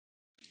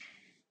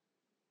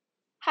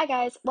Hi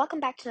guys,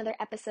 welcome back to another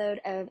episode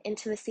of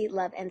Intimacy,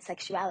 Love, and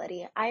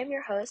Sexuality. I am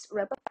your host,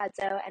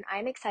 Ropafadzo, and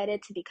I'm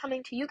excited to be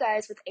coming to you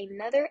guys with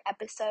another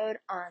episode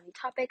on the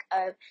topic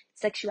of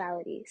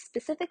sexuality,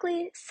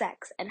 specifically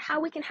sex, and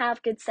how we can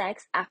have good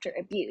sex after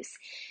abuse.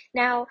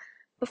 Now,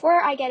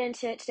 before I get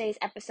into today's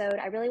episode,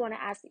 I really want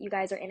to ask that you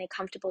guys are in a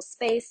comfortable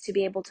space to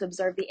be able to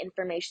absorb the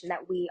information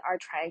that we are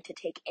trying to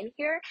take in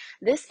here.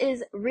 This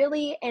is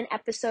really an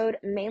episode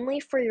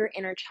mainly for your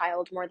inner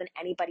child more than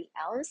anybody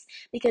else,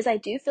 because I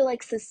do feel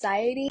like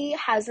society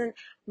hasn't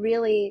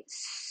really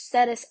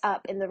set us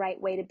up in the right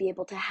way to be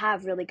able to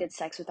have really good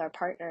sex with our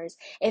partners.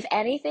 If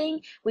anything,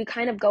 we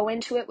kind of go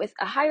into it with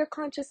a higher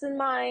conscious in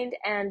mind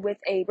and with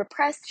a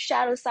repressed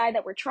shadow side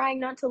that we're trying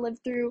not to live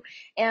through,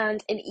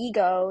 and an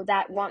ego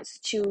that wants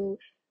to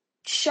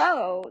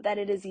show that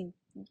it is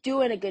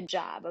doing a good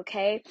job,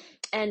 okay?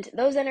 And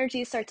those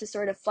energies start to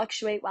sort of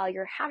fluctuate while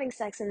you're having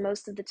sex, and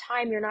most of the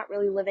time you're not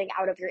really living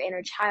out of your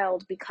inner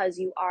child because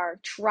you are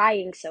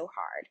trying so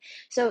hard.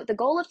 So the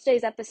goal of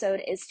today's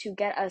episode is to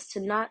get us to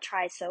not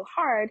try so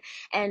hard,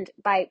 and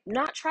by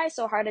not try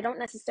so hard, I don't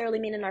necessarily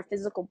mean in our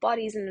physical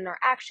bodies and in our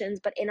actions,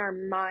 but in our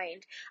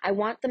mind. I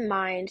want the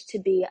mind to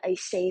be a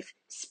safe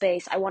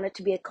space. I want it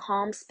to be a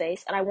calm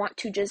space, and I want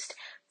to just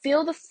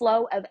feel the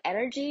flow of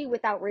energy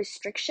without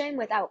restriction,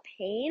 without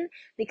pain,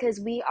 because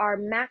we are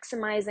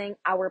maximizing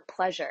our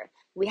pleasure.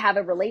 We have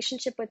a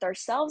relationship with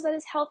ourselves that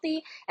is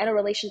healthy and a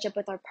relationship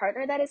with our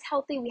partner that is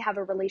healthy. We have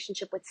a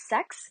relationship with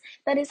sex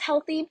that is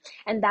healthy,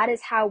 and that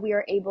is how we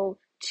are able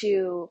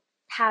to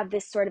have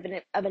this sort of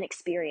an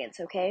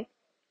experience, okay?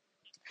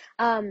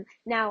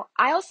 Now,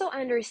 I also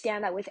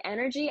understand that with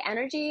energy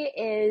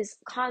is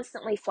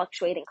constantly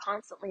fluctuating,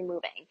 constantly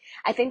moving.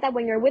 I think that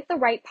when you're with the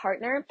right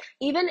partner,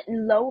 even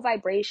low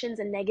vibrations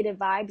and negative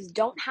vibes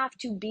don't have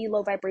to be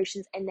low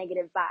vibrations and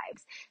negative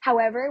vibes.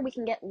 However, we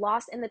can get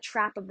lost in the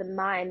trap of the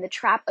mind, the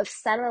trap of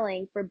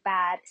settling for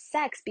bad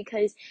sex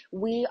because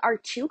we are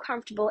too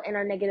comfortable in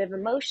our negative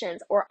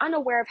emotions or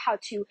unaware of how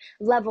to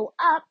level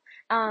up,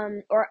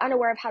 or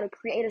unaware of how to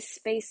create a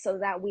space so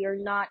that we are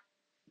not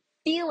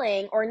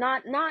feeling, or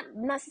not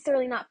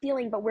necessarily not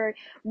feeling, but we're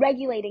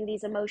regulating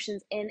these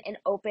emotions in an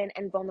open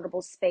and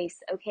vulnerable space,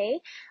 okay?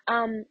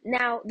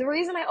 Now, the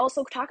reason I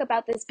also talk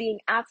about this being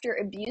after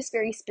abuse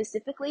very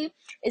specifically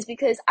is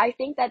because I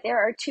think that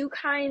there are two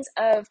kinds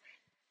of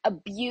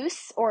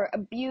abuse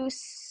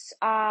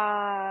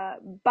byproducts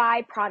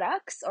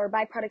or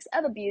byproducts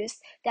of abuse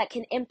that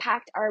can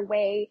impact our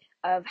way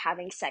of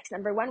having sex.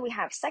 Number one, we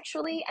have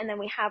sexually, and then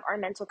we have our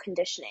mental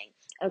conditioning,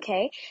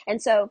 okay? And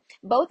so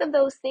both of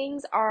those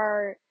things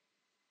are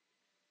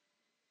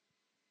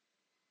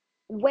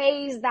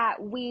ways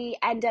that we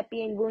end up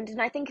being wounded.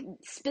 And I think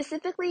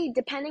specifically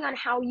depending on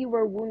how you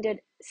were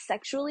wounded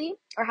sexually,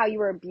 or how you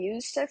were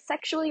abused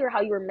sexually, or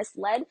how you were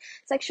misled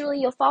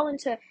sexually, you'll fall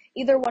into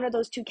either one of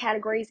those two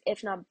categories,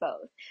 if not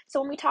both. So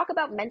when we talk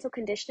about mental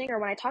conditioning, or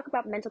when I talk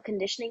about mental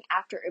conditioning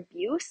after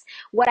abuse,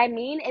 what I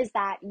mean is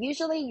that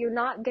usually you're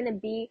not going to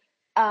be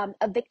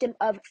a victim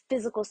of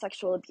physical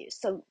sexual abuse.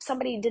 So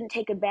somebody didn't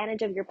take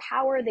advantage of your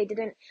power. They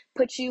didn't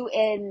put you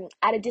in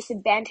at a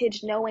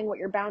disadvantage, knowing what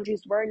your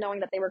boundaries were, knowing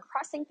that they were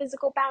crossing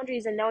physical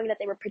boundaries, and knowing that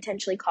they were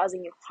potentially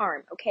causing you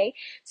harm, okay?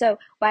 So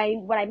by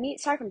what I mean,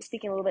 sorry if I'm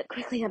speaking a little bit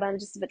quickly, I'm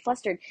just a bit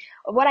flustered.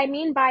 What I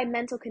mean by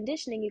mental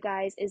conditioning, you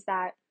guys, is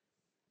that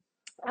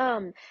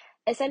um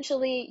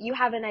essentially you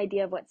have an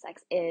idea of what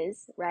sex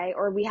is, right?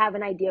 Or we have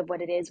an idea of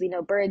what it is. We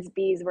know birds,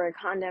 bees, we're a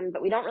condom,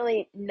 but we don't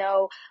really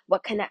know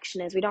what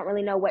connection is. We don't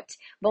really know what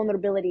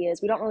vulnerability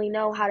is. We don't really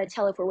know how to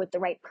tell if we're with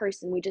the right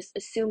person. We just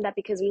assume that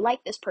because we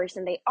like this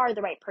person, they are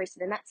the right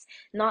person, and that's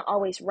not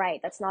always right.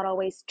 That's not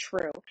always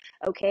true,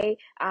 okay?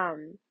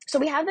 So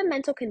we have the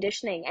mental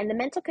conditioning, and the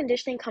mental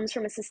conditioning comes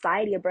from a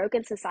society, a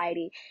broken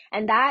society,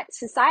 and that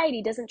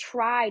society doesn't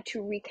try to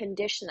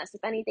recondition us.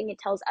 If anything, it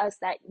tells us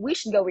that we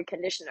should go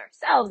recondition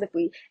ourselves if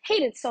we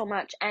hate it so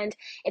much. And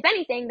if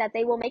anything, that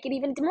they will make it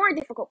even more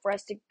difficult for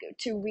us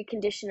to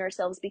recondition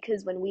ourselves,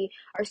 because when we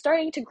are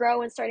starting to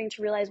grow and starting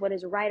to realize what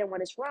is right and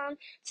what is wrong,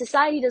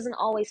 society doesn't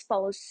always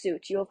follow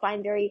suit. You'll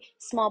find very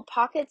small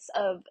pockets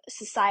of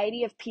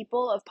society, of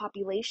people, of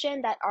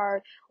population that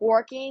are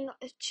working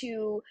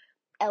to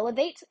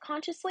elevate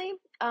consciously,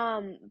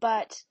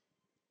 but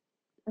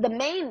the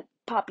main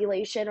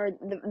population, or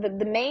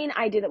the main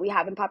idea that we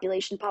have in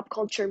population, pop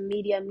culture,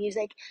 media,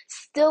 music,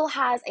 still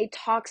has a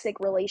toxic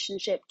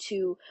relationship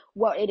to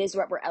what it is,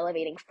 what we're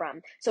elevating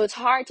from. So it's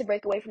hard to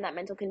break away from that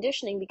mental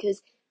conditioning,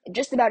 because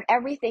just about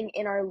everything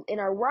in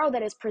our world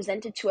that is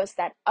presented to us,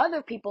 that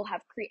other people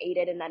have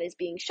created and that is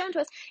being shown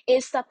to us,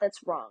 is stuff that's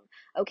wrong,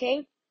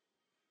 okay?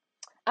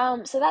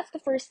 So that's the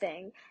first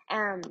thing.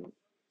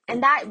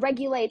 And that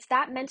regulates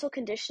that mental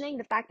conditioning.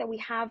 The fact that we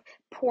have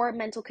poor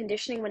mental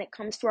conditioning when it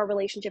comes to our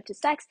relationship to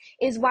sex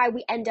is why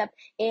we end up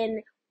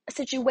in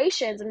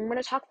situations, and I'm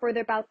going to talk further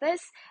about this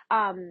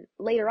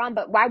later on,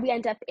 but why we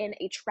end up in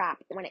a trap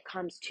when it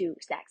comes to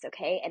sex,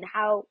 okay? And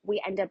how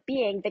we end up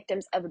being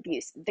victims of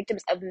abuse,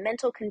 victims of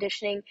mental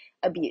conditioning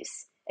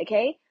abuse,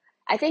 okay?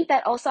 I think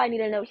that also I need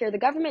to note here, the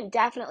government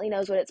definitely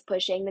knows what it's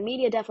pushing. The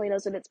media definitely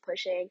knows what it's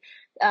pushing.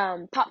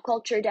 Pop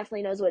culture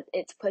definitely knows what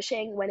it's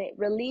pushing when it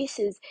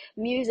releases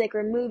music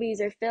or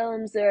movies or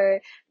films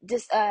or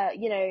just,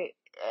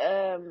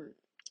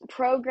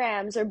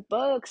 programs or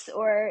books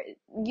or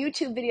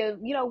YouTube videos,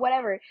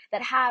 whatever,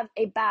 that have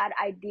a bad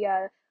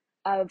idea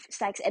of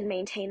sex and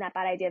maintain that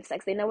bad idea of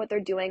sex. They know what they're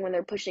doing when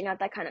they're pushing out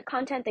that kind of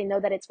content. They know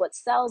that it's what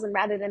sells, and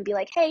rather than be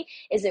like, hey,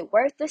 is it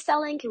worth the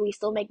selling? Can we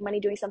still make money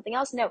doing something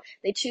else? No,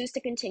 they choose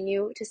to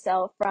continue to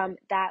sell from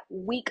that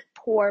weak,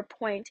 poor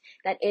point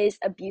that is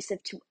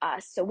abusive to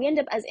us. So we end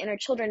up as inner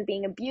children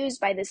being abused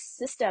by this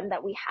system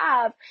that we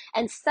have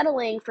and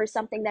settling for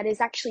something that is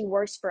actually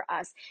worse for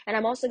us. And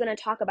I'm also going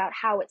to talk about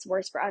how it's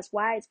worse for us,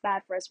 why it's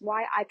bad for us,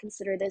 why I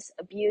consider this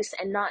abuse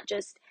and not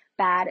just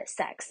bad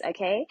sex,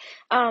 okay?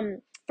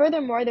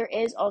 Furthermore, there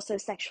is also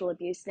sexual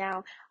abuse.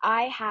 Now,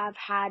 I have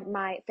had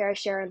my fair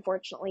share,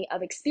 unfortunately,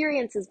 of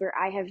experiences where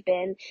I have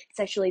been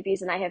sexually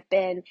abused and I have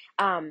been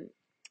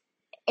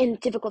in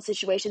difficult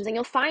situations. And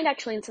you'll find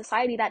actually in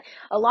society that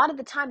a lot of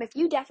the time, if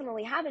you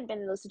definitely haven't been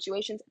in those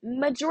situations,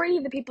 majority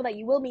of the people that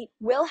you will meet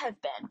will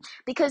have been,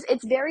 because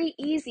it's very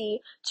easy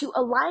to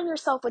align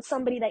yourself with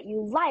somebody that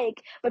you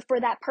like, but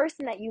for that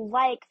person that you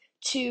like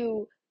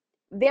to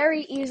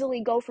very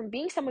easily go from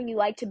being someone you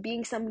like to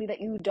being somebody that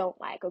you don't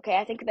like, okay?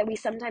 I think that we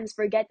sometimes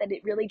forget that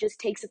it really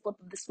just takes a flip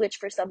of the switch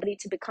for somebody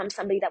to become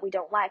somebody that we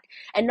don't like.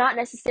 And not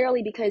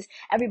necessarily because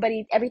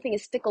everything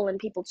is fickle and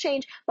people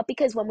change, but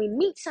because when we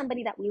meet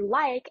somebody that we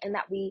like and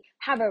that we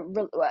have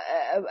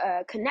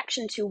a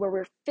connection to, where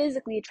we're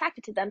physically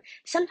attracted to them,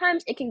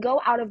 sometimes it can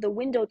go out of the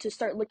window to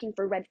start looking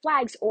for red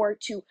flags, or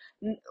to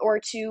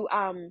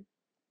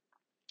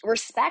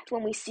respect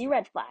when we see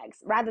red flags,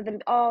 rather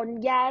than, oh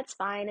yeah, it's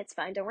fine,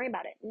 don't worry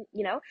about it.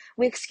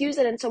 We excuse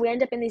it, and so we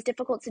end up in these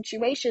difficult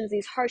situations,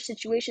 these harsh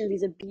situations,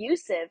 these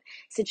abusive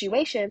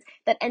situations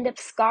that end up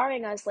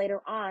scarring us later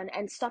on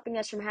and stopping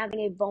us from having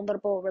a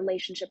vulnerable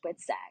relationship with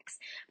sex.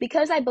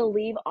 Because I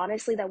believe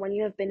honestly that when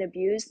you have been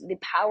abused,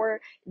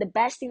 the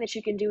best thing that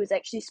you can do is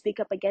actually speak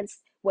up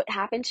against what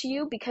happened to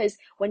you, because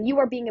when you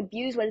are being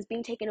abused, what is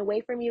being taken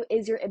away from you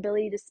is your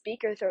ability to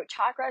speak, your throat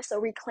chakra. So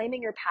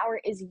reclaiming your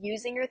power is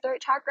using your throat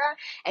chakra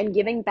and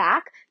giving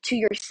back to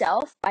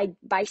yourself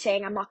by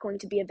saying, I'm not going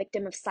to be a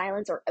victim of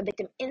silence or a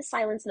victim in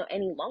silence no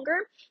any longer.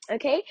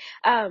 Okay.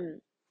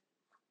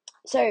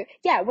 So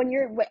yeah,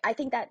 I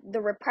think that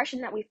the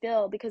repression that we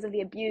feel because of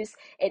the abuse,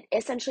 it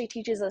essentially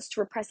teaches us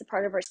to repress a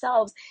part of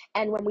ourselves.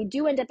 And when we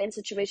do end up in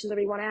situations where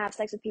we want to have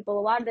sex with people,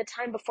 a lot of the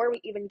time before we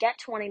even get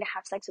to wanting to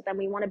have sex with them,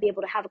 we want to be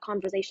able to have a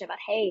conversation about,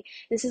 hey,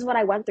 this is what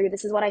I went through,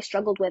 this is what I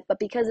struggled with. But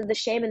because of the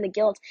shame and the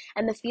guilt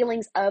and the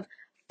feelings of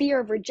fear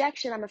of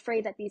rejection, I'm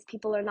afraid that these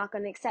people are not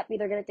going to accept me.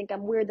 They're going to think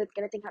I'm weird. They're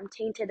going to think I'm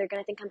tainted. They're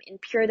going to think I'm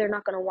impure. They're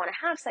not going to want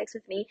to have sex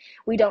with me.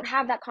 We don't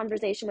have that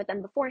conversation with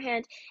them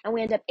beforehand, and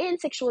we end up in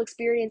sexual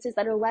experiences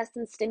that are less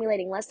than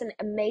stimulating, less than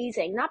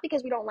amazing, not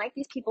because we don't like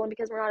these people and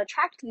because we're not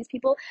attracted to these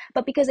people,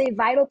 but because a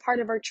vital part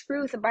of our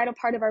truth, a vital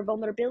part of our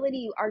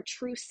vulnerability, our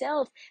true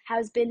self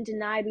has been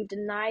denied. We've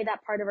denied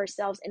that part of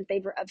ourselves in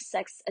favor of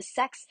a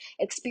sex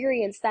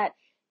experience that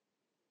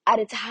at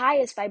its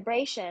highest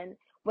vibration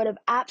would have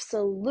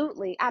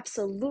absolutely,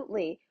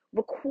 absolutely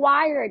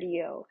required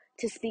you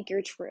to speak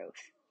your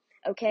truth.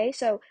 Okay,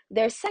 so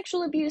there's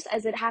sexual abuse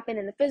as it happened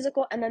in the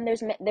physical, and then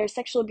there's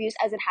sexual abuse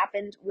as it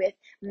happened with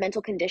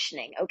mental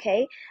conditioning.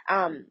 Okay,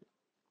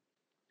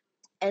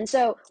 and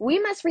so we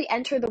must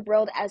re-enter the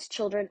world as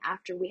children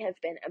after we have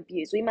been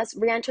abused. We must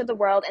re-enter the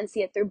world and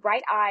see it through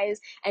bright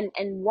eyes, and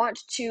want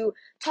to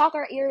talk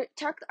our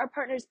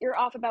partner's ear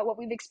off about what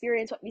we've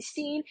experienced, what we've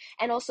seen,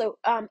 and also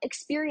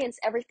experience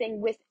everything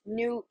with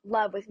new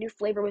love, with new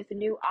flavor, with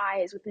new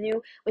eyes,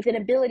 with an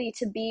ability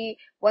to be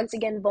once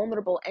again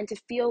vulnerable and to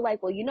feel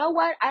like, well, you know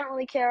what? I don't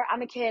really care.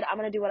 I'm a kid. I'm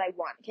gonna do what I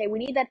want. Okay, we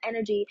need that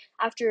energy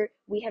after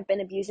we have been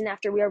abused and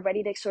after we are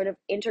ready to sort of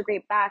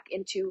integrate back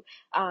into,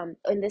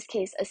 in this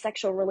case, a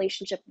sexual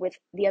relationship with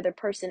the other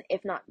person,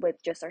 if not with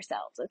just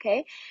ourselves.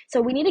 Okay,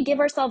 so we need to give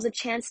ourselves a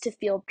chance to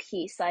feel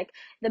peace. Like,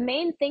 the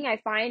main thing I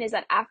find is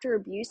that after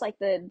abuse, like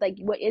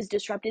what is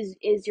disrupted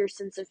is your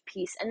sense of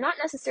peace, and not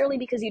necessarily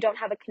because you don't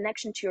have a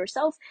connection to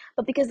yourself,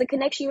 but because the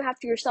connection you have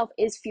to yourself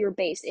is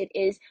fear-based. It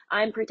is,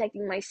 I'm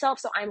protecting myself,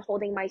 so I'm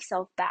holding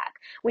myself back.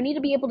 We need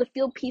to be able to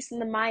feel peace in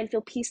the mind,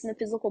 feel peace in the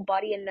physical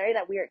body, and know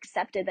that we are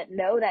accepted, that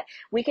know that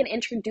we can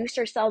introduce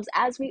ourselves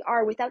as we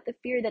are without the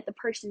fear that the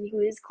person who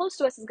is close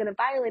to us is going to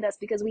violate us,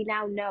 because we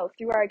now know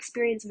through our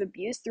experience of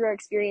abuse, through our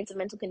experience of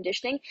mental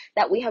conditioning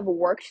that we have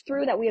worked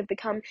through, that we have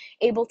become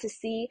able to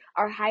see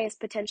our highest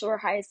potential, our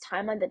highest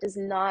timeline that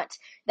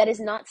is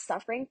not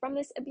suffering from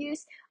this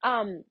abuse.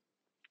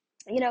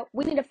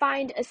 We need to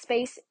find a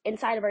space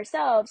inside of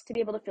ourselves to be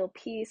able to feel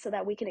peace so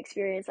that we can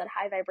experience that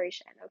high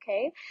vibration.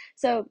 Okay,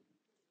 so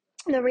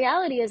The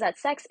reality is that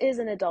sex is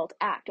an adult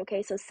act,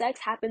 okay? So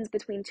sex happens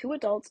between two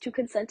adults, two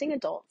consenting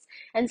adults.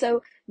 And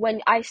so when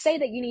I say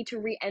that you need to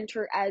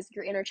re-enter as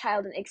your inner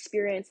child and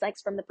experience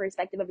sex from the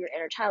perspective of your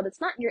inner child,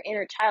 it's not your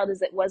inner child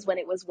as it was when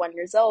it was 1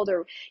 year old,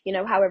 or,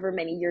 however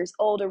many years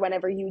old, or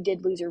whenever you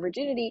did lose your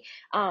virginity,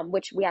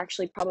 which we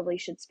actually probably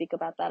should speak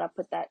about that.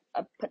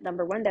 I'll put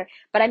number one there.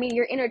 But I mean,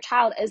 your inner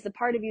child is the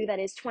part of you that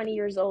is 20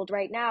 years old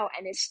right now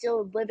and is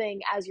still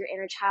living as your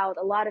inner child.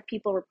 A lot of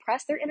people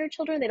repress their inner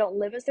children. They don't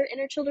live as their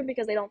inner children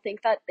because they don't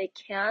think that they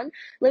can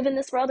live in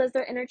this world as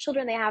their inner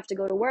children. They have to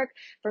go to work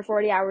for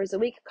 40 hours a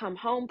week, come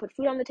home, put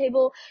food on the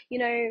table,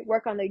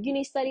 work on their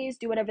uni studies,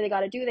 do whatever they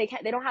got to do. They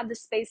don't have the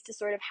space to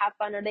sort of have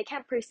fun, or they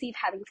can't perceive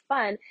having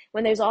fun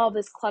when there's all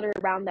this clutter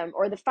around them.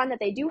 Or the fun that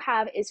they do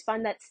have is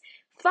fun that's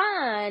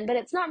fun, but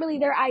it's not really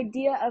their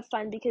idea of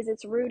fun because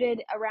it's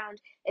rooted around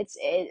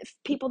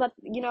people that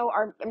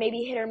are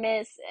maybe hit or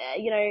miss,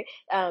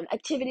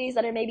 activities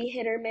that are maybe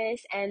hit or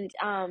miss, and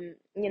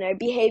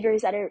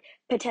behaviors that are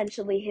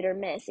potentially hit or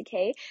miss.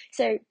 Okay,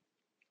 so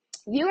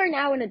you are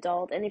now an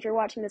adult, and if you're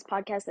watching this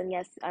podcast, then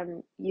yes,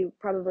 you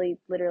probably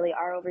literally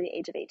are over the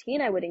age of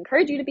 18. I would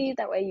encourage you to be,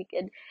 that way you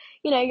could,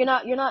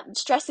 you're not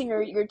stressing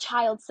your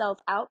child self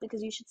out,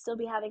 because you should still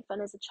be having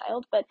fun as a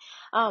child. But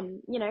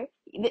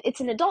it's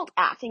an adult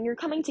act, and you're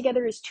coming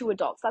together as two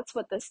adults. That's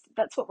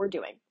what we're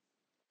doing.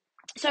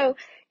 So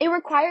it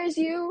requires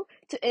you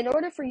to, in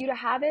order for you to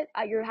have it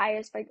at your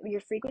highest, your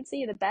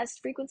frequency, the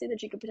best frequency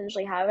that you could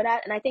potentially have it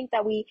at. And I think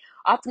that we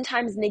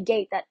oftentimes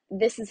negate that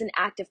this is an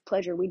act of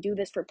pleasure. We do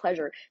this for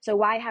pleasure. So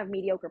why have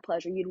mediocre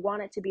pleasure? You'd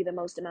want it to be the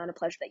most amount of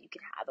pleasure that you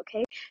can have.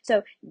 Okay.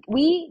 So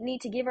we need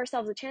to give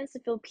ourselves a chance to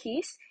feel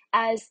peace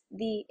as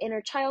the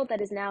inner child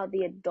that is now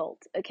the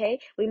adult. Okay.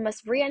 We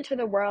must re-enter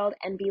the world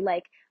and be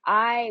like,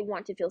 I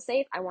want to feel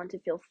safe. I want to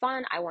feel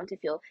fun. I want to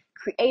feel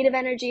creative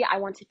energy. I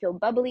want to feel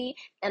bubbly,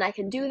 and I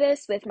can do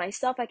this with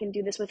myself. I can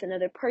do this with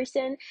another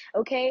person.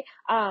 Okay.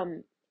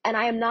 And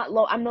I am not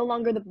I'm no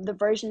longer the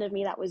version of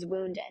me that was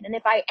wounded. And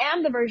if I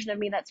am the version of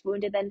me that's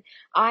wounded, then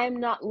I'm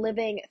not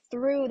living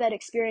through that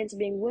experience of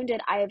being wounded.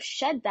 I have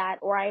shed that,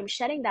 or I am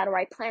shedding that, or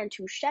I plan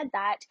to shed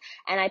that.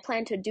 And I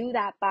plan to do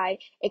that by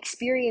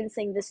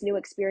experiencing this new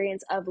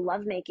experience of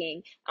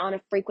lovemaking on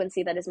a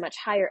frequency that is much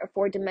higher, a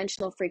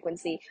four-dimensional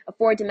frequency,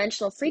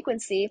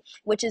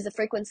 which is the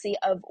frequency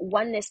of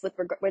oneness with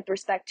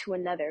respect to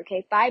another.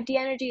 Okay, 5D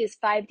energy is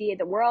 5D of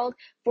the world.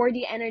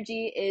 4D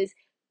energy is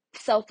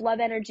self-love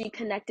energy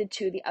connected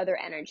to the other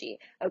energy.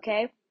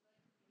 Okay,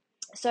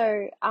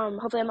 so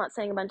hopefully I'm not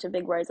saying a bunch of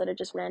big words that are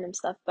just random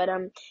stuff, but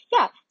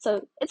yeah,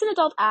 so it's an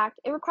adult act.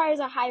 It requires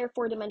a higher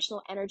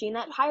four-dimensional energy, and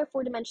that higher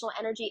four-dimensional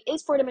energy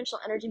is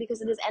four-dimensional energy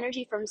because it is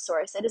energy from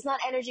source. It is not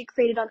energy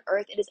created on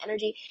earth. It is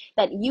energy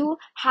that you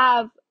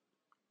have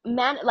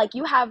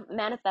you have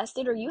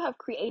manifested, or you have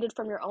created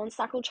from your own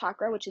sacral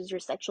chakra, which is your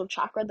sexual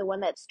chakra, the one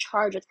that's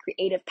charged with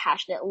creative,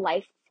 passionate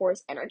life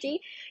force energy.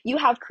 You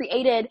have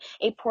created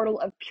a portal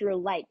of pure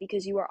light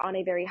because you are on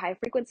a very high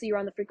frequency. You're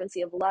on the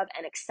frequency of love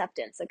and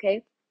acceptance.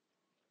 Okay,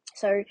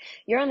 so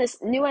you're on this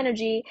new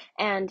energy,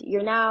 and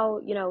you're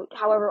now,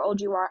 however old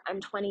you are. I'm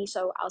 20,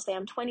 so I'll say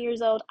I'm 20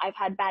 years old. I've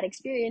had bad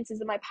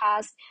experiences in my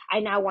past.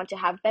 I now want to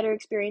have better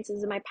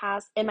experiences in my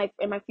past, in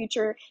my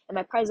future, in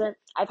my present.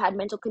 I've had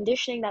mental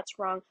conditioning that's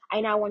wrong.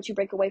 I now want to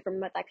break away from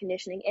what that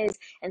conditioning is,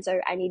 and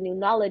so I need new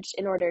knowledge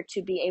in order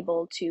to be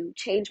able to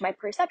change my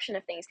perception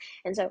of things.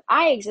 And so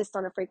I exist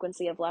on a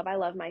frequency of love. I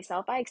love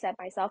myself. I accept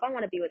myself. I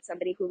want to be with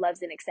somebody who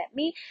loves and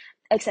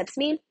accepts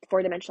me,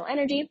 four-dimensional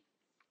energy.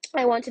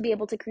 I want to be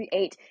able to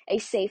create a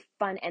safe,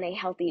 fun, and a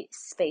healthy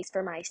space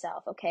for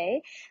myself,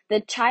 okay?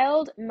 The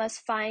child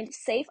must find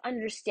safe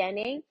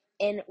understanding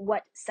in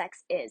what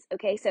sex is,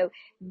 okay? So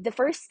the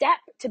first step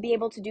to be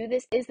able to do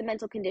this is the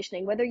mental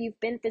conditioning. Whether you've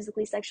been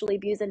physically sexually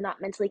abused and not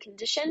mentally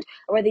conditioned,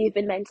 or whether you've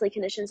been mentally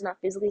conditioned and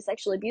not physically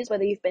sexually abused,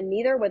 whether you've been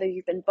neither, whether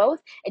you've been both,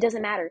 it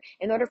doesn't matter.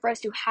 In order for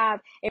us to have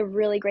a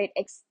really great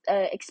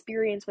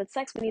experience with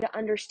sex, we need to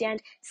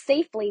understand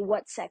safely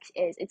what sex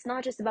is. It's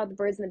not just about the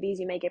birds and the bees.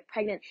 You may get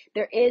pregnant.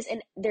 There is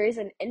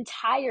an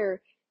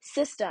entire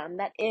system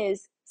that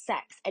is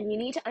sex, and you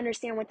need to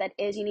understand what that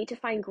is. You need to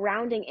find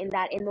grounding in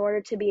that in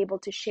order to be able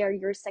to share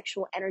your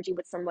sexual energy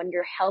with someone,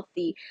 your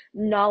healthy,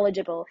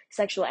 knowledgeable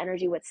sexual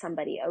energy with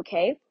somebody.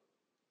 Okay,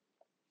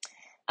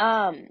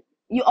 um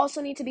you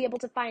also need to be able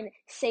to find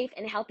safe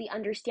and healthy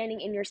understanding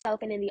in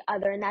yourself and in the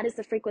other, and that is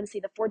the frequency,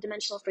 the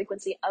four-dimensional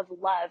frequency of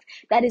love.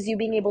 That is you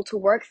being able to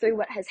work through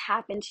what has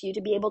happened to you,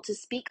 to be able to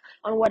speak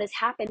on what has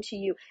happened to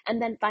you,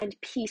 and then find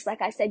peace.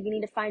 Like I said, you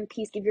need to find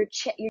peace.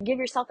 You give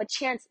yourself a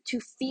chance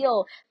to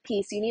feel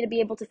peace. You need to be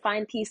able to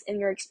find peace in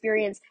your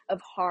experience of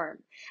harm.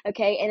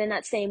 Okay, and in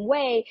that same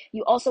way,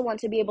 you also want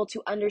to be able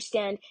to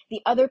understand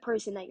the other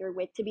person that you're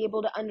with, to be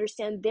able to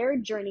understand their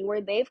journey, where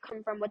they've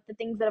come from, what the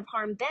things that have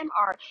harmed them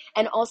are,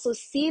 and also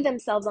see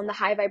themselves on the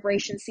high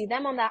vibration, see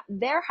them on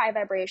their high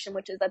vibration,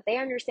 which is that they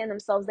understand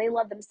themselves, they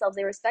love themselves,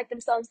 they respect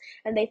themselves,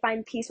 and they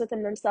find peace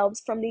within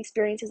themselves from the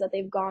experiences that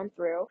they've gone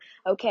through.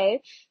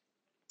 Okay,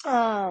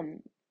 um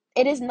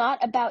It is not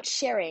about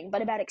sharing,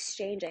 but about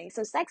exchanging.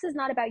 So sex is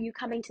not about you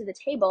coming to the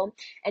table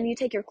and you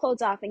take your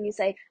clothes off and you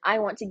say, I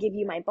want to give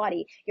you my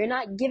body. You're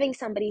not giving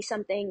somebody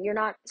something. You're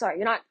not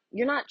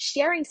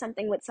sharing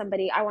something with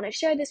somebody. I want to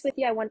share this with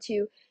you. I want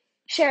to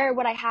share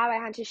what I have. I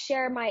want to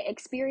share my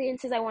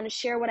experiences. I want to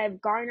share what I've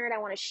garnered. I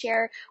want to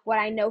share what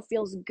I know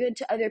feels good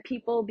to other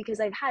people because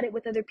I've had it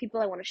with other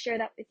people. I want to share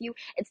that with you.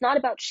 It's not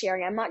about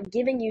sharing. I'm not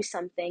giving you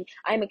something.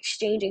 I'm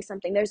exchanging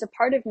something. There's a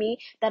part of me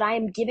that I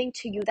am giving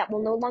to you that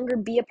will no longer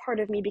be a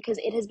part of me because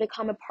it has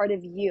become a part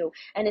of you.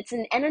 And it's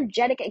an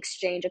energetic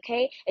exchange,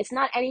 okay? It's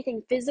not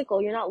anything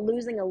physical. You're not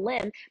losing a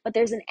limb, but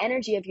there's an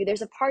energy of you.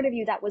 There's a part of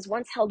you that was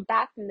once held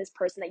back from this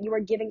person that you are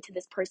giving to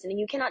this person. And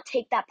you cannot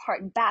take that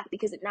part back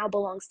because it now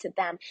belongs to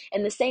them.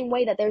 In the same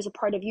way that there's a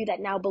part of you that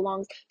now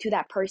belongs to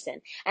that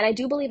person. And I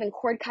do believe in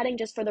cord cutting,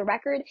 just for the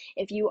record.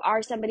 If you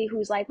are somebody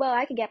who's like, well,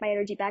 I can get my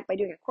energy back by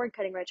doing a cord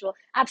cutting ritual,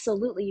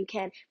 absolutely you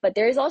can. But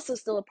there is also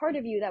still a part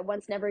of you that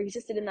once never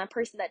existed in that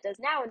person that does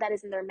now, and that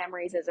is in their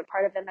memories. There's a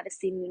part of them that has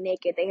seen you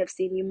naked. They have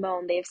seen you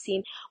moan. They have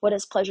seen what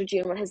has pleasured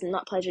you and what has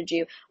not pleasured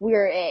you.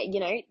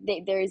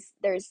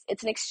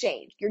 It's an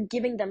exchange. You're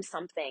giving them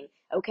something,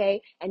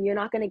 okay? And you're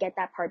not going to get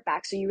that part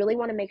back. So you really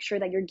want to make sure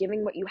that you're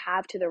giving what you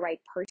have to the right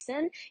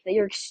person, that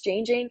you're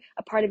exchanging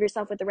a part of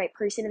yourself with the right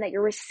person, and that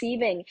you're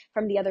receiving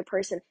from the other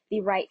person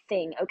the right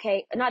thing,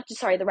 okay? Not just,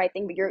 sorry, the right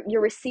thing, but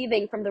you're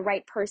receiving from the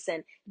right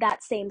person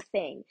that same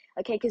thing,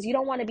 okay? Because you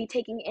don't want to be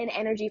taking in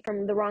energy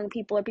from the wrong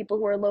people, or people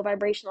who are low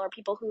vibrational, or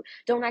people who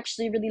don't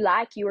actually really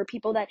like you, or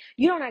people that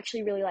you don't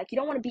actually really like. You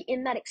don't want to be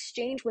in that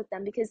exchange with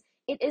them because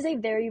it is a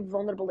very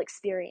vulnerable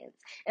experience.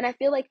 And I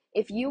feel like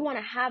if you want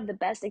to have the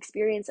best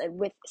experience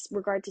with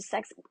regard to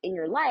sex in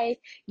your life,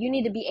 you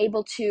need to be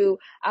able to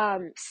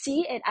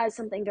see it as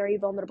something very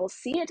vulnerable,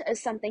 see it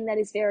as something that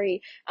is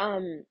very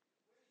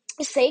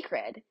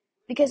sacred,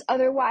 because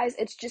otherwise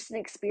it's just an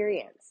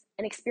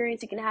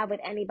experience you can have with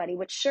anybody,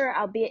 which sure,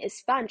 albeit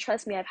is fun.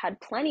 Trust me, I've had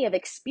plenty of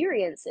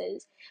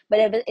experiences, but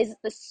if it is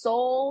the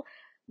soul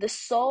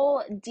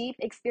deep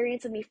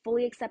experience of me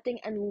fully accepting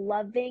and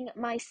loving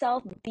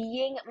myself,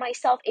 being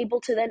myself, able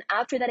to then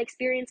after that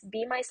experience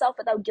be myself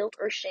without guilt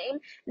or shame,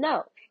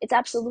 no, it's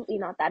absolutely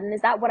not that. And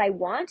is that what I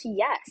want?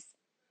 Yes.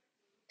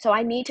 So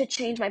I need to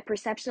change my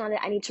perception on it.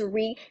 I need to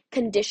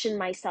recondition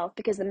myself,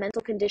 because the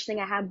mental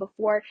conditioning I had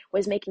before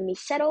was making me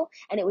settle,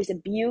 and it was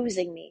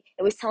abusing me.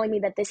 It was telling me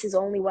that this is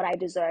only what I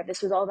deserve.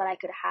 This was all that I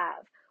could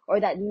have,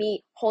 or that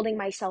me holding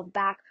myself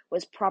back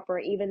was proper,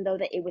 even though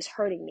that it was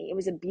hurting me. It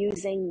was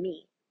abusing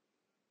me.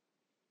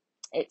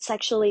 It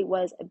sexually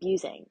was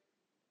abusing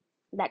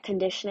that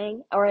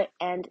conditioning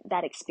and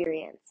that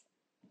experience.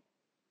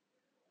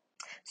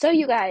 So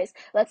you guys,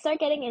 let's start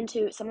getting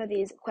into some of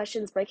these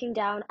questions, breaking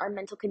down our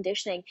mental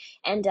conditioning,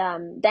 and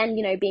then,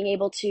 being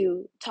able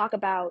to talk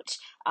about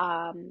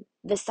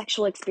the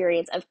sexual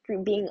experience of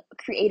being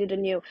created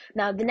anew.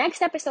 Now, the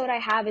next episode I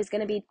have is going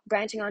to be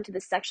branching onto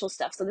the sexual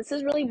stuff. So this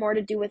is really more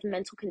to do with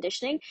mental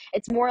conditioning.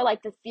 It's more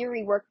like the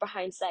theory work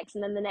behind sex,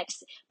 and then the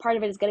next part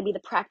of it is going to be the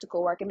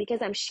practical work. And because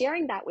I'm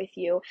sharing that with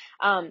you,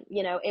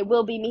 it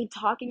will be me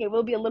talking. It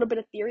will be a little bit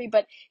of theory,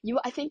 but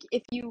I think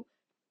if you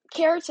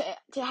care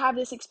to have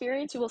this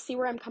experience, you will see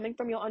where I'm coming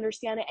from, you'll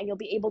understand it, and you'll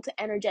be able to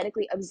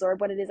energetically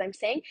absorb what it is I'm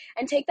saying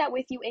and take that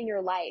with you in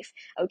your life,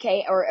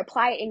 okay? Or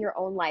apply it in your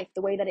own life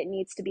the way that it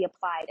needs to be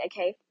applied,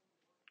 okay?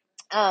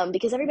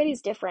 Because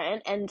everybody's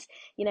different, and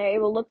it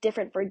will look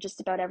different for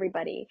just about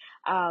everybody.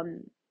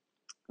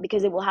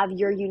 Because it will have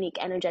your unique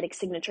energetic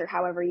signature,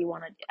 however you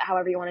want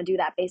to do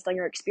that, based on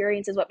your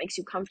experiences, what makes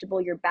you comfortable,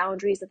 your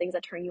boundaries, the things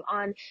that turn you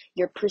on,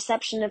 your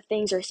perception of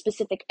things, your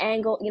specific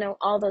angle,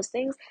 all those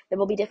things that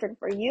will be different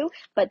for you,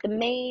 but the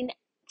main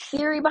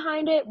theory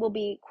behind it will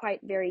be quite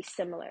very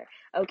similar,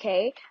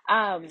 okay?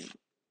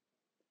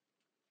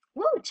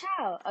 Woo,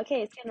 ciao.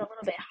 Okay, it's getting a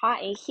little bit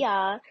hot in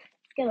here.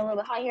 It's getting a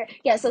little bit hot here.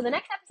 Yeah, so the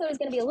next episode is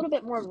going to be a little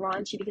bit more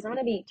raunchy, because I'm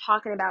going to be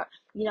talking about,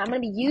 I'm going to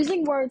be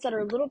using words that are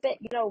a little bit,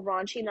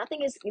 raunchy.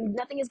 Nothing is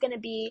going to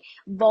be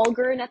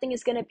vulgar. Nothing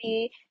is going to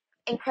be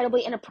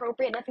incredibly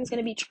inappropriate. Nothing's going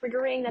to be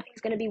triggering.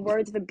 Nothing's going to be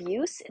words of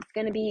abuse. It's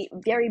going to be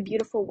very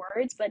beautiful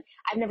words, but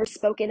I've never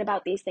spoken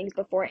about these things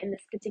before in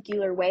this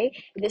particular way,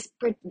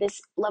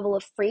 this level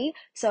of free.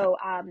 So,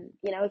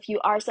 if you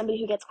are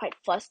somebody who gets quite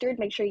flustered,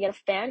 make sure you get a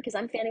fan, because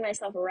I'm fanning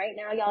myself right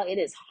now, y'all. It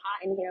is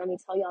hot in here. Let me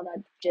tell y'all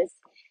that just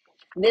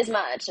this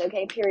much,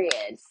 okay?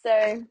 Period.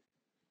 So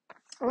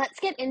let's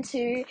get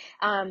into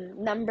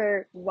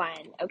number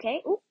one,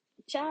 okay? Ooh,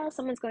 child,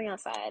 someone's going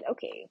outside.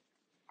 Okay.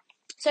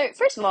 So,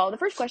 first of all, the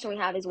first question we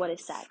have is, what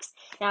is sex?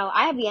 Now,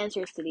 I have the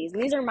answers to these.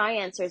 These are my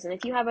answers, and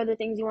if you have other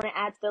things you want to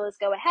add to the list,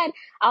 go ahead.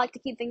 I like to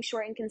keep things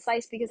short and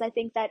concise, because I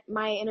think that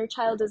my inner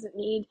child doesn't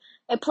need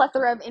a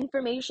plethora of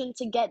information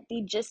to get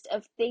the gist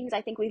of things.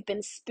 I think we've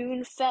been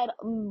spoon-fed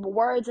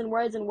words and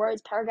words and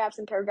words, paragraphs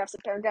and paragraphs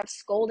and paragraphs,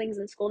 scoldings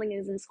and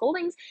scoldings and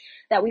scoldings,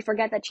 that we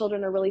forget that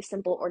children are really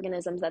simple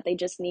organisms, that they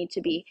just need to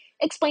be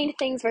explained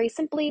things very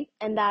simply,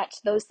 and that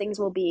those things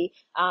will be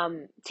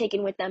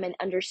taken with them and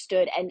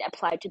understood and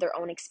applied to their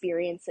own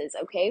experiences,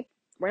 okay?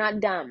 We're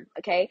not dumb,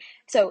 okay?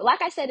 So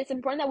like I said, it's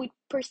important that we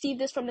perceive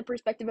this from the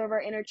perspective of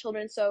our inner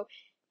children. So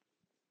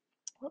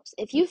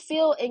if you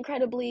feel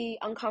incredibly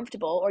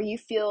uncomfortable, or you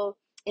feel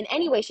in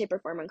any way, shape, or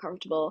form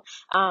uncomfortable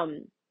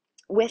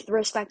with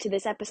respect to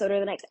this episode or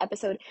the next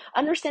episode,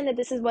 understand that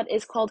this is what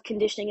is called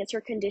conditioning. It's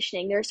your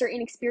conditioning. There are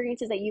certain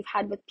experiences that you've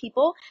had with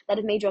people that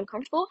have made you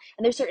uncomfortable,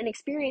 and there's certain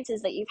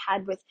experiences that you've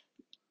had with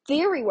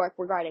theory work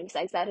regarding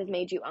sex that has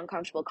made you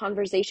uncomfortable,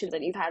 conversations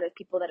that you've had with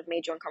people that have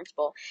made you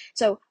uncomfortable.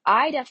 So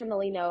I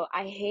definitely know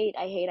I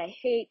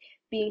hate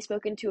being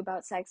spoken to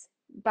about sex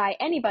by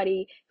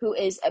anybody who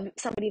is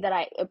somebody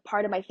that a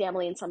part of my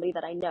family, and somebody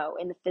that I know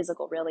in the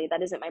physical, really,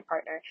 that isn't my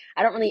partner.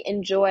 I don't really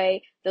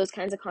enjoy those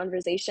kinds of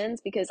conversations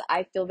because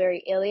I feel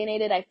very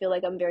alienated. I feel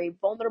like I'm very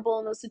vulnerable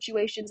in those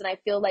situations, and I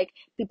feel like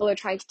people are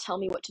trying to tell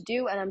me what to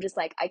do, and I'm just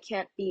like, I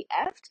can't be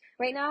effed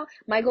right now.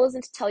 My goal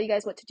isn't to tell you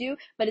guys what to do,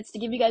 but it's to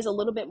give you guys a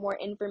little bit more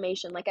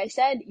information. Like I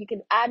said, you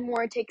can add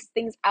more, take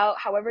things out,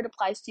 however it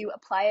applies to you,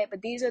 apply it.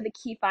 But these are the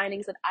key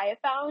findings that I have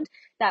found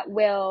that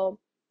will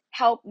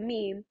help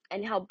me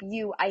and help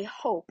you. I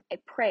hope, I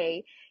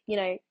pray,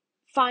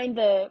 find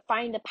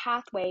the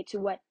pathway to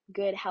what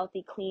good,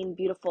 healthy, clean,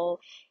 beautiful,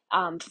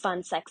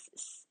 fun, safe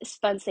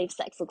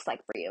sex looks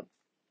like for you.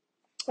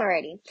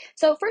 Alrighty.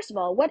 So first of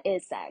all, what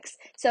is sex?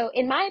 So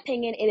in my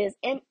opinion, it is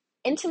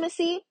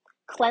intimacy,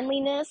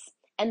 cleanliness,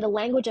 and the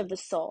language of the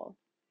soul.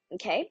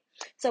 Okay?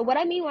 So what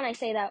I mean when I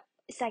say that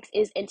sex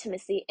is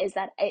intimacy is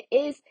that it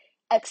is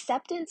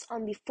acceptance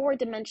on the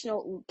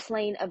four-dimensional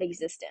plane of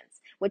existence,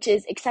 which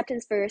is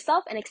acceptance for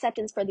yourself and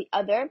acceptance for the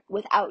other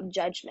without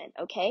judgment.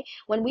 Okay?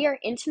 When we are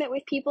intimate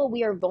with people,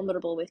 we are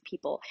vulnerable with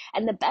people.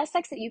 And the best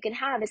sex that you can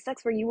have is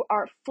sex where you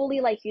are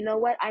fully like, you know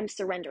what, I'm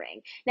surrendering.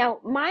 Now,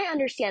 my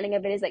understanding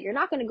of it is that you're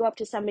not going to go up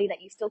to somebody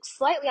that you feel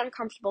slightly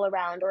uncomfortable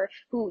around, or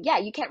who, yeah,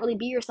 you can't really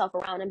be yourself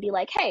around, and be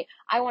like, hey,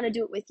 I want to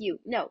do it with you.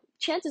 No,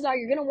 chances are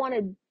you're going to want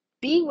to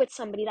be with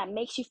somebody that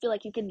makes you feel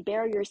like you can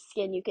bare your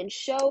skin, you can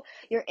show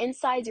your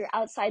insides, your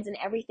outsides, and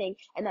everything,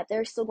 and that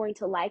they're still going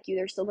to like you.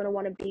 They're still going to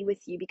want to be with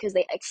you because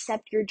they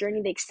accept your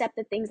journey. They accept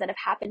the things that have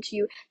happened to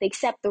you. They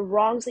accept the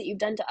wrongs that you've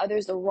done to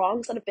others, the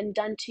wrongs that have been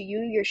done to you,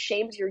 your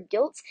shames, your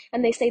guilts,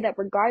 and they say that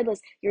regardless,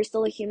 you're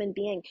still a human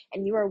being,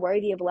 and you are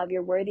worthy of love,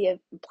 you're worthy of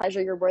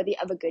pleasure, you're worthy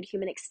of a good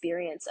human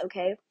experience,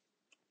 okay?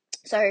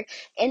 So,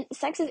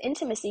 sex is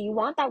intimacy. You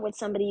want that with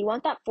somebody. You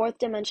want that fourth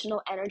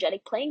dimensional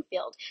energetic playing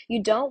field.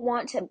 You don't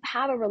want to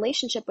have a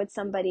relationship with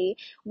somebody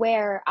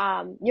where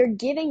you're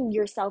giving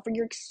yourself, or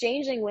you're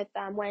exchanging with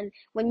them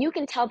when you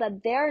can tell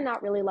that they're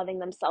not really loving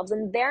themselves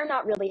and they're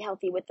not really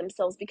healthy with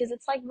themselves, because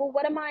it's like, well,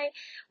 what am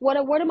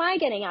I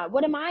getting at?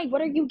 What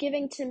are you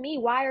giving to me?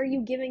 Why are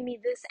you giving me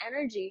this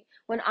energy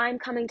when I'm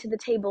coming to the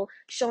table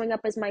showing up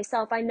as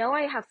myself? I know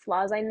I have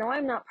flaws. I know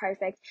I'm not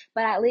perfect,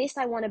 but at least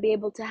I want to be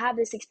able to have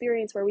this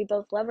experience where we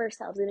both love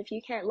ourselves. And if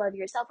you can't love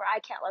yourself, or I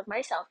can't love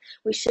myself,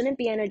 we shouldn't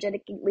be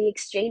energetically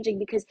exchanging,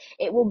 because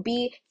it will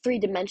be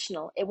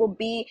three-dimensional. It will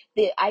be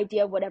the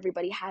idea of what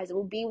everybody has. It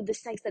will be the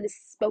sex that is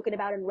spoken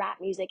about in rap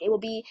music. It will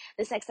be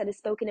the sex that is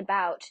spoken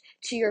about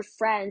to your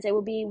friends. It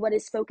will be what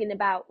is spoken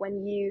about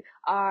when you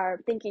are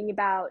thinking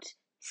about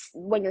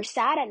when you're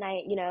sad at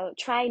night,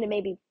 trying to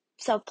maybe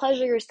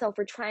self-pleasure yourself,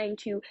 or trying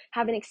to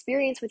have an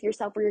experience with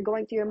yourself where you're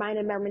going through your mind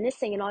and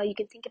reminiscing, and all you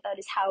can think about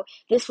is how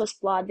this was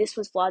flawed, this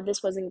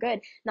wasn't good.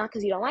 Not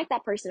because you don't like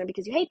that person, or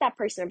because you hate that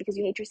person, or because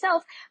you hate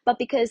yourself, but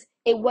because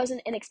it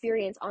wasn't an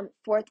experience on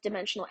fourth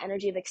dimensional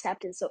energy of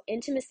acceptance. So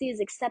intimacy is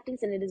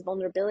acceptance, and it is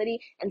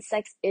vulnerability, and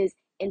sex is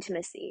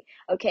intimacy,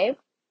 okay?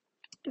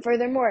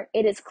 Furthermore,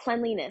 it is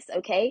cleanliness,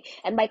 okay?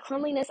 And by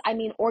cleanliness, I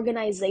mean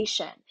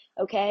organization,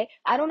 okay?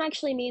 I don't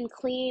actually mean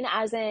clean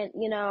as in,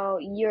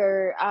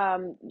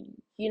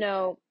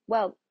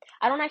 well,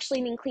 I don't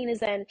actually mean clean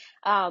as in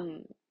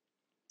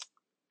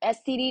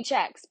STD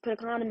checks, put a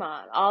condom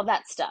on, all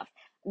that stuff.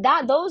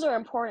 Those are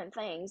important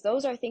things.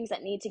 Those are things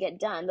that need to get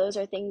done. Those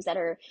are things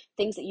that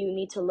you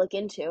need to look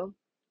into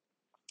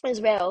as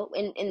well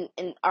in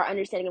our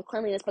understanding of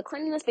cleanliness. But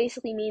cleanliness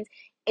basically means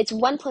it's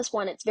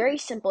 1+1. It's very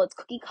simple. It's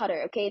cookie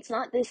cutter, okay? It's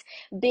not this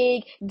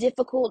big,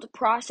 difficult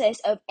process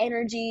of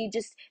energy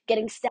just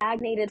getting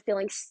stagnated,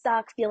 feeling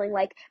stuck, feeling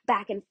like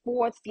back and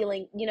forth,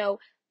 feeling,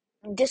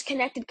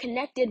 disconnected,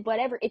 connected,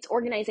 whatever. It's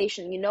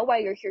organization. You know why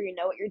you're here. You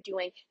know what you're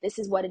doing. This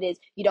is what it is.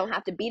 You don't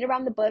have to beat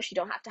around the bush. You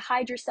don't have to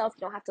hide yourself.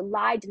 You don't have to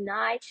lie,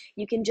 deny.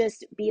 You can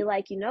just be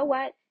like, you know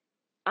what?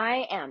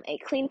 I am a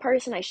clean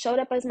person. I showed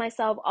up as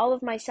myself, all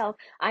of myself.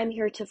 I'm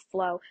here to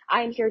flow.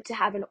 I'm here to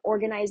have an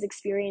organized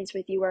experience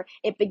with you, where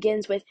it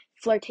begins with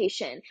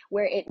flirtation,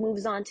 where it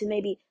moves on to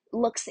maybe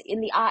looks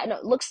in the eye. No,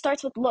 looks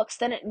starts with looks,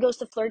 then it goes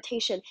to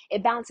flirtation.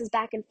 It bounces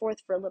back and forth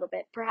for a little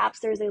bit. Perhaps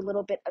there's a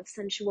little bit of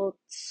sensual,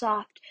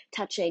 soft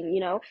touching,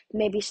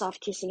 maybe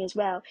soft kissing as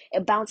well.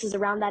 It bounces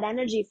around that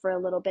energy for a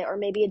little bit, or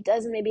maybe it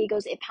doesn't. Maybe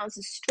it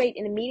pounces straight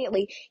and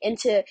immediately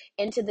into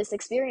this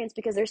experience,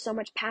 because there's so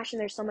much passion,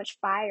 there's so much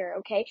fire,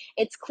 okay?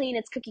 It's clean,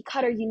 it's cookie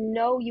cutter.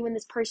 You and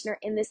this person are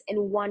in this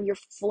in one. You're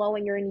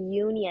flowing, you're in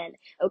union,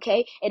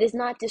 okay? It is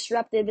not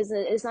disruptive.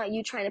 It's not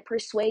you trying to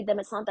persuade them.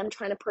 It's not them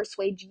trying to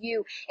persuade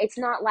you. It's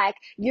not like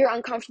you're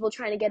uncomfortable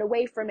trying to get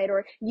away from it,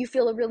 or you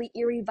feel a really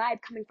eerie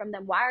vibe coming from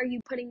them. Why are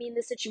you putting me in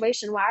this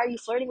situation? Why are you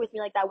flirting with me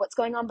like that? What's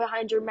going on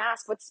behind your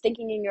mask? What's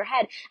thinking in your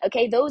head?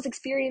 Okay, those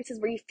experiences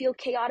where you feel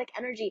chaotic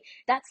energy,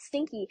 that's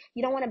stinky.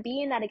 You don't want to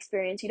be in that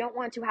experience. You don't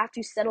want to have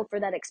to settle for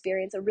that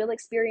experience. A real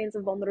experience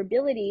of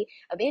vulnerability,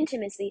 of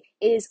intimacy,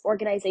 is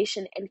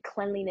organization and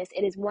cleanliness.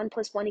 It is 1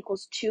 + 1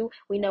 = 2.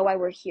 We know why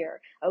we're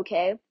here.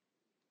 Okay,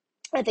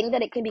 I think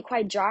that it can be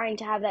quite jarring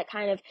to have that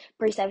kind of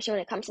perception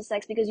when it comes to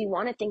sex, because you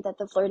want to think that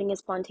the flirting is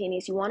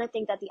spontaneous. You want to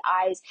think that the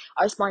eyes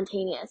are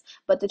spontaneous.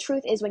 But the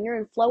truth is, when you're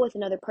in flow with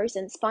another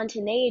person,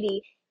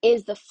 spontaneity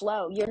is the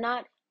flow. You're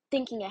not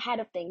thinking ahead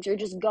of things. You're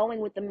just going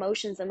with the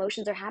motions.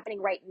 Emotions are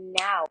happening right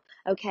now.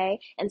 Okay.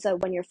 And so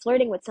when you're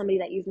flirting with somebody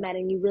that you've met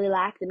and you really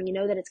like them, and you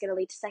know that it's going to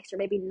lead to sex, or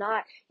maybe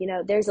not,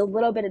 there's a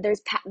little bit of,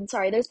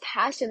 there's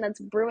passion that's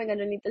brewing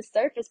underneath the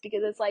surface,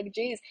 because it's like,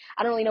 geez,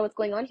 I don't really know what's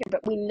going on here,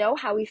 but we know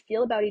how we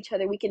feel about each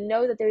other. We can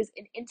know that there's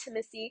an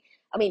intimacy.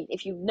 I mean,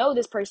 if you know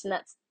this person,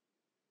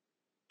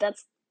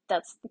 that's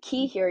the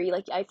key here.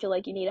 I feel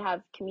like you need to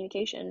have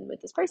communication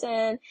with this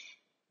person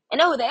and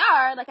know who they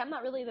are. Like, I'm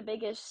not really the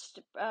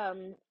biggest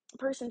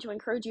person to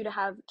encourage you to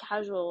have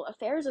casual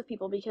affairs with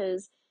people,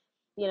 because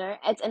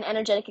it's an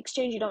energetic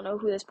exchange. You don't know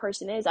who this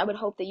person is. I would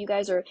hope that you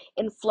guys are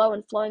in flow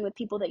and flowing with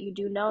people that you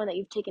do know and that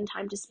you've taken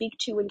time to speak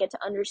to and get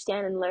to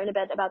understand and learn a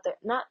bit about their,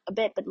 not a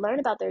bit, but learn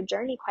about their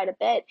journey quite a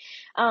bit.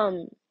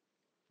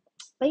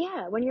 But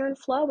yeah, when you're in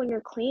flow, when you're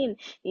clean,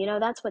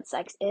 that's what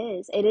sex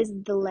is. It is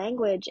the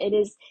language. It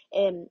is,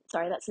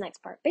 sorry, that's the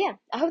next part. But yeah,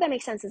 I hope that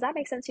makes sense. Does that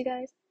make sense, you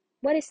guys?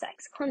 What is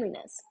sex?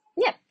 Cleanliness.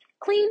 Yeah.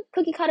 Clean,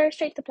 cookie cutter,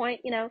 straight to the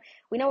point. We know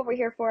what we're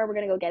here for. We're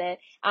going to go get it.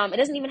 It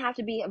doesn't even have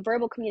to be a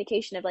verbal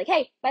communication of like,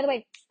 hey, by the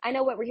way, I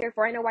know what we're here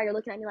for. I know why you're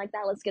looking at me like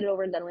that. Let's get it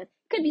over and done with.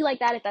 Could be like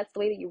that if that's the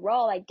way that you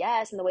roll, I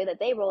guess, and the way that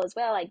they roll as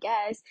well, I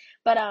guess.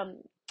 But,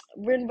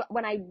 when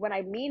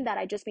I mean that,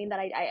 I just mean that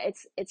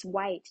it's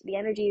white. The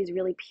energy is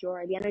really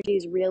pure. The energy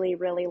is really,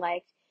 really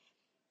like,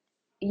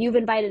 you've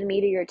invited me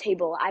to your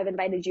table, I've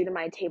invited you to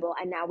my table,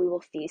 and now we will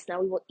feast.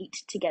 Now we will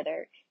eat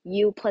together.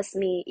 You plus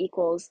me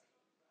equals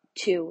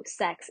 2,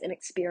 sex and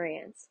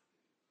experience.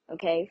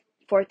 Okay,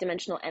 4th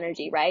dimensional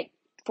energy, right?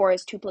 4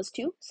 is 2 +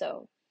 2,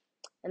 so,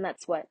 and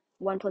that's what,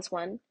 1 +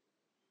 1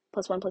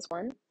 + 1 +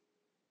 1,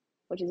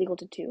 which is equal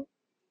to 2,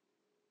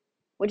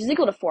 which is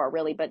equal to 4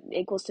 really, but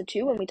equals to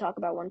 2 when we talk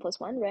about 1 +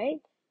 1, right?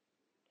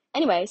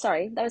 Anyway,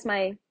 sorry, that was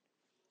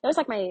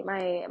like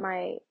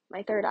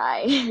my third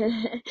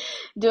eye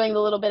doing the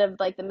little bit of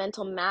like the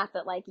mental math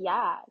that, like,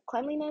 yeah,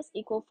 cleanliness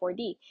equal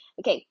 4D.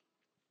 Okay,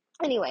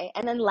 anyway,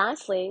 and then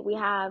lastly we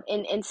have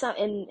in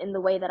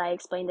the way that I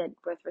explained it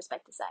with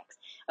respect to sex.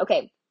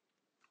 Okay,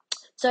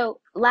 so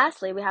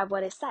lastly, we have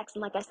what is sex.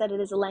 And like I said,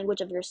 it is a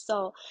language of your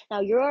soul.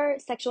 Now, your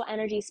sexual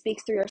energy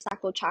speaks through your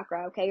sacral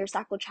chakra, okay? Your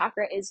sacral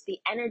chakra is the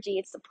energy.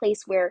 It's the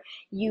place where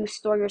you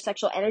store your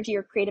sexual energy,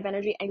 your creative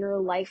energy, and your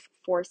life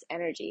force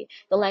energy.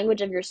 The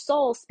language of your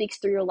soul speaks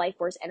through your life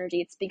force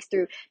energy. It speaks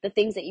through the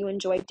things that you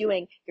enjoy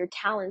doing, your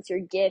talents, your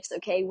gifts,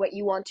 okay? What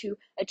you want to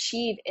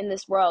achieve in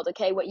this world,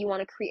 okay? What you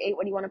want to create,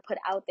 what you want to put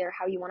out there,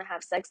 how you want to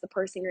have sex, the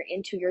person you're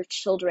into, your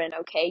children,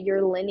 okay?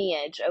 Your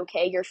lineage,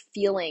 okay? Your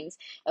feelings,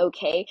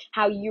 okay?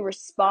 How you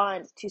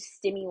respond to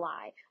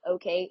stimuli,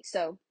 okay?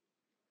 So,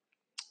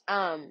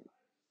 um,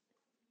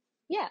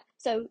 yeah.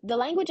 So the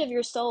language of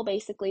your soul,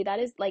 basically, that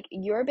is like,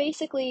 you're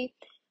basically,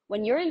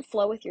 when you're in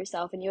flow with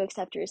yourself and you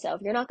accept yourself,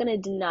 you're not going to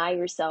deny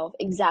yourself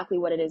exactly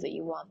what it is that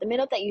you want. The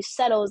minute that you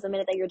settle is the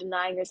minute that you're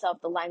denying yourself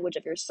the language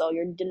of your soul.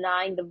 You're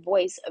denying the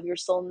voice of your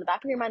soul in the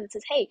back of your mind that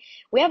says, hey,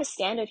 we have a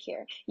standard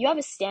here. You have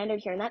a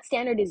standard here, and that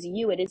standard is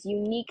you. It is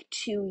unique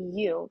to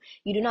you.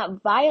 You do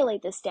not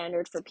violate the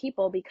standard for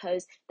people,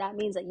 because that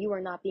means that you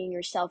are not being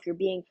yourself. You're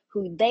being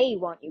who they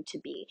want you to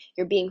be.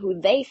 You're being who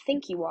they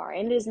think you are,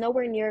 and it is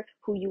nowhere near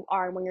who you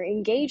are. And when you're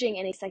engaging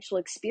in a sexual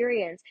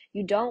experience,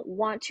 you don't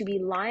want to be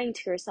lying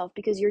to yourself,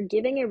 because you're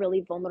giving a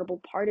really vulnerable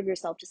part of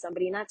yourself to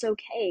somebody, and that's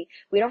okay.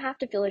 We don't have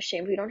to feel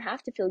ashamed. We don't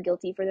have to feel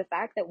guilty for the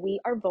fact that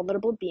we are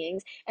vulnerable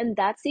beings, and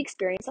that's the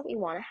experience that we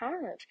want to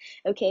have.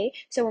 Okay,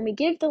 so when we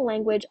give the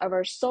language of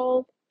our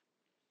soul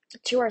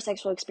to our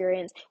sexual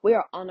experience, we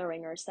are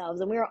honoring ourselves,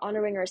 and we are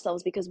honoring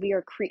ourselves because we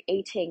are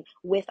creating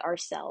with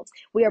ourselves.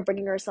 We are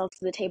bringing ourselves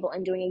to the table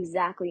and doing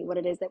exactly what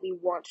it is that we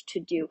want to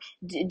do,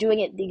 doing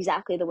it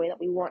exactly the way that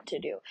we want to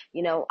do.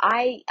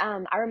 I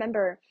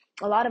remember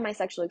a lot of my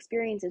sexual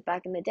experiences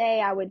back in the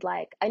day.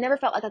 I never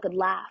felt like I could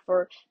laugh,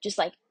 or just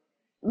like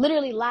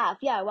literally laugh,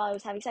 yeah, while I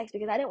was having sex,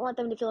 because I didn't want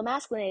them to feel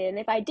emasculated. And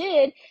if I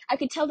did, I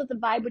could tell that the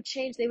vibe would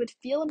change. They would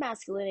feel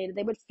emasculated.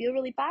 They would feel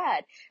really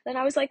bad. Then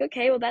I was like,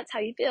 okay, well, that's how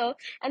you feel.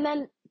 And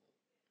then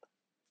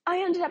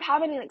I ended up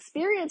having an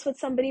experience with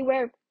somebody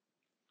where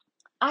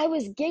I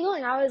was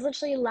giggling. I was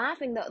literally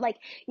laughing, though, like,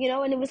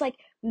 and it was like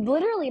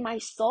literally my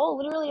soul,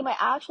 literally my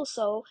actual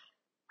soul,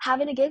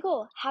 having a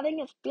giggle,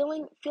 having a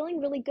feeling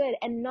really good,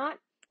 and not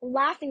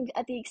laughing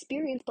at the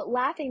experience, but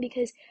laughing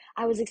because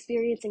I was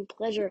experiencing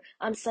pleasure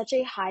on such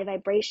a high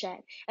vibration.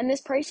 And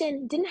this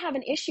person didn't have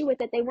an issue with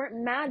it. They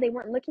weren't mad. They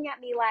weren't looking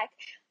at me like,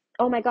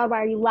 oh my God, why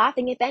are you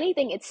laughing? If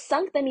anything, it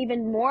sunk them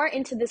even more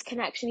into this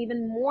connection,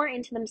 even more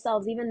into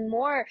themselves, even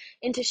more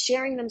into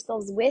sharing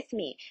themselves with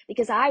me,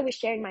 because I was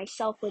sharing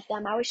myself with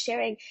them. I was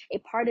sharing a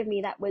part of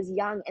me that was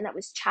young and that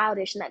was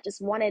childish and that just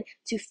wanted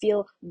to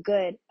feel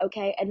good.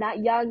 Okay. And that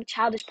young,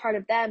 childish part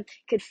of them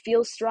could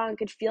feel strong,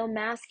 could feel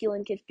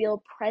masculine, could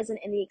feel present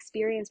in the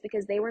experience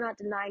because they were not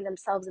denying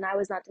themselves and I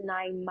was not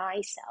denying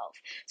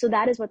myself. So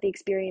that is what the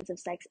experience of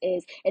sex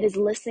is. It is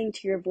listening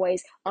to your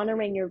voice,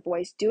 honoring your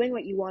voice, doing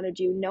what you want to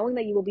do, knowing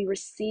that you will be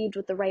received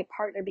with the right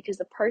partner because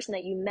the person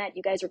that you met,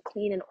 you guys are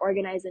clean and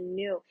organized and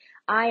new.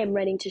 I am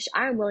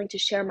I am willing to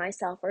share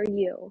myself. Are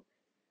you?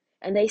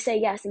 And they say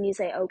yes, and you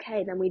say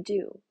okay, then we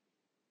do.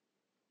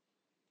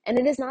 And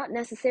it is not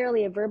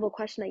necessarily a verbal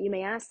question that you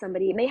may ask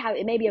somebody.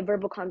 It may be a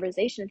verbal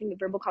conversation. I think a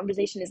verbal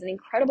conversation is an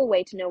incredible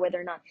way to know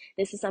whether or not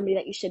this is somebody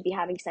that you should be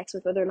having sex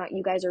with, whether or not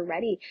you guys are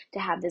ready to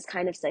have this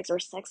kind of sex or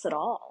sex at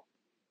all.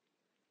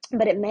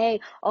 But it may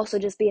also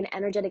just be an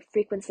energetic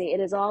frequency. It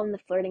is all in the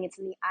flirting. It's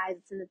in the eyes.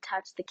 It's in the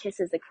touch, the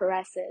kisses, the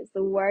caresses,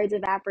 the words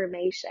of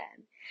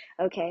affirmation.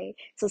 Okay.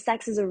 So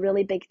sex is a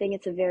really big thing.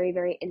 It's a very,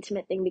 very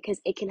intimate thing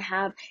because it can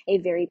have a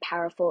very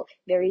powerful,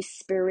 very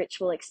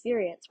spiritual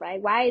experience,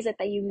 right? Why is it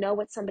that you know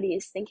what somebody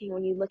is thinking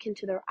when you look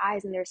into their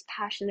eyes and there's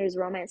passion, there's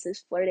romance,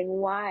 there's flirting?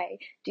 Why?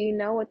 Do you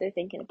know what they're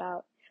thinking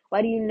about?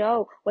 Why do you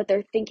know what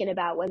they're thinking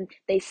about when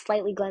they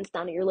slightly glance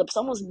down at your lips?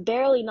 Almost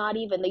barely, not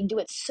even. They do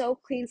it so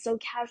clean, so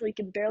casual, you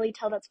can barely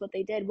tell that's what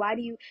they did.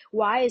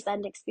 Why is that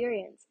an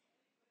experience?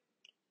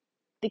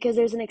 Because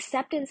there's an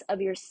acceptance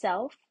of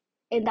yourself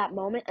in that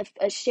moment of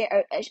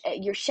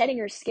you're shedding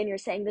your skin, you're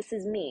saying, this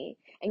is me,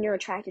 and you're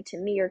attracted to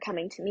me, you're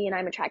coming to me, and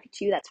I'm attracted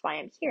to you, that's why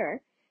I'm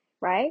here,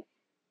 right?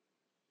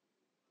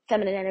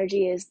 Feminine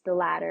energy is the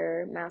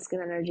latter,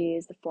 masculine energy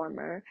is the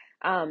former.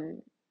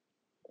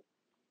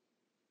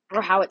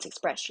 Or how it's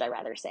expressed, should I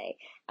rather say,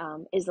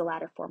 is the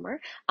latter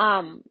former.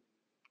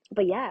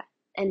 But yeah,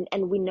 and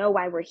we know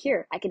why we're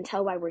here. I can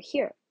tell why we're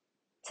here.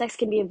 Sex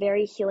can be a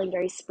very healing,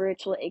 very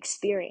spiritual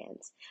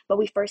experience, but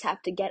we first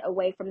have to get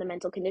away from the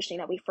mental conditioning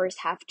that we first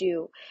have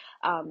to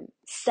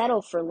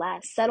settle for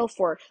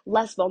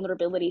less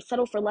vulnerability,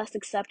 settle for less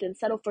acceptance,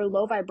 settle for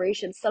low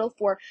vibrations, settle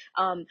for,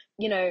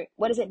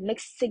 what is it?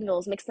 Mixed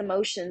signals, mixed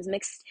emotions,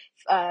 mixed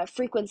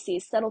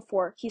frequencies, settle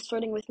for, he's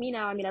flirting with me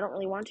now. I mean, I don't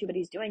really want to, but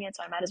he's doing it,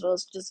 so I might as well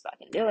just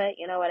fucking do it.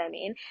 You know what I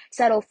mean?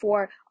 Settle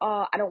for,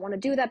 oh, I don't want to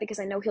do that because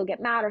I know he'll get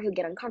mad or he'll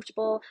get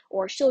uncomfortable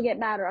or she'll get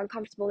mad or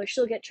uncomfortable or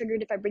she'll get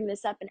triggered if I bring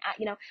this up. And,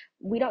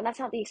 that's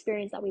not the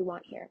experience that we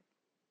want here.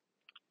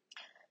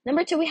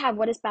 Number two, we have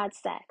what is bad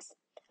sex.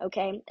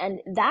 Okay. And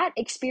that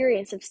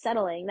experience of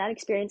settling, that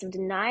experience of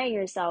denying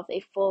yourself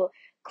a full,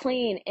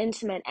 clean,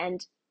 intimate,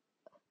 and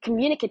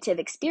communicative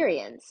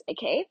experience,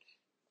 okay,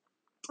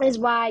 is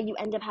why you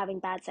end up having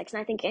bad sex.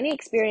 And I think any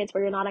experience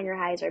where you're not on your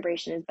highest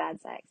vibration is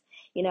bad sex.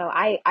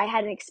 I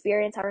had an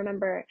experience, I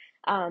remember,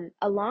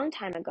 a long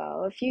time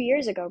ago, a few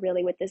years ago,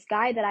 really, with this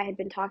guy that I had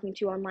been talking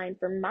to online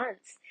for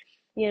months,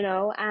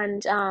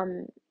 and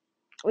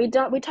we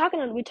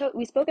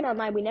spoken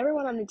online. We never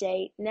went on a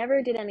date,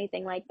 never did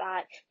anything like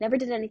that, never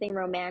did anything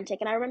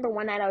romantic. And I remember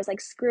one night I was like,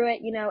 screw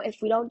it,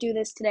 if we don't do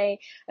this today,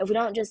 if we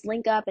don't just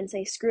link up and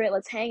say, screw it,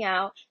 let's hang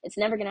out, it's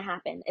never gonna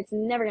happen. It's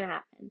never gonna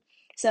happen.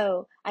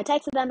 So I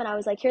texted them and I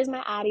was like, here's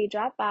my Addy,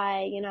 drop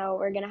by,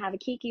 we're gonna have a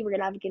kiki, we're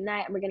gonna have a good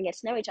night, and we're gonna get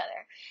to know each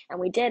other. And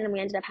we did, and we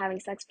ended up having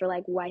sex for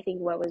like, I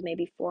think what was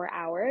maybe 4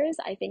 hours.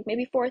 I think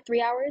maybe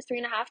 3 hours,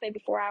 3.5,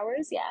 maybe 4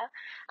 hours, yeah.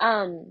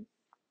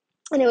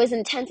 And it was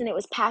intense and it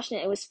was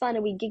passionate, it was fun,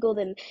 and we giggled,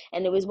 and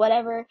it was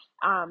whatever.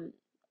 I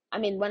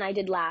mean, when I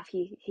did laugh,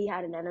 he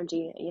had an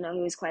energy, he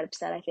was quite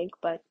upset, I think,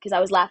 but because I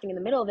was laughing in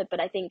the middle of it.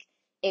 But I think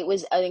it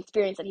was an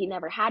experience that he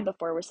never had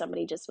before, where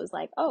somebody just was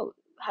like, oh,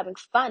 having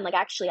fun, like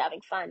actually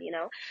having fun.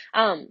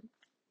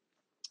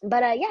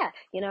 But yeah,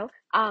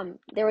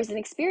 there was an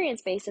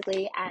experience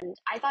basically, and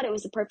I thought it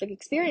was a perfect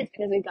experience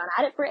because we'd gone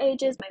at it for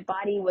ages. My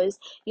body was,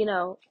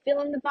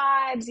 feeling the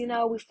vibes.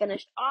 We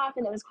finished off,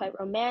 and it was quite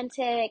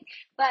romantic.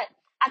 But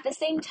at the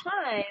same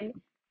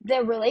time,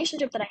 the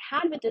relationship that I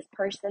had with this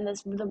person,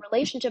 the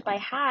relationship I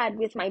had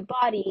with my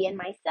body and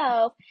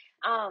myself,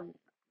 um,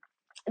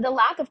 the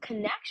lack of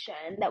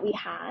connection that we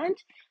had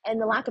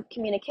and the lack of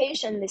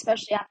communication,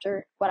 especially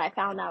after what I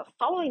found out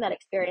following that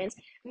experience,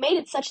 made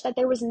it such that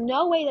there was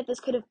no way that this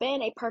could have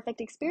been a perfect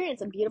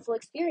experience, a beautiful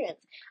experience.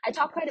 I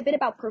talk quite a bit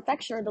about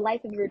perfection, or the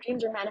life of your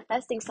dreams, or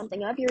manifesting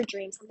something of your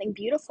dreams, something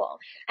beautiful.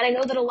 And I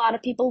know that a lot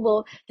of people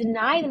will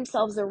deny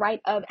themselves the right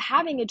of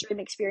having a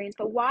dream experience,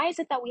 but why is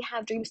it that we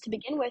have dreams to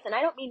begin with? And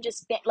I don't mean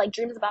just like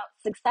dreams about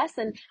success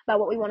and about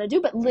what we want to do,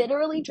 but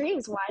literally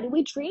dreams. Why do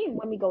we dream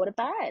when we go to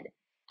bed?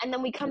 And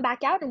then we come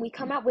back out and we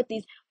come out with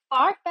these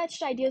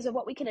far-fetched ideas of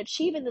what we can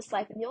achieve in this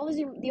life. And the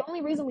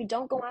only reason we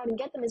don't go out and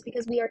get them is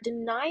because we are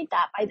denied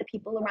that by the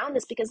people around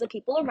us, because the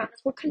people around us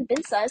will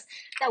convince us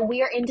that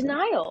we are in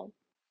denial.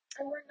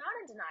 And we're not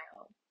in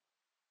denial.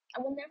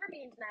 I will never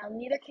be in denial.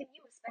 Neither can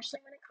you,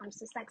 especially when it comes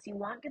to sex. You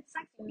want good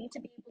sex, you need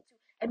to be able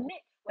to admit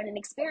when an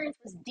experience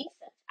was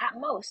decent at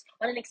most,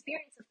 when an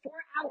experience of 4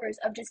 hours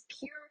of just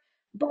pure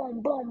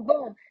boom, boom,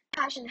 boom,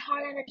 passion,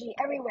 hot energy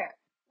everywhere,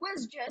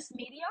 was just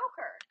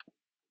mediocre.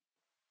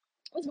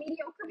 It was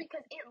mediocre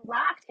because it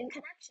lacked in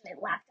connection,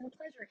 it lacked in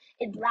pleasure,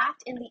 it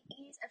lacked in the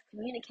ease of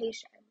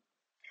communication.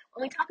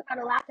 When we talk about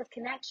a lack of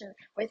connection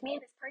with me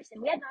and this person,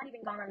 we had not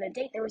even gone on a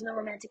date. There was no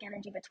romantic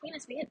energy between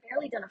us. We had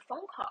barely done a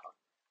phone call.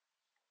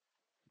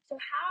 So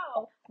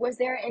how was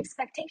there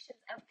expectations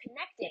of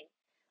connecting?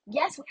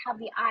 Yes, we have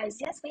the eyes.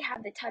 Yes, we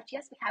have the touch.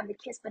 Yes, we have the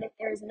kiss. But if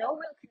there is no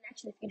real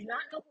connection, if you do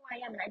not know who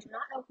I am and I do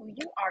not know who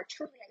you are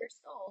truly at your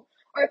soul,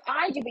 or if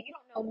I do but you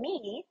don't know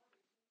me,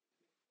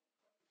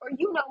 or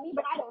you know me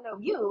but I don't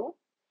know you,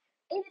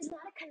 it is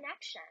not a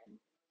connection.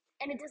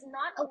 And it does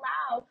not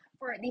allow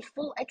for the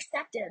full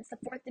acceptance, the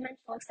fourth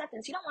dimensional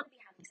acceptance. You don't want to be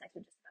having sex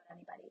with just about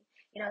anybody.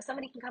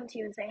 Somebody can come to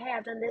you and say, hey,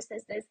 I've done this,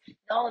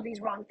 all of these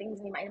wrong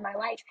things in my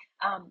life.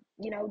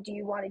 Do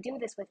you want to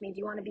do this with me? Do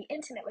you want to be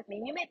intimate with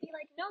me? And you may be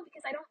like, no,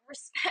 because I don't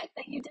respect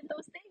that you did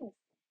those things.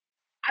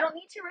 I don't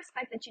need to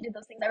respect that you did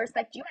those things. I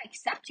respect you. I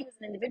accept you as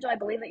an individual. I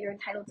believe that you're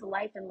entitled to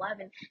life and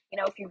love. And,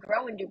 if you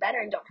grow and do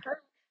better and don't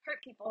hurt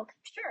people,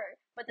 sure.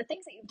 But the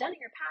things that you've done in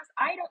your past,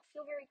 I don't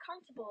feel very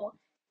comfortable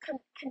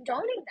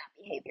condoning that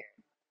behavior.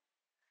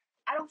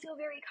 I don't feel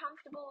very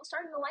comfortable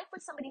starting a life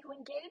with somebody who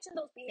engaged in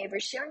those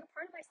behaviors, sharing a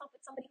part of myself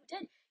with somebody who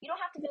did. You don't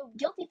have to feel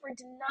guilty for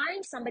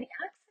denying somebody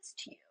access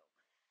to you.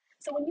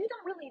 So when you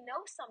don't really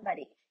know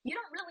somebody, you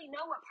don't really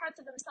know what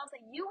parts of themselves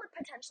that you would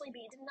potentially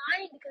be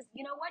denying because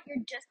you know what? You're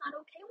just not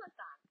okay with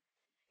them.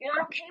 You're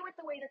not okay with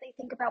the way that they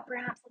think about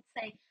perhaps, let's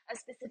say, a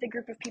specific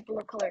group of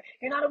people of color.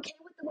 You're not okay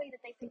with the way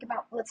that they think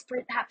about, let's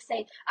perhaps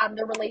say,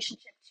 their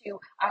relationship to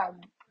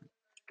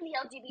the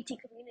LGBT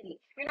community.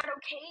 You're not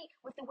okay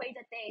with the way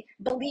that they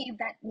believe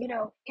that,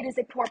 it is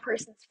a poor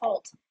person's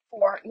fault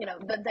for,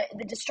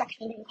 the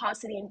destruction being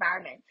caused to the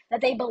environment.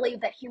 That they believe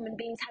that human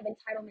beings have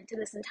entitlement to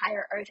this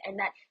entire earth and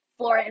that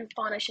flora and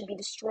fauna should be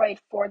destroyed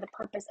for the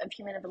purpose of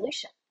human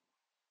evolution.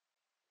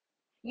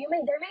 They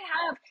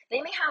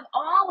may have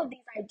all of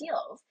these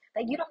ideals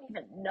that you don't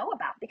even know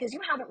about because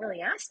you haven't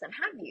really asked them,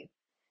 have you?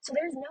 So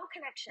there's no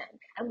connection.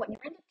 And what you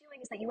end up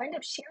doing is that you end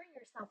up sharing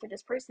yourself with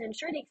this person, and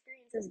sure, the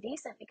experience is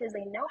decent because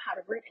they know how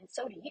to root, and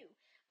so do you.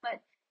 But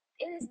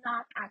it is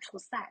not actual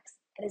sex.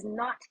 It is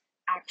not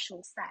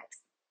actual sex.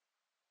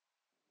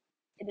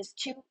 It is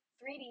two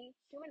 3D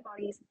human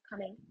bodies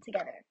coming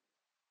together.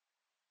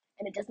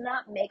 And it does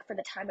not make for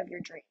the time of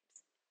your dreams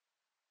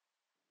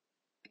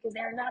because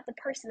they are not the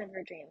person of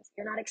your dreams.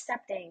 You're not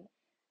accepting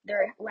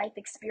their life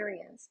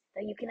experience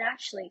that you can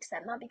actually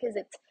accept, not because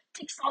it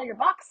ticks all your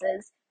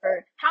boxes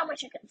for how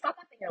much you can fuck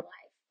up in your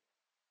life,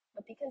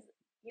 but because,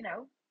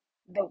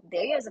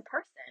 they as a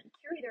person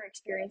carry their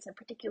experience in a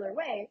particular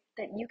way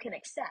that you can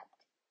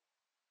accept.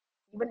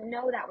 You wouldn't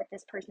know that with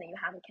this person that you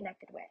haven't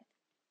connected with.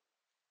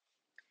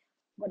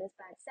 What is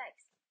bad sex?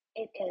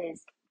 It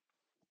is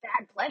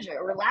bad pleasure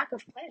or lack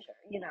of pleasure.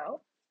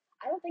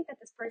 I don't think that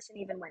this person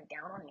even went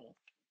down on me.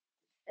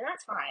 And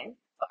that's fine,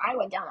 but I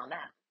went down on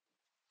them.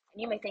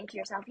 And you may think to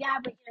yourself, yeah,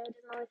 but it doesn't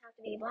always have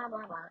to be blah,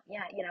 blah, blah.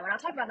 Yeah, and I'll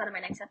talk about that in my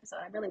next episode.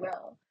 I really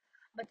will.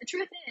 But the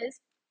truth is,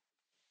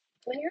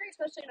 when you're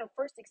especially in a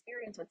first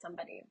experience with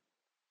somebody,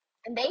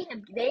 and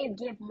they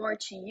give more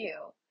to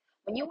you,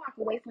 when you walk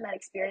away from that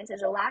experience,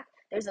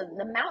 there's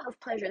an amount of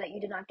pleasure that you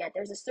did not get.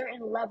 There's a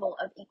certain level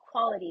of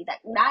equality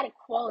that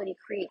equality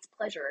creates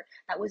pleasure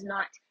that was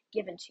not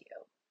given to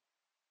you.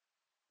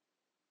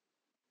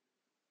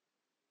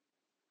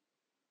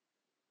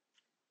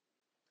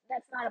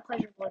 That's not a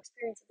pleasurable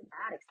experience. It's a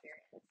bad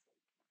experience.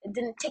 It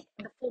didn't tick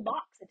the full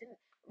box. It didn't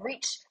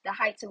reach the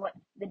heights of what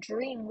the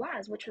dream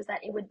was, which was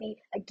that it would be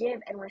a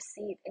give and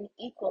receive, an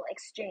equal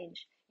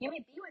exchange. You may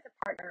be with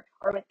a partner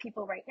or with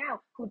people right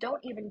now who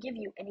don't even give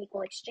you an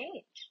equal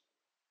exchange.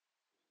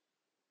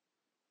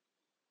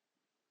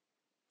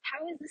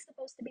 How is this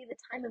supposed to be the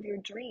time of your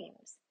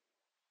dreams?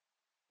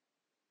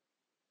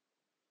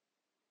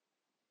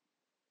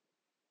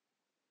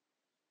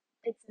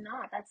 It's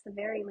not. That's the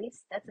very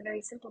least, that's a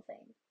very simple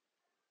thing.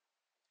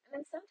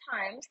 And then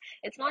sometimes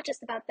it's not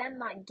just about them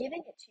not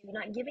giving it to you,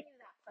 not giving you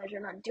that pleasure,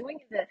 not doing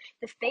you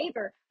the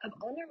favor of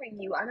honoring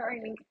you,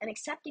 honoring and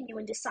accepting you,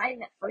 and deciding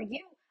that for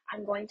you,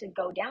 I'm going to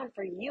go down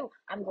for you.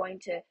 I'm going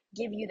to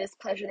give you this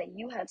pleasure that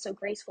you have so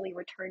gracefully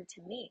returned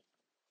to me.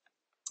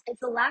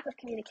 It's a lack of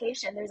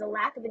communication. There's a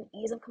lack of an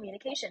ease of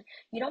communication.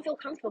 You don't feel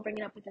comfortable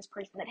bringing up with this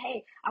person that,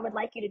 hey, I would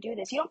like you to do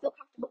this. You don't feel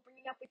comfortable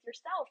bringing up with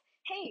yourself,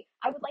 hey,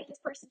 I would like this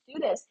person to do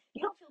this.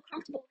 You don't feel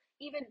comfortable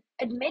even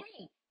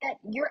admitting that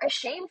you're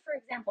ashamed, for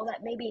example,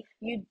 that maybe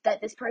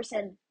that this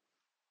person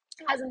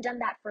hasn't done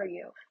that for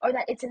you, or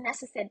that it's a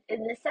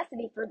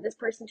necessity for this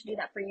person to do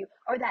that for you,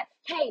 or that,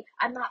 hey,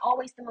 I'm not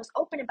always the most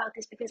open about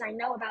this because I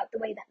know about the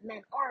way that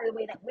men are, the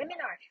way that women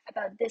are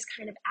about this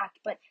kind of act,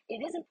 but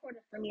it is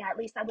important for me. At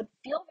least I would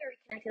feel very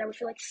connected. I would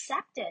feel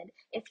accepted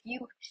if you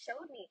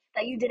showed me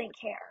that you didn't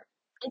care.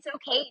 It's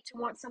okay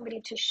to want somebody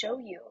to show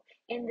you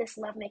in this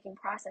lovemaking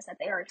process that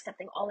they are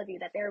accepting all of you,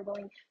 that they're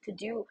willing to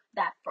do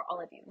that for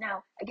all of you.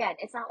 Now, again,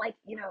 it's not like,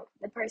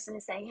 the person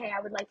is saying, hey, I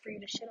would like for you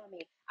to shit on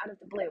me out of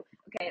the blue,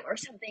 okay, or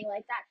something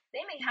like that.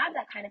 They may have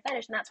that kind of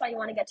fetish, and that's why you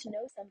want to get to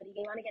know somebody.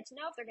 You want to get to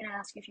know if they're going to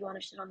ask you if you want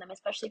to shit on them,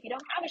 especially if you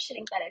don't have a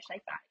shitting fetish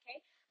like that, okay?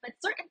 But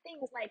certain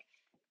things like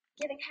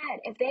giving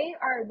head, if they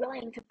are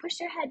willing to push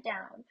your head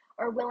down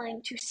or willing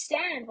to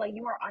stand while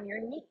you are on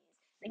your knees,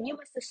 then you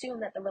must assume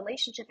that the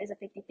relationship is a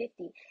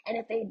 50-50. And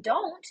if they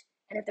don't,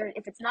 and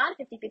if it's not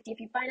a 50-50, if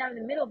you find out in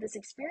the middle of this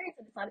experience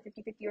that it's not a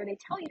 50-50, or they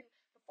tell you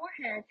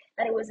beforehand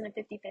that it wasn't a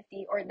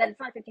 50-50, or that it's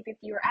not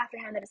 50-50, or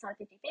afterhand that it's not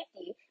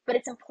 50-50, but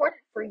it's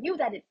important for you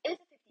that it is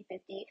a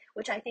 50-50,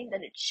 which I think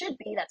that it should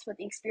be. That's what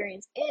the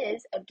experience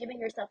is of giving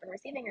yourself and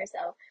receiving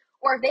yourself.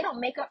 Or if they don't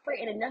make up for it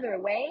in another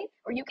way,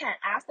 or you can't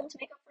ask them to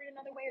make up for it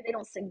another way, or they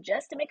don't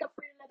suggest to make up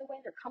for it another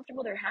way, they're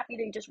comfortable, they're happy,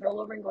 they just roll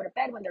over and go to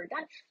bed when they're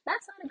done,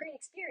 that's not a great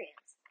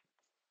experience.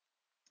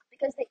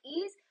 Because the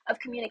ease of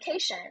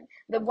communication,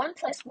 the 1+1,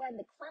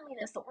 the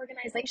cleanliness, the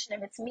organization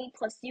of it's me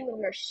plus you and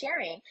we're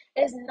sharing,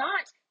 is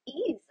not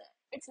ease.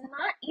 It's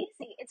not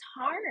easy. It's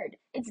hard.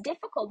 It's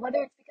difficult,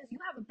 whether it's because you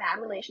have a bad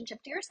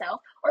relationship to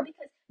yourself or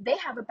because they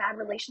have a bad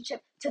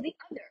relationship to the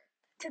other,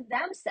 to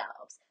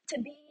themselves, to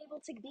being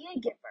able to be a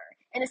giver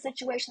in a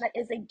situation that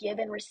is a give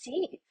and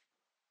receive.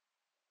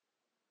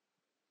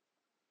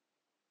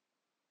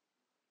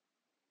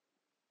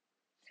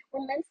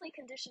 We're mentally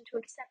conditioned to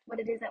accept what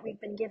it is that we've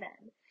been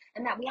given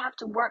and that we have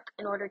to work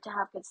in order to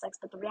have good sex.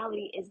 But the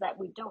reality is that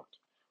we don't.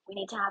 We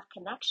need to have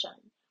connection.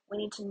 We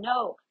need to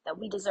know that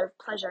we deserve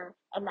pleasure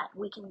and that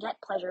we can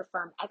get pleasure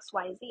from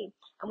XYZ.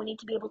 And we need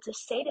to be able to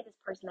say to this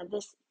person that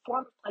this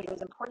form of pleasure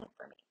is important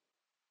for me.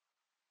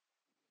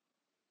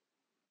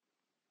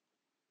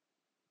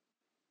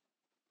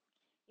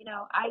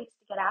 I used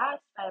to get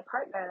asked by a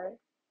partner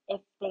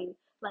if they,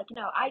 like,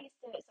 I used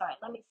to, sorry,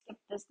 let me skip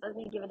this. Let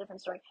me give a different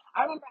story.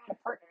 I remember I had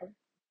a partner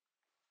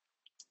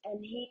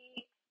and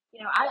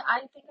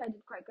I think I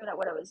did quite good at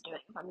what I was doing,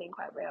 if I'm being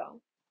quite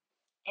real.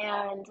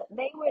 And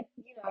they would,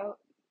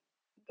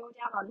 go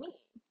down on me.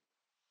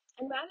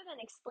 And rather than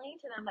explain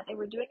to them that they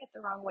were doing it the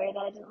wrong way,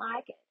 that I didn't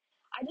like it,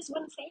 I just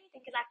wouldn't say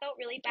anything because I felt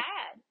really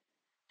bad.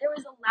 There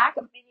was a lack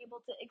of being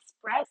able to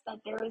express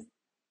that this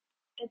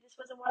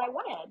wasn't what I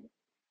wanted.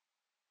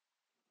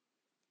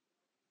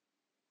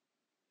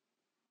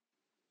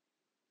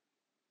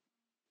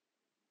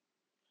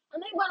 And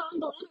they went on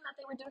believing that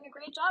they were doing a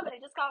great job, and it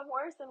just got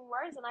worse and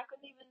worse, and I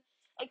couldn't even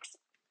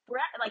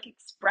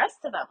express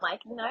to them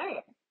like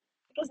no,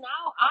 because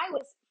now I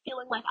was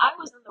feeling like I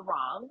was in the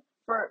wrong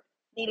for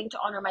needing to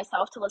honor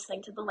myself, to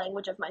listening to the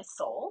language of my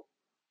soul,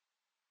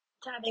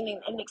 to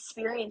having an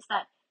experience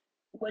that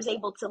was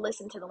able to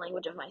listen to the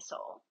language of my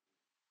soul.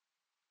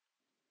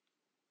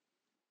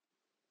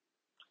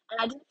 And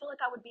I didn't feel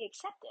like I would be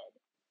accepted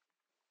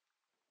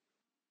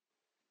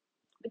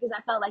because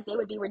I felt like they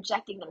would be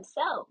rejecting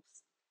themselves,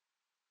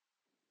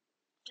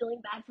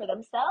 feeling bad for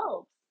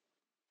themselves,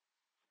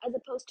 as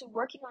opposed to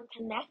working on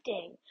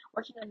connecting,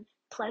 working on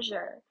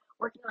pleasure,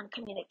 working on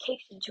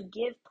communication to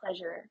give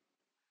pleasure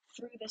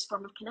through this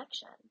form of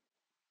connection.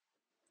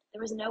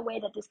 There was no way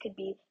that this could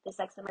be the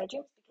sex of my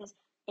dreams because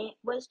it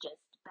was just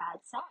bad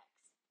sex.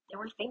 There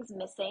were things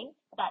missing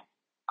that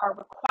are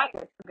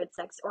required for good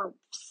sex or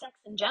sex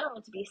in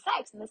general to be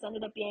sex, and this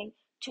ended up being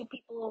two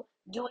people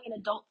doing an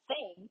adult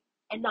thing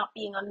and not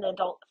being on an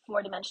adult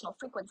four-dimensional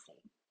frequency.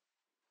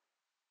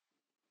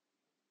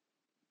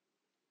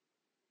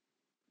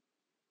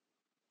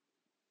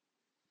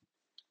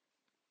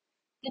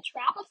 The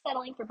trap of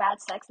settling for bad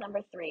sex,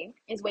 number three,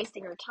 is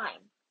wasting your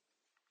time.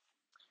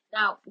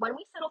 Now, when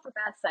we settle for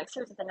bad sex,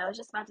 here's the thing I was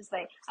just about to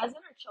say. As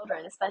inner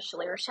children,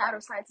 especially, or shadow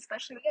sides,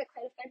 especially, we get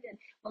quite offended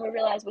when we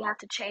realize we have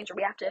to change or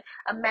we have to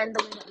amend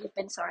the way that we've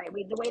been,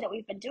 the way that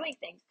we've been doing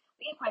things.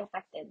 We get quite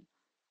affected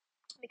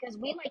because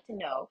we like to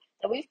know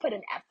that we've put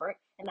in effort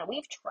and that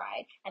we've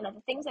tried and that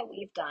the things that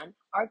we've done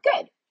are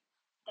good,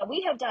 that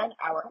we have done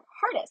our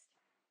hardest.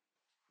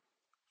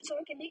 So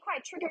it can be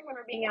quite triggering when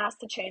we're being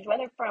asked to change,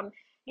 whether from,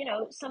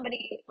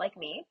 somebody like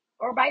me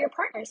or by your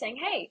partner saying,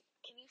 hey,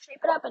 can you shape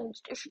it up and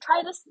you should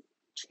try this,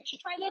 you should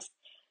try this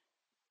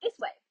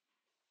way.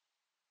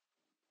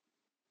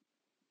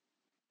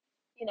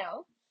 You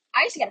know,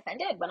 I used to get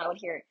offended when I would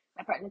hear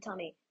my partner tell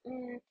me,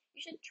 you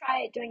should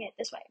try doing it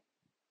this way.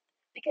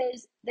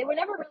 Because they were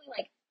never really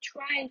like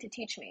trying to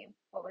teach me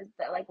what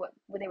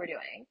they were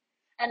doing.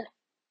 And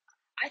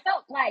I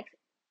felt like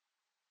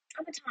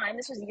at the time,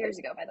 this was years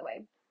ago, by the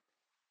way,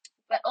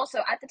 but also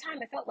at the time,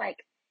 I felt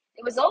like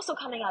it was also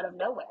coming out of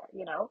nowhere.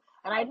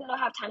 And I didn't know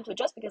how time to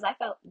adjust because I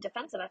felt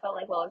defensive. I felt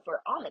like, well, if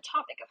we're on the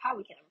topic of how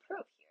we can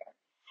improve here,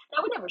 and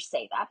I would never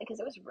say that because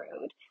it was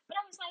rude, but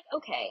I was like,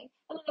 okay.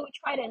 And then they would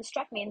try to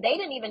instruct me, and they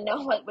didn't even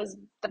know what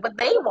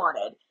they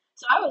wanted.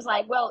 So I was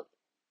like, well,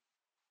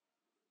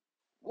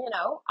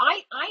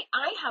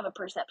 I have a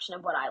perception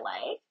of what I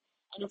like,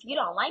 and if you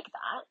don't like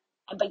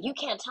that, but you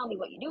can't tell me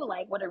what you do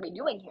like, what are we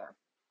doing here?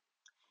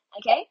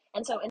 Okay,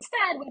 and so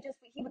instead,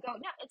 he would go,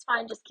 no, it's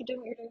fine, just keep doing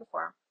what you're doing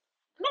before.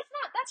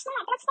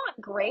 That's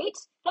not great.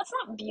 That's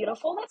not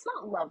beautiful. That's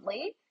not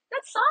lovely.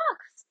 That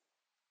sucks.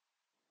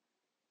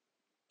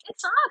 It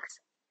sucks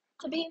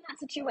to be in that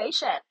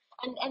situation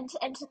and to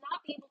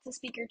not be able to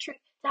speak your truth,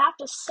 to have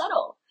to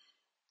settle.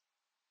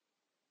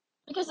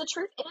 Because the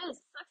truth is,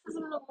 sex is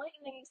an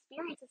enlightening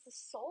experience. It's a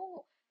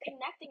soul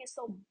connecting, a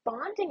soul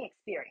bonding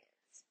experience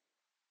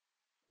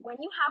when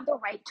you have the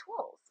right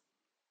tools.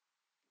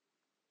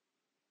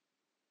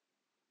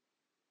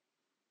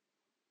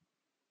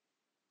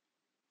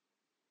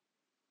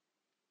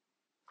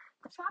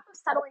 The trap of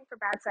settling for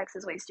bad sex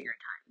is wasting your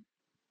time.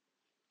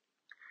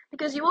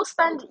 Because you will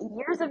spend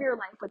years of your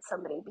life with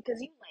somebody because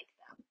you like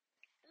them.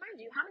 And mind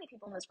you, how many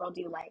people in this world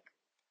do you like?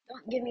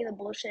 Don't give me the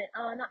bullshit.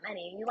 Oh, not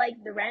many. You like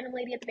the random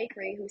lady at the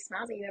bakery who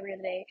smiles at you every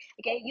other day.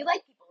 Okay, you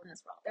like people in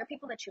this world. There are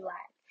people that you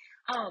like.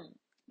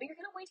 But you're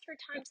gonna waste your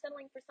time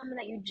settling for someone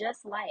that you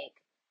just like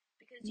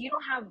because you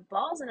don't have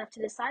balls enough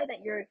to decide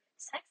that your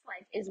sex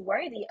life is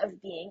worthy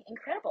of being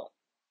incredible.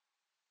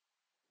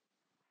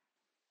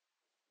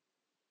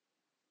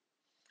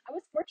 I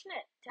was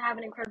fortunate to have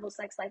an incredible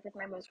sex life with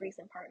my most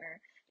recent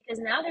partner because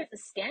now there's a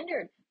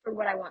standard for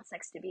what I want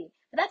sex to be.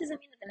 But that doesn't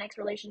mean that the next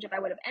relationship I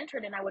would have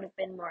entered and I would have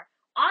been more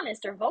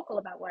honest or vocal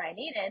about what I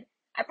needed.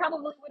 I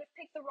probably would have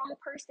picked the wrong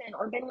person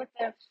or been with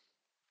the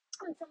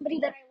somebody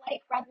that I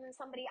like rather than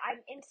somebody I'm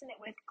intimate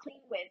with,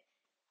 clean with,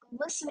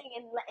 listening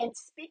and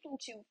speaking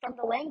to from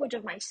the language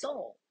of my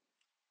soul.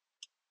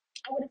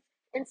 I would have,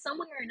 in some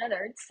way or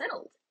another,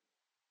 settled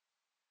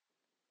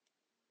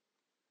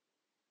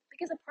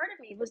because a part of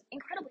me was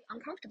incredibly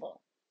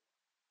uncomfortable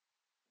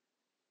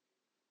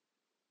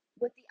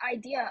with the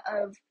idea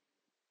of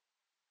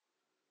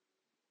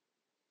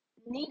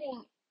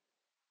needing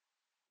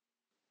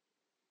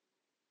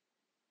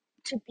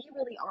to be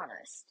really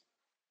honest.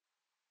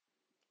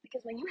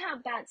 Because when you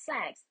have bad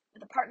sex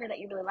with a partner that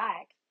you really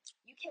like,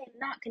 you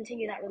cannot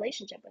continue that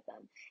relationship with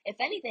them. If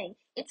anything,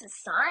 it's a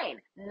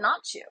sign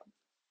not to.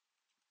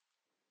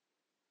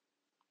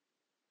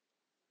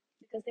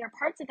 Because there are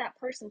parts of that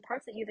person,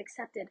 parts that you've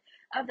accepted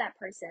of that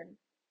person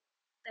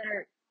that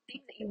are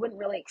things that you wouldn't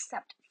really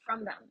accept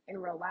from them in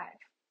real life.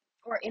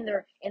 Or in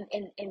their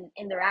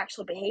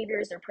actual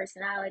behaviors, their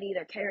personality,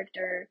 their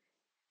character,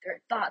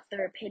 their thoughts,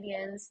 their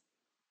opinions,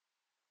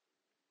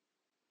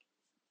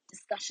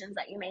 discussions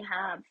that you may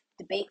have,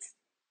 debates.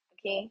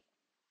 Okay.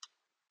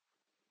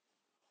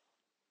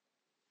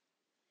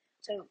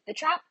 So the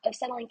trap of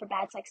settling for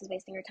bad sex is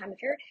wasting your time.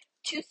 If you're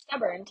too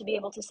stubborn to be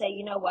able to say,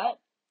 you know what,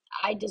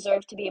 I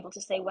deserve to be able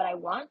to say what I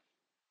want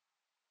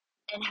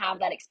and have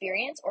that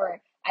experience,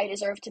 or I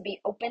deserve to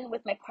be open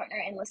with my partner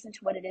and listen to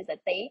what it is that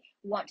they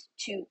want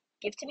to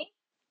give to me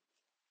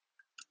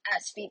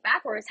as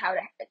feedback or as how to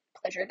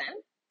pleasure them,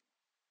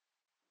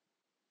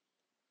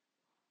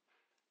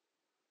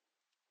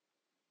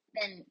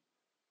 then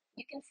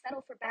you can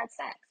settle for bad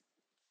sex.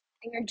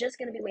 And you're just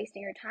going to be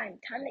wasting your time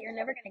that you're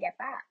never going to get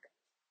back.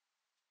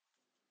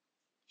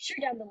 Sure,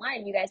 down the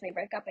line, you guys may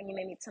break up and you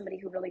may meet somebody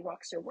who really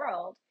rocks your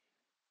world,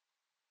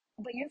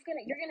 but you're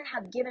gonna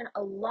have given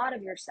a lot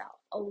of yourself,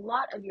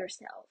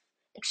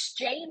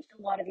 exchanged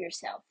a lot of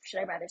yourself. Should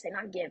I rather say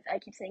not give? I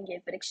keep saying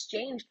give, but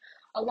exchanged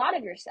a lot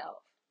of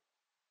yourself.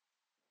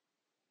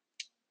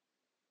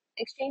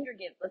 Exchange or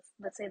give.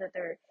 Let's say that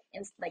they're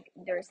in like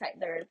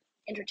they're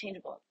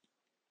interchangeable.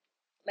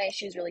 My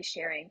issue is really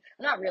sharing.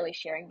 Not really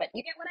sharing, but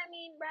you get what I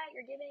mean, right?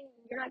 You're giving,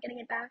 you're not getting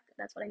it back.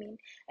 That's what I mean.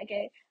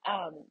 Okay.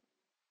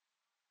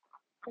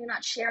 You're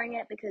not sharing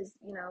it because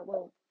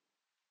well,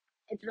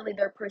 it's really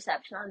their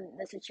perception on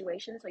the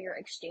situation. So you're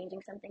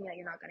exchanging something that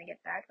you're not going to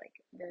get back, like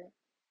the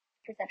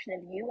perception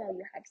of you while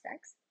you have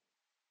sex.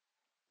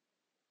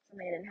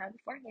 Something I didn't have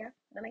before. Yeah,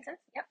 that makes sense.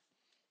 Yep.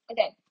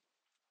 Okay.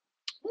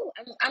 Ooh,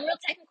 I'm real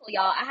technical,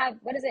 y'all. I have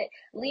what is it?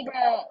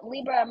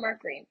 Libra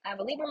Mercury. I have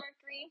a Libra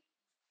Mercury.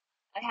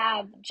 I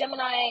have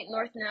Gemini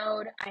North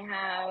Node. I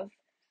have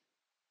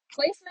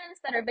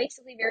placements that are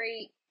basically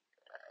very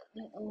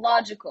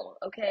logical.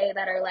 Okay,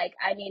 that are like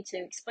I need to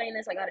explain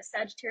this. I got a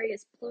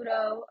Sagittarius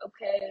Pluto.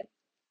 Okay,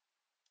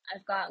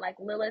 I've got like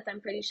Lilith,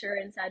 I'm pretty sure,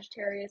 in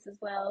Sagittarius as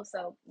well.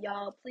 So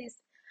y'all, please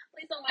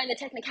don't mind the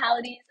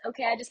technicalities.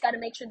 Okay, I just got to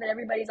make sure that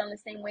everybody's on the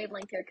same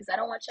wavelength here because I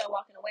don't want y'all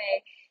walking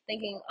away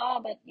thinking, oh,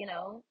 but I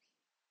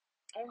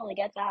don't really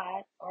get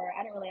that or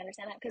I don't really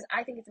understand that because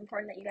I think it's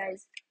important that you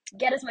guys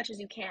get as much as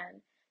you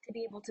can to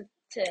be able to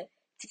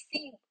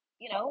see.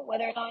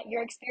 Whether or not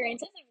your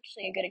experience is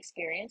actually a good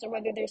experience, or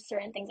whether there's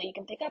certain things that you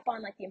can pick up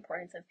on, like the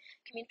importance of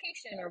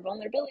communication or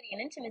vulnerability and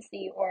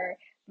intimacy, or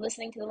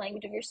listening to the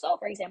language of your soul,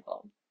 for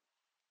example.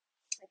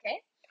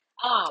 Okay.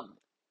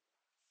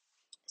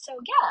 So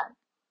yeah,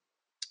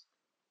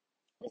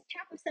 this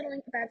trap of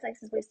settling for bad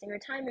sex is wasting your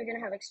time. You're gonna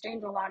have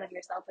exchanged a lot of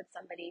yourself with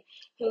somebody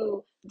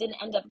who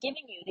didn't end up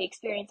giving you the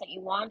experience that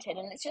you wanted,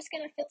 and it's just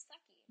gonna feel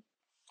sucky.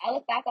 I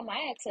look back on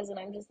my exes and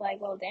I'm just like,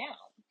 well, damn,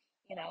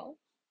 you know,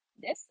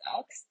 this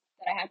sucks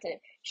that I have to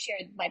share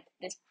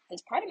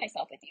this part of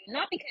myself with you.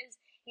 Not because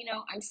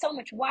I'm so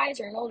much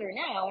wiser and older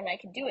now and I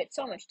can do it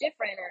so much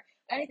different or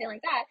anything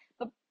like that,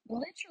 but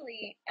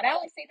literally, and I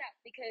only say that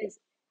because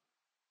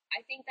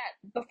I think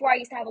that before I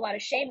used to have a lot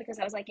of shame because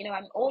I was like,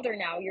 I'm older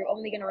now. You're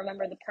only going to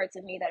remember the parts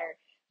of me that are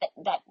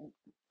that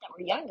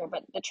were younger.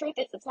 But the truth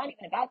is, it's not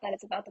even about that.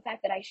 It's about the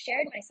fact that I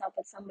shared myself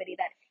with somebody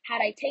that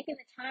had I taken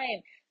the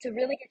time to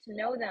really get to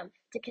know them,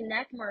 to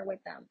connect more with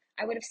them,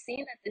 I would have seen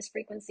that this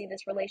frequency,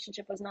 this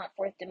relationship was not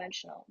fourth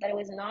dimensional, that it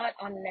was not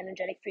on an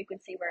energetic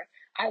frequency where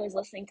I was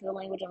listening to the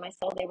language of my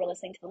soul, they were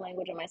listening to the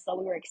language of my soul.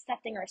 We were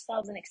accepting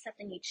ourselves and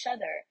accepting each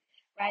other,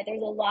 right?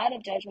 There's a lot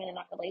of judgment in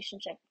that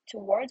relationship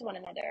towards one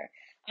another.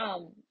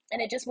 Um,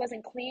 and it just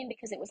wasn't clean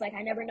because it was like,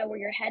 I never know where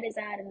your head is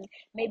at. And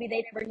maybe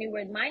they never knew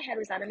where my head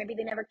was at, or maybe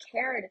they never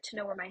cared to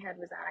know where my head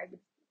was at. I would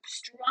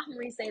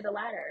strongly say the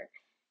latter.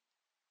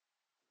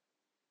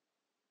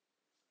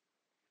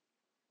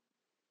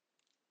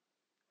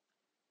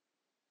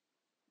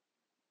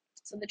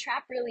 So the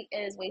trap really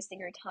is wasting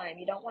your time.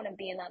 You don't want to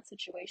be in that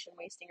situation,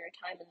 wasting your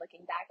time and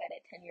looking back at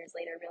it 10 years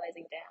later,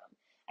 realizing, damn,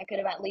 I could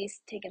have at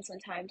least taken some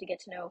time to get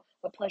to know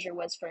what pleasure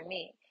was for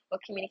me,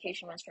 what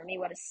communication was for me,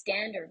 what a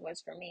standard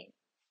was for me.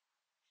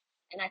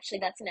 And actually,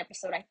 that's an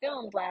episode I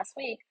filmed last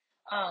week,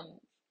 um,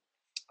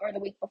 or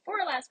the week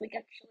before last week,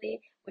 actually,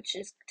 which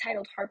is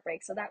titled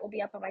Heartbreak. So that will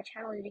be up on my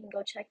channel, and you can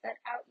go check that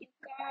out, you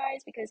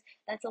guys, because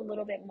that's a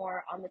little bit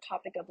more on the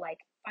topic of like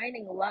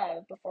finding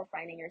love before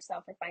finding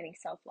yourself or finding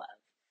self love.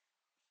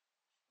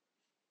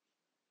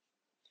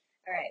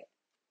 All right.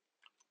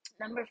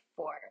 Number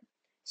four.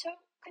 So,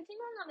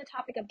 continuing on the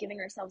topic of giving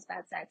ourselves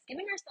bad sex,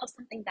 giving ourselves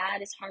something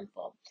bad is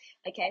harmful.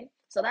 Okay?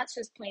 So, that's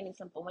just plain and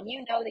simple. When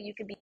you know that you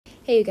could be.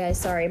 Hey, you guys,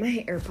 sorry,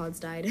 my AirPods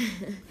died.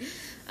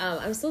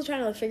 I'm still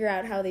trying to figure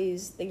out how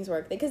these things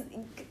work because,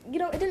 it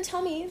didn't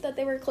tell me that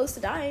they were close to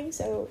dying,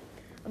 so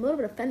I'm a little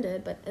bit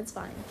offended, but it's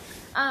fine.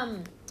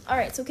 All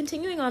right, so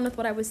continuing on with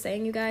what I was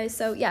saying, you guys.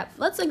 So, yeah,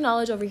 let's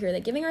acknowledge over here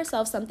that giving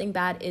ourselves something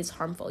bad is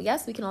harmful.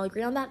 Yes, we can all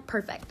agree on that.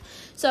 Perfect.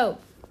 So,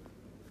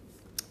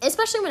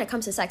 especially when it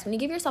comes to sex, when you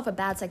give yourself a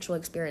bad sexual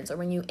experience or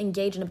when you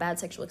engage in a bad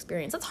sexual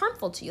experience, that's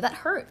harmful to you. That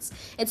hurts.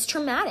 It's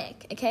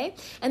traumatic, okay?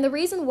 And the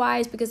reason why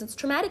is because it's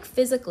traumatic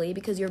physically,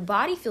 because your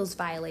body feels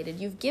violated.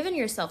 You've given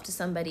yourself to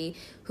somebody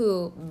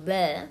who,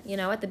 bleh,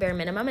 at the bare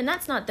minimum, and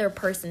that's not their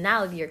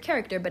personality or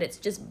character, but it's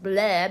just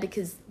bleh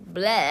because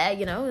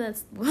bleh,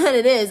 that's what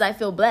it is. I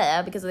feel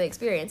bleh because of the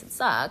experience. It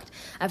sucked.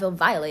 I feel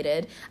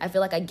violated. I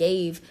feel like I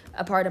gave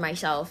a part of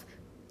myself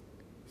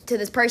to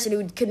this person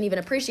who couldn't even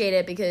appreciate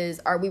it because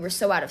we were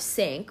so out of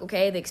sync,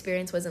 okay? The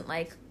experience wasn't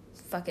like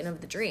fucking of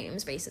the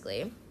dreams,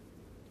 basically.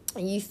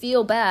 And you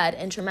feel bad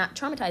and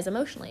traumatized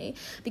emotionally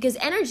because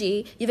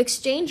you've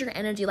exchanged your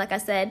energy, like I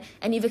said,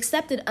 and you've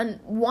accepted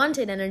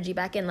unwanted energy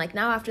back in. Like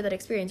now after that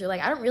experience, you're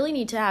like, I don't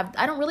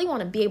really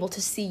want to be able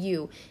to see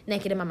you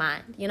naked in my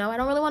mind. I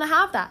don't really want to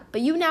have that.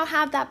 But you now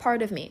have that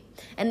part of me.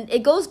 And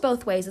it goes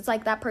both ways. It's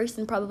like that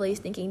person probably is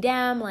thinking,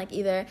 damn, like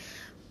either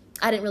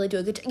I didn't really do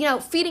a good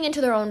feeding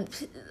into their own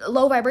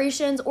low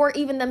vibrations, or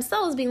even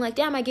themselves being like,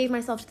 damn, I gave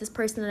myself to this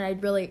person and I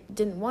really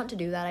didn't want to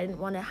do that. I didn't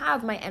want to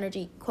have my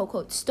energy, quote,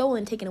 quote,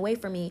 stolen, taken away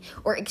from me,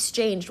 or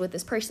exchanged with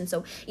this person.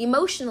 So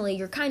emotionally,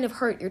 you're kind of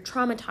hurt, you're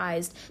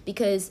traumatized,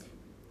 because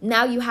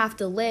now you have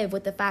to live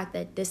with the fact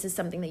that this is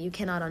something that you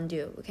cannot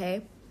undo,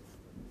 okay?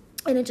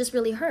 And it just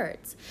really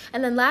hurts.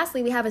 And then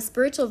lastly, we have a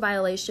spiritual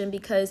violation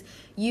because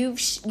you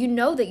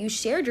know that you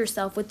shared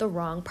yourself with the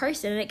wrong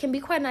person. And it can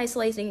be quite an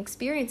isolating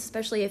experience,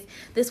 especially if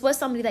this was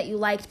somebody that you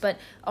liked, but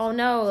oh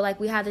no, like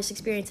we had this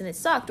experience and it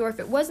sucked. Or if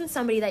it wasn't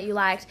somebody that you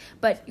liked,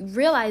 but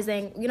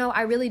realizing,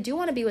 I really do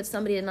want to be with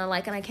somebody that I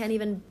like, and I can't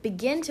even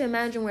begin to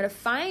imagine where to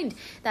find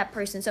that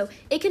person. So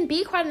it can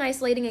be quite an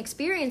isolating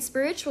experience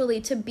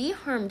spiritually to be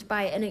harmed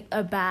by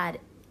a bad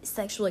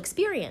sexual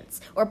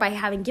experience, or by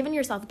having given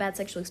yourself a bad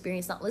sexual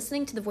experience, not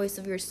listening to the voice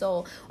of your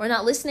soul, or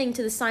not listening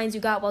to the signs you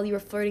got while you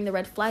were flirting, the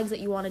red flags that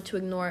you wanted to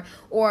ignore,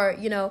 or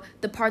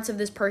the parts of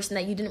this person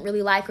that you didn't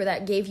really like, or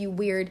that gave you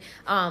weird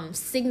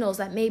signals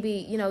that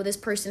maybe this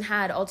person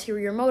had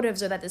ulterior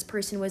motives, or that this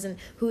person wasn't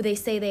who they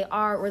say they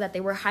are, or that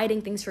they were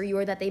hiding things for you,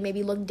 or that they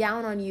maybe looked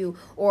down on you,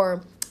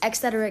 or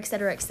etc.,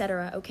 etc.,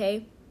 etc.,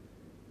 okay?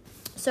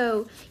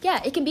 So,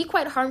 yeah, it can be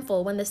quite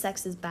harmful when the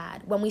sex is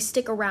bad, when we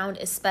stick around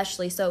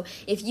especially. So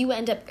if you're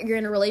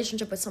in a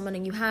relationship with someone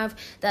and you have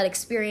that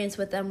experience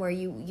with them where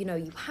you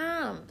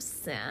have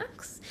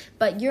sex,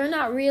 but you're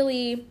not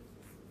really,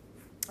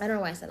 I don't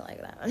know why I said it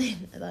like that.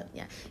 I thought,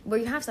 yeah, where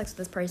you have sex with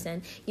this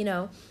person,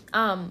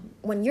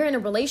 when you're in a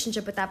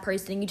relationship with that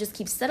person and you just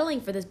keep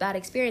settling for this bad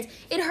experience,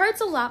 it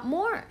hurts a lot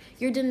more.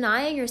 You're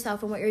denying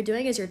yourself, and what you're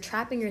doing is you're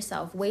trapping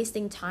yourself,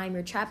 wasting time.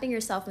 You're trapping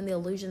yourself in the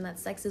illusion that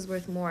sex is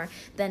worth more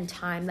than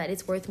time, that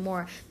it's worth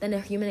more than a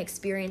human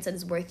experience that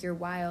is worth your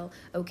while,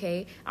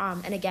 okay?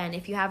 And again,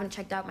 if you haven't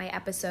checked out my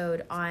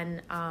episode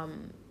on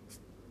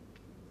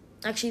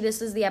actually,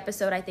 this is the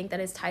episode, I think,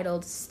 that is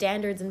titled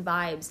Standards and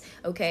Vibes,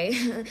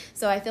 okay?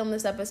 So I filmed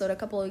this episode a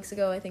couple of weeks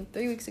ago, I think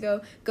 3 weeks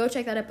ago. Go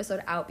check that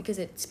episode out because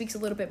it speaks a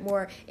little bit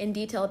more in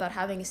detail about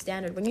having a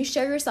standard. When you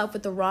share yourself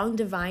with the wrong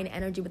divine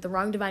energy, with the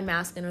wrong divine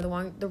masculine or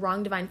the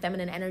wrong divine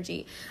feminine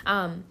energy,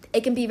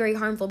 it can be very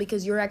harmful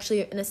because you're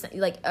actually in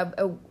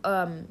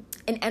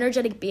an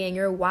energetic being,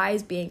 you're a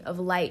wise being of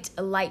light,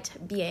 a light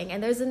being.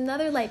 And there's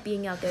another light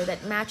being out there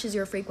that matches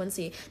your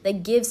frequency,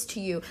 that gives to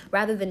you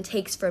rather than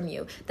takes from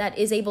you, that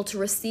is able to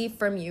receive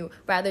from you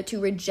rather to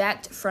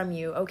reject from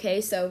you,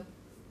 okay? So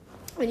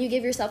when you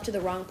give yourself to the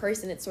wrong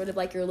person, it's sort of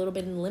like you're a little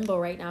bit in limbo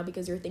right now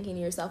because you're thinking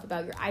to yourself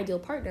about your ideal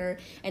partner,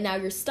 and now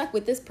you're stuck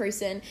with this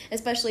person,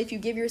 especially if you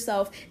give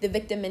yourself the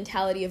victim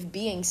mentality of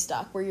being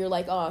stuck, where you're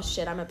like, oh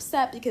shit, I'm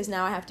upset because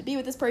now I have to be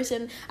with this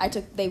person.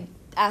 They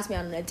asked me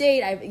out on a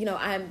date.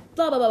 I'm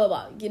blah, blah, blah,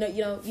 blah,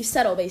 blah. You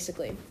settle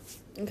basically.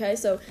 Okay,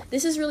 so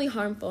this is really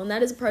harmful, and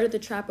that is a part of the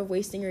trap of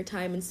wasting your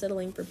time and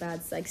settling for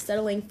bad sex,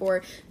 settling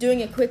for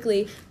doing it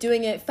quickly,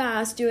 doing it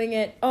fast, doing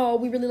it, oh,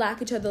 we really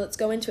like each other, let's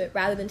go into it,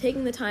 rather than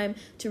taking the time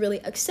to really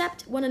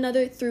accept one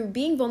another through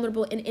being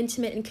vulnerable and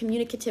intimate and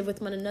communicative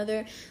with one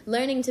another,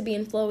 learning to be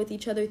in flow with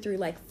each other through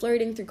like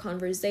flirting, through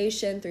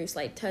conversation, through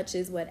slight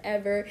touches,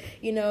 whatever,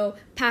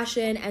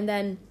 passion, and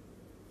then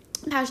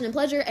passion and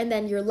pleasure, and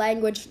then your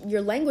language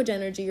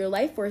energy, your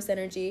life force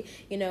energy,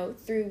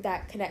 through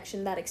that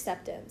connection, that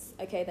acceptance,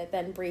 okay, that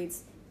then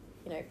breeds,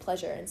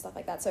 pleasure and stuff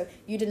like that. So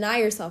you deny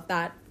yourself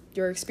that,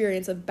 your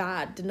experience of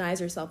bad denies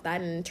yourself that,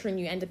 and in turn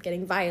you end up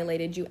getting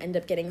violated, you end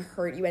up getting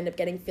hurt, you end up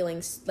getting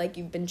feelings like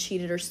you've been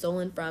cheated or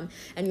stolen from,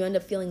 and you end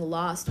up feeling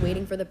lost,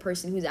 waiting for the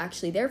person who's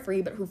actually there for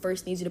you, but who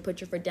first needs you to put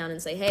your foot down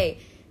and say, hey,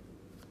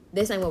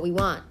 this ain't what we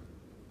want.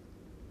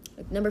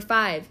 Number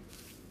 5,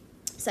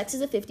 sex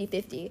is a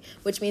 50-50,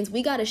 which means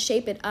we got to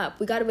shape it up.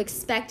 We got to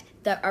expect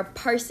that our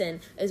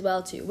person as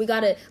well too. We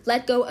got to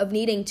let go of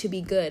needing to be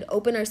good,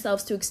 open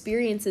ourselves to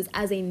experiences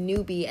as a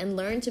newbie, and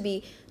learn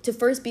to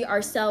first be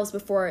ourselves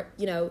before,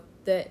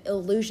 the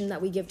illusion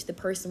that we give to the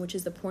person, which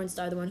is the porn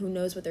star, the one who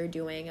knows what they're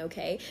doing,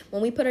 okay?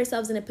 When we put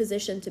ourselves in a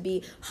position to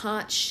be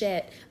hot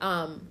shit,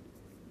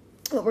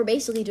 what we're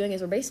basically doing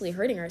is we're basically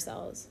hurting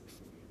ourselves.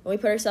 When we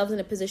put ourselves in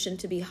a position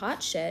to be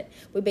hot shit,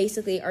 we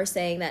basically are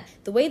saying that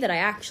the way that I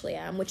actually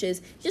am, which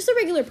is just a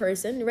regular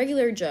person,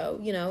 regular Joe,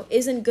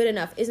 isn't good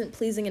enough, isn't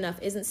pleasing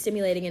enough, isn't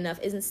stimulating enough,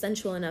 isn't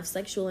sensual enough,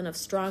 sexual enough,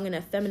 strong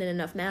enough, feminine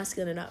enough,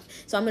 masculine enough.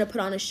 So I'm going to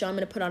put on a show, I'm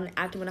going to put on an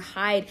act, I'm going to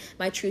hide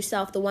my true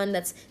self, the one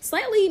that's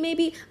slightly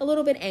maybe a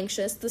little bit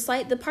anxious,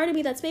 the part of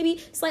me that's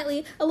maybe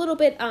slightly a little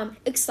bit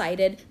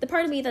excited, the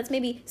part of me that's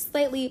maybe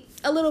slightly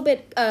a little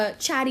bit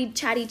chatty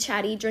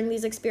during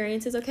these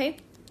experiences, okay?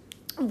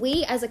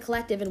 We as a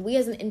collective, and we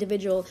as an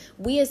individual,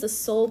 we as the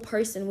sole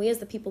person, we as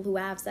the people who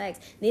have sex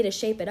need to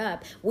shape it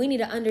up. We need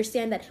to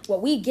understand that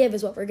what we give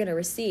is what we're going to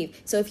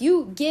receive. So if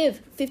you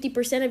give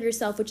 50% of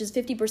yourself, which is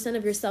 50%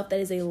 of yourself that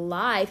is a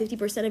lie,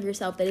 50% of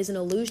yourself that is an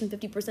illusion,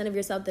 50% of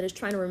yourself that is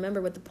trying to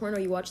remember what the porno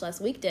you watched last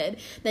week did,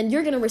 then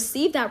you're going to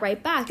receive that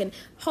right back, and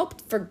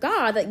hope for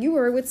God that you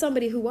were with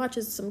somebody who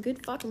watches some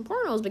good fucking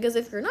pornos, because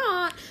if you're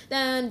not,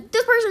 then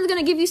this person is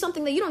going to give you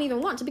something that you don't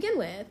even want to begin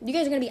with. You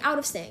guys are going to be out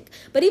of sync.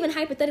 But even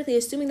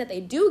hypothetically, assuming that they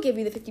do give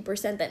you the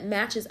 50% that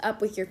matches up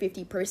with your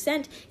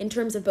 50% in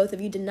terms of both of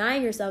you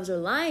denying yourselves or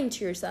lying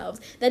to yourselves,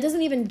 that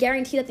doesn't even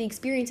guarantee that the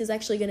experience is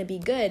actually going to be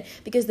good,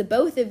 because the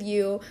both of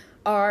you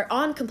are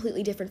on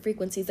completely different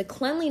frequencies. The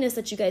cleanliness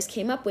that you guys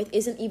came up with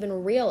isn't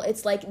even real.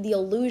 It's like the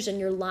illusion,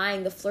 you're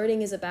lying. The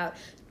flirting is about,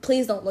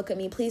 please don't look at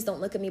me, please don't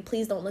look at me,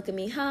 please don't look at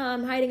me.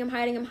 I'm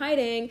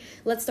hiding.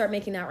 Let's start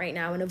making out right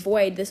now and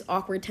avoid this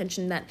awkward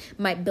tension that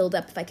might build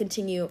up if I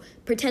continue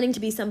pretending to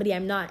be somebody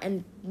I'm not,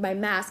 and my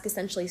mask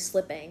essentially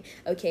slipping,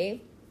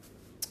 okay?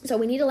 So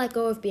we need to let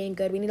go of being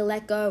good. We need to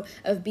let go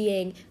of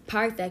being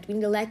perfect. We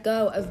need to let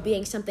go of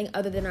being something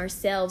other than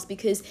ourselves,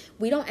 because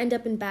we don't end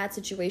up in bad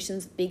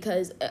situations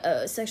because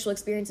sexual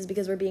experiences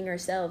because we're being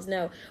ourselves.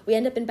 No, we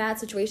end up in bad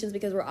situations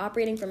because we're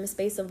operating from a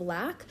space of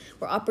lack.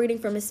 We're operating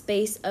from a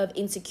space of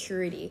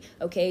insecurity.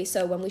 Okay,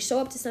 so when we show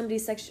up to somebody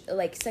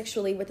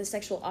sexually with a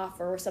sexual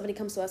offer, or somebody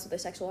comes to us with a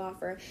sexual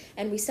offer,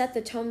 and we set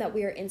the tone that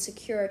we are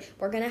insecure,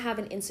 we're gonna have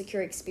an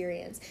insecure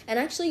experience. And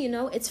actually,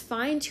 it's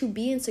fine to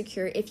be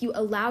insecure if you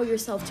allow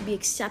yourself to be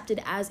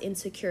accepted as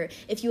insecure.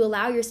 If you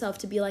allow yourself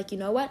to be like, you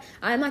know what,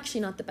 I'm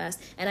actually not the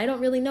best, and I don't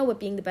really know what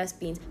being the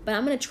best means, but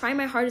I'm going to try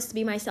my hardest to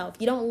be myself.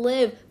 You don't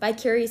live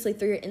vicariously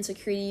through your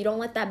insecurity. You don't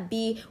let that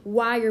be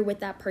why you're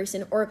with that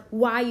person, or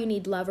why you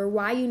need love, or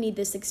why you need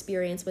this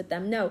experience with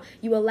them. No,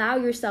 you allow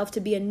yourself to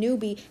be a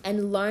newbie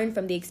and learn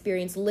from the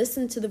experience.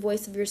 Listen to the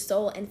voice of your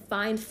soul and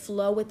find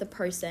flow with the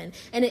person.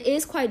 And it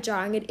is quite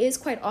jarring. It is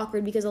quite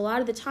awkward, because a lot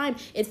of the time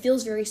it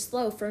feels very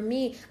slow. For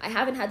me, I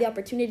haven't had the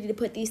opportunity to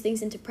put these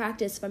things into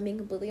practice, if I'm being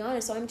completely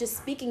honest, so I'm just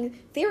speaking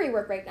theory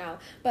work right now.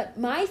 But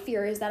my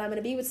fear is that I'm going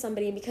to be with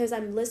somebody, and because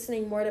I'm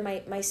listening more to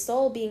my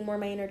soul, being more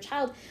my inner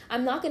child,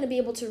 I'm not going to be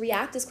able to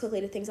react as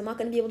quickly to things. I'm not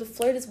going to be able to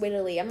flirt as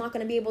wittily. I'm not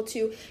going to be able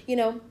to,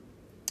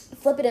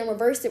 flip it and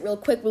reverse it real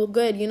quick, real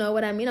good, you know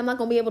what I mean? I'm not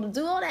going to be able to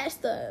do all that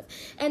stuff.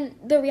 And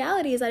the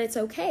reality is that it's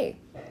okay,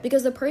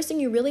 because the person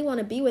you really want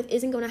to be with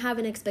isn't going to have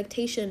an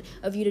expectation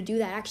of you to do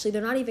that. Actually,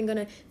 they're not even going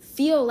to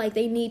feel like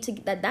they need to,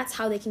 that's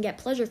how they can get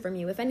pleasure from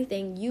you. If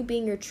anything, you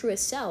being your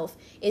truest self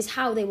is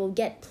how they will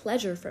get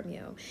pleasure from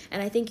you.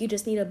 And I think you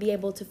just need to be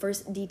able to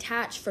first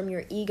detach from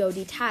your ego,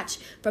 detach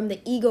from the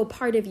ego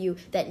part of you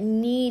that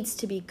needs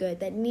to be good,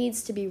 that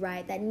needs to be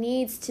right, that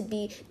needs to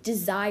be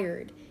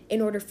desired, in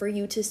order for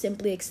you to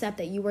simply accept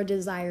that you are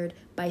desired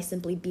by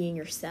simply being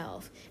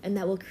yourself. And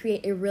that will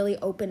create a really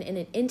open and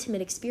an intimate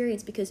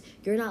experience, because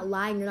you're not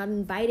lying, you're not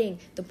inviting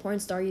the porn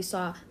star you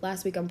saw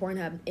last week on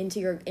Pornhub into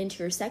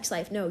your sex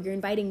life. No, you're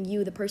inviting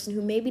you, the person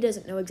who maybe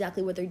doesn't know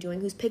exactly what they're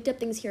doing, who's picked up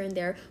things here and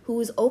there, who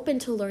is open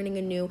to learning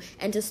anew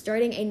and to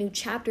starting a new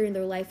chapter in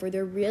their life where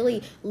they're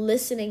really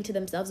listening to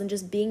themselves and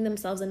just being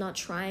themselves and not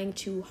trying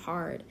too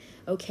hard,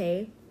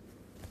 okay?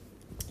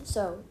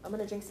 So, I'm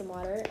going to drink some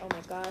water. Oh my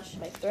gosh,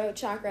 my throat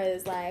chakra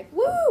is like,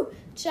 woo!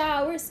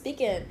 Ciao, we're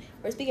speaking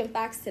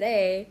facts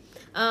today.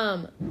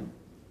 My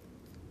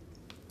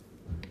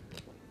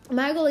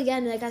goal,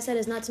 again, like I said,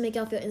 is not to make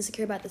y'all feel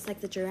insecure about the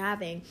sex that you're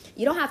having.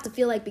 You don't have to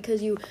feel like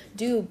because you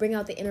do bring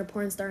out the inner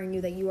porn star in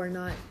you that you are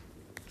not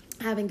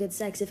having good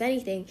sex. If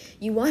anything,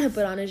 you want to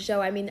put on a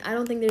show. I mean, I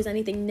don't think there's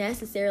anything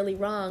necessarily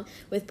wrong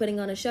with putting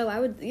on a show.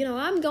 I would,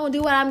 I'm going to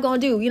do what I'm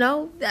going to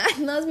do,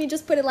 Let me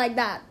just put it like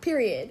that,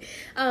 period.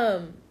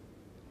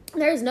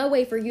 There's no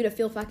way for you to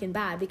feel fucking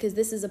bad, because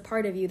this is a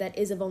part of you that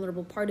is a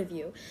vulnerable part of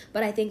you.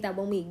 But I think that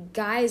when we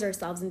guise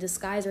ourselves and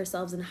disguise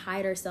ourselves and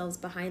hide ourselves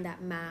behind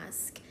that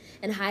mask,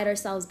 and hide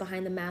ourselves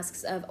behind the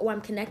masks of, oh,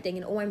 I'm connecting,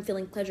 and oh, I'm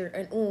feeling pleasure,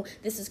 and oh,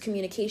 this is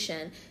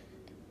communication,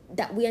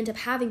 that we end up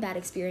having bad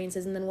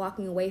experiences and then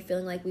walking away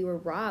feeling like we were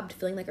robbed,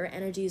 feeling like our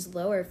energy is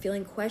lower,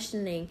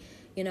 questioning,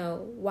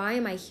 why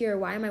am I here?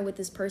 Why am I with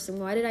this person?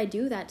 Why did I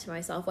do that to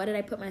myself? Why did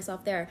I put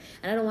myself there?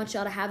 And I don't want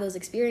y'all to have those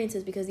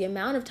experiences, because the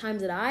amount of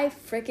times that I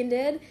freaking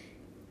did,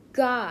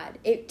 God,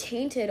 it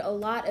tainted a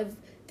lot of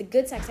the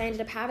good sex I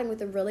ended up having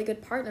with a really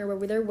good partner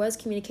where there was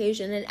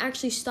communication, and it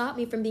actually stopped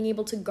me from being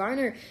able to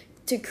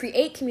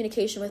create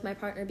communication with my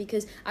partner,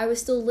 because I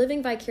was still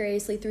living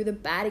vicariously through the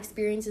bad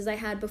experiences I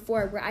had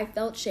before, where I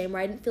felt shame,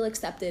 where I didn't feel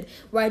accepted,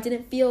 where I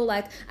didn't feel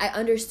like I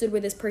understood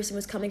where this person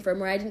was coming from,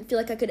 where I didn't feel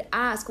like I could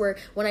ask, where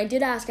when I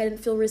did ask, I didn't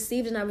feel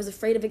received, and I was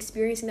afraid of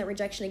experiencing that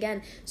rejection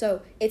again.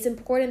 So it's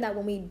important that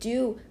when we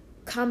do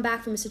come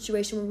back from a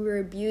situation where we were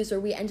abused, or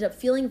we ended up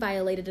feeling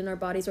violated in our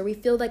bodies, where we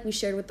feel like we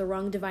shared with the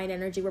wrong divine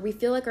energy, where we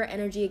feel like our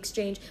energy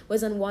exchange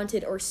was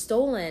unwanted or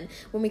stolen,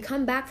 when we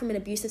come back from an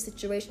abusive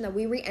situation, that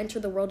we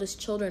re-enter the world as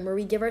children, where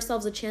we give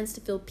ourselves a chance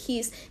to feel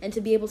peace and to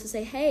be able to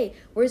say, hey,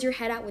 where's your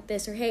head at with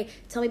this? Or hey,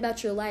 tell me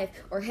about your life.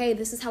 Or hey,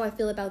 this is how I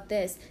feel about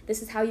this.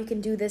 This is how you can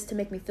do this to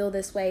make me feel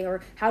this way.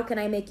 Or how can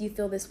I make you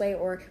feel this way?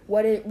 Or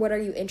what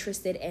are you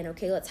interested in?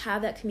 Okay, let's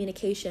have that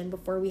communication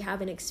before we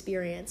have an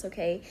experience,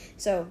 okay?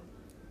 So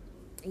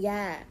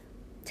yeah,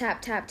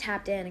 tapped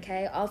in,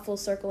 okay? All full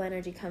circle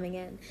energy coming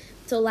in.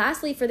 So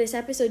lastly, for this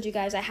episode, you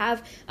guys, I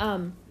have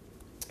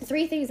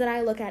 3 things that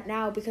I look at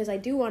now, because I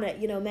do want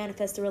to,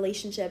 manifest the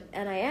relationship,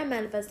 and I am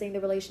manifesting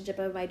the relationship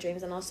of my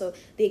dreams, and also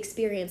the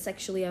experience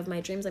sexually of my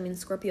dreams. I mean,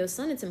 Scorpio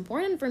Sun, it's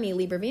important for me.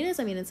 Libra Venus,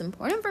 I mean, it's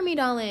important for me,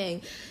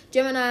 darling.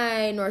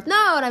 Gemini North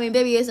Node, I mean,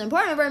 baby, it's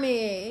important for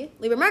me.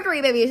 Libra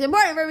Mercury, baby, it's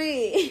important for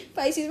me.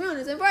 Pisces Moon,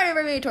 it's important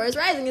for me. Taurus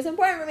Rising, it's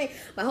important for me.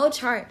 My whole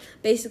chart,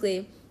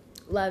 basically,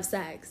 loves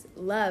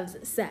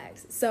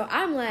sex. So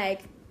I'm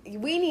like,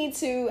 we need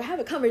to have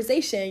a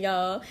conversation,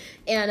 y'all,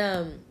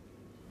 and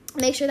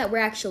make sure that we're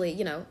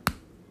actually,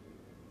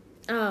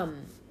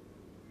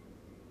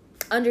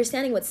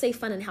 understanding what safe,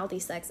 fun, and healthy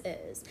sex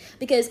is.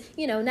 Because,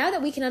 now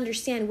that we can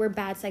understand where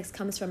bad sex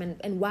comes from,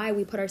 and why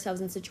we put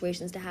ourselves in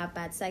situations to have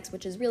bad sex,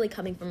 which is really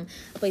coming from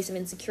a place of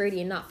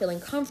insecurity and not feeling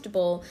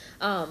comfortable,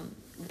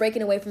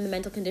 breaking away from the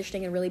mental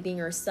conditioning and really being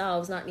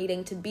ourselves, not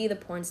needing to be the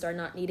porn star,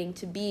 not needing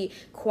to be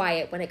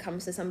quiet when it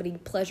comes to somebody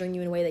pleasuring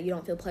you in a way that you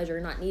don't feel pleasure,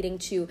 not needing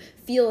to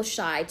feel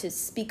shy to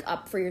speak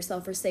up for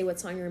yourself or say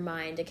what's on your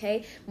mind,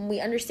 okay? When we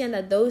understand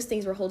that those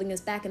things were holding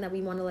us back and that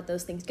we want to let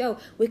those things go,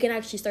 we can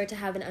actually start to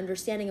have an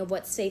understanding of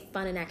what safe,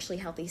 fun, and actually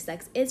healthy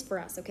sex is for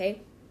us,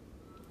 okay?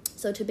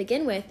 So to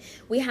begin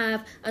with, we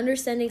have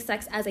understanding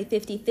sex as a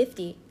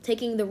 50-50,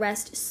 taking the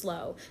rest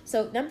slow.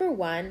 So number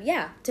one,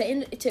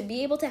 to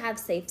be able to have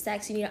safe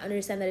sex, you need to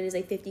understand that it is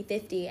a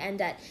 50-50, and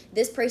that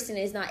this person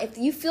is not, if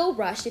you feel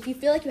rushed, if you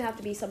feel like you have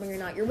to be someone you're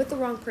not, you're with the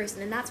wrong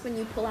person, and that's when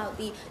you pull out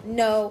the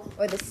no,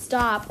 or the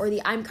stop, or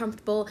the I'm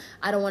comfortable,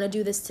 I don't want to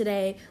do this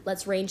today,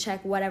 let's rain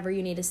check, whatever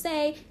you need to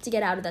say to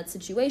get out of that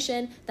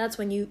situation. That's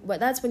when you pull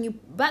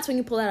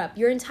that up.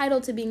 You're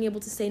entitled to being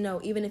able to say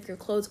no, even if your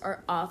clothes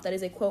are off. That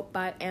is a quote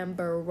by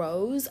Amber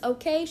Rose,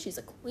 okay? She's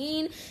a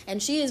queen,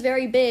 and she is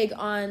very big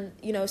on,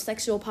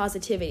 sexual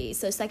positivity,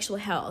 so sexual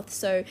health.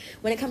 So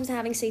when it comes to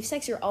having safe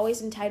sex, you're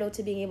always entitled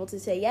to being able to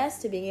say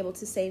yes, to being able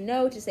to say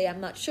no, to say I'm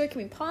not sure,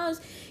 can we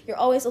pause? You're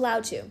always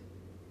allowed to.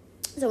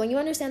 So when you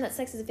understand that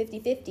sex is a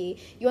 50-50,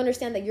 you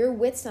understand that you're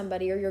with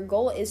somebody, or your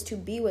goal is to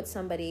be with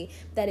somebody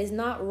that is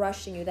not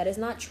rushing you, that is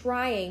not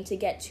trying to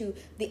get to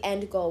the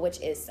end goal, which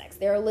is sex.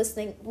 They're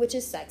listening, which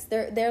is sex.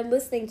 They're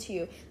listening to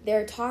you.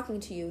 They're talking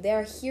to you.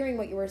 They're hearing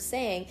what you are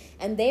saying,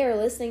 and they are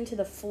listening to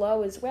the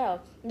flow as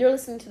well. They're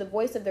listening to the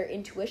voice of their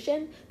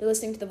intuition. They're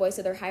listening to the voice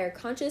of their higher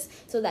conscious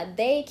so that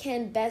they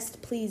can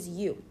best please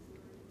you.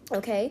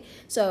 Okay?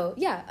 So,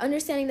 yeah,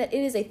 understanding that it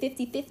is a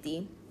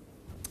 50-50.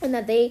 And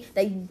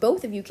that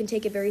both of you can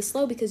take it very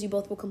slow because you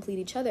both will complete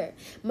each other.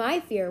 My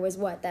fear was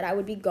what? That I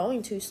would be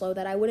going too slow,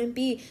 that I wouldn't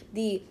be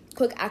the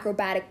quick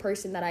acrobatic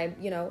person that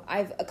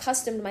I've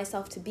accustomed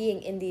myself to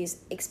being in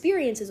these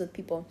experiences with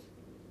people.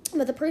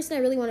 But the person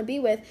I really want to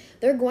be with,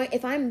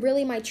 if I'm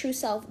really my true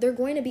self, they're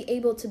going to be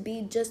able to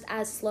be just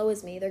as slow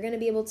as me. They're going to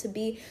be able to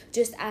be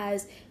just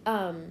as,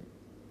 they're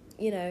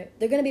going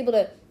to be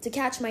able to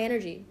catch my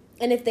energy.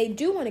 And if they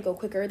do want to go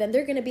quicker, then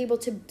they're going to be able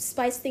to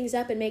spice things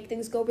up and make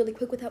things go really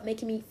quick without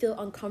making me feel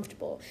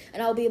uncomfortable.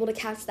 And I'll be able to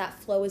catch that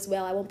flow as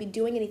well. I won't be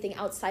doing anything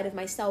outside of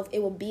myself.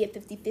 It will be a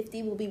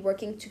 50-50. We'll be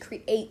working to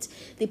create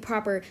the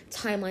proper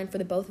timeline for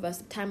the both of us,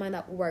 the timeline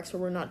that works, where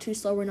we're not too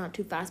slow, we're not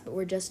too fast, but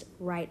we're just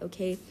right,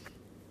 okay?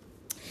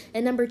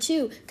 And number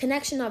 2,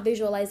 connection, not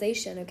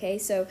visualization, okay?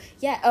 So,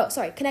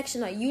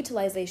 connection, not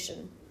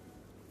utilization.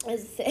 I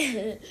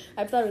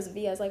thought it was a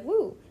V. I was like,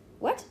 woo,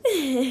 what?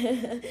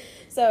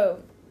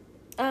 So,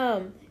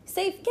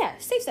 safe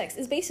sex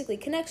is basically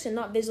connection,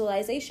 not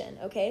visualization,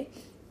 okay?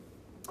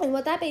 And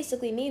what that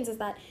basically means is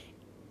that,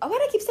 why do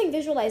I keep saying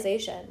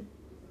visualization?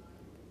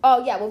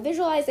 Oh, yeah, well,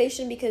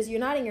 visualization, because you're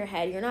not in your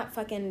head. You're not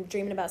fucking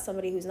dreaming about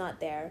somebody who's not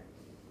there.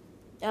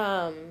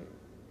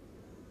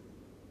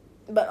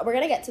 But we're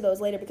going to get to those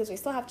later because we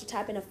still have to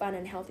tap into fun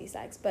and healthy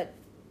sex. But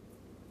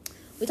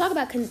we talk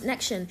about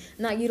connection,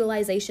 not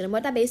utilization. And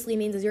what that basically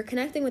means is you're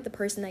connecting with the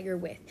person that you're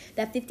with.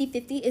 That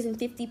 50-50 isn't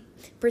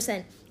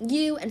 50%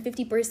 you and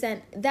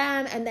 50%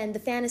 them, and then the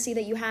fantasy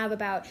that you have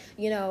about,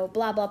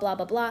 blah, blah, blah,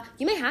 blah, blah.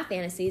 You may have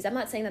fantasies. I'm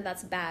not saying that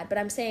that's bad, but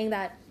I'm saying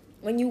that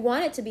when you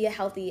want it to be a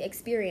healthy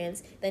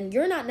experience, then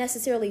you're not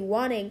necessarily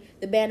wanting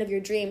the man of your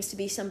dreams to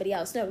be somebody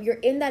else. No, you're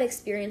in that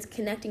experience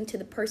connecting to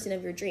the person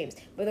of your dreams,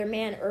 whether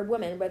man or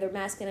woman, whether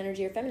masculine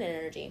energy or feminine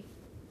energy.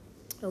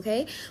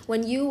 Okay?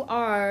 When you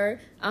are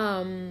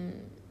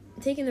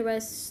taking the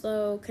rest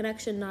slow,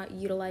 connection, not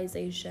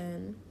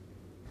utilization.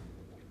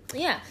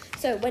 Yeah,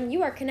 so when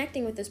you are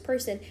connecting with this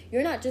person,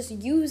 you're not just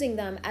using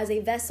them as a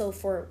vessel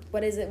for,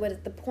 what is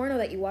the porno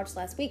that you watched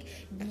last week?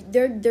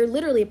 They're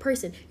literally a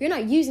person. You're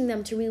not using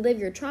them to relive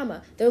your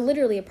trauma. They're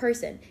literally a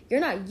person. You're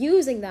not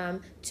using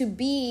them to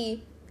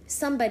be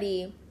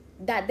somebody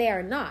that they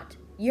are not.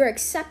 You're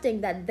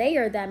accepting that they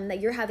are them, that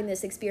you're having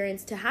this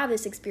experience to have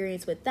this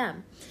experience with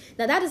them.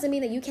 Now, that doesn't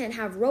mean that you can't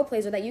have role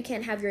plays or that you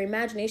can't have your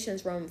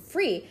imaginations roam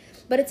free,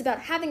 but it's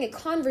about having a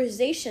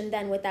conversation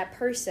then with that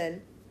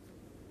person.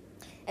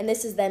 And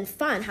this is then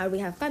fun. How do we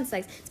have fun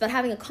sex? It's about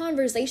having a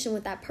conversation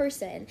with that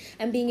person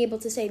and being able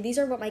to say, these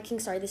are what my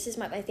kinks are. This is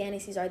what my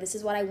fantasies are. This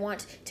is what I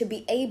want to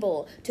be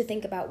able to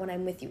think about when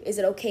I'm with you. Is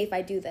it okay if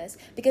I do this?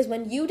 Because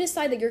when you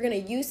decide that you're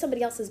going to use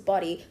somebody else's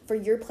body for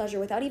your pleasure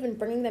without even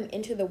bringing them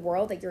into the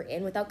world that you're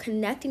in, without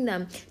connecting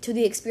them to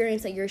the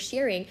experience that you're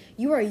sharing,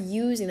 you are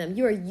using them.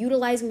 You are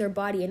utilizing their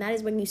body. And that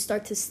is when you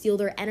start to steal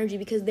their energy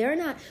because they're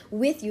not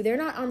with you. They're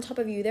not on top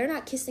of you. They're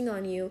not kissing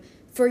on you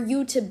for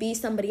you to be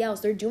somebody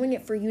else. They're doing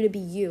it for you to be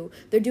you.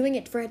 They're doing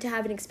it to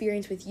have an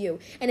experience with you.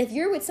 And if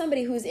you're with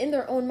somebody who's in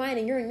their own mind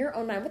and you're in your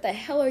own mind, what the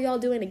hell are y'all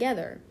doing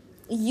together?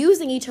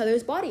 Using each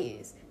other's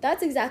bodies.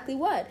 That's exactly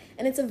what.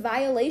 And it's a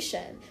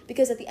violation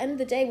because at the end of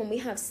the day, when we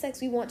have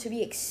sex, we want to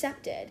be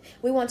accepted.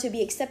 We want to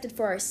be accepted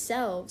for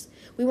ourselves.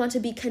 We want to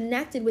be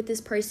connected with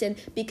this person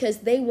because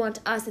they want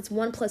us. It's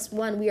 1 +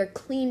 1. We are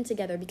clean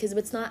together because if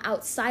it's not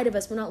outside of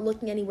us, we're not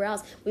looking anywhere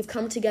else. We've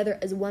come together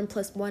as 1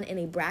 + 1 in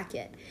a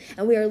bracket.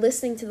 And we are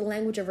listening to the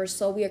language of our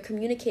soul. We are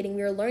communicating.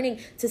 We are learning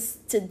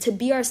to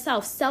be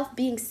ourselves. Self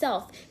being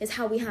self is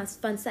how we have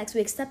fun sex.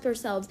 We accept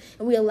ourselves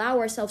and we allow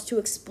ourselves to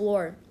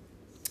explore.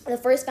 The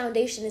first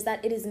foundation is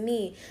that it is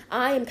me.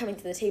 I am coming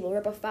to the table.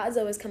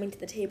 Ropafadzo is coming to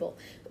the table.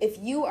 If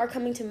you are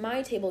coming to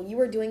my table, you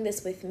are doing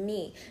this with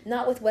me,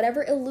 not with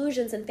whatever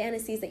illusions and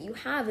fantasies that you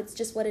have. It's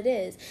just what it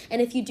is.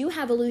 And if you do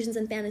have illusions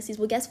and fantasies,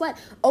 well, guess what?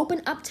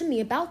 Open up to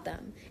me about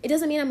them. It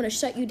doesn't mean I'm going to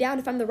shut you down.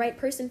 If I'm the right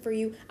person for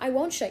you, I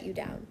won't shut you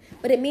down.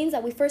 But it means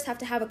that we first have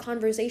to have a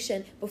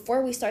conversation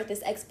before we start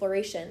this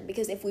exploration.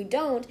 Because if we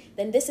don't,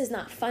 then this is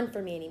not fun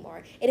for me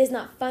anymore. It is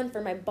not fun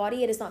for my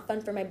body. It is not fun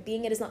for my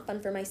being. It is not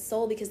fun for my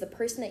soul because the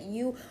person that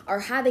you are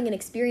having an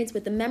experience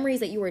with, the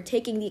memories that you are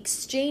taking, the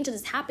exchange that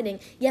is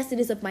happening, yes, it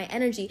is of my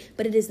energy,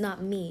 but it is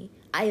not me.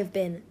 I have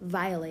been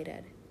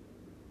violated.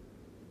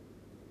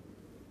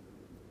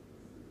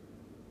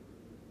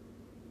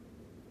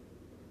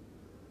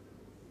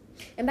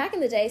 And back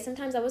in the day,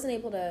 sometimes I wasn't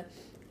able to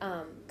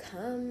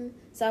come.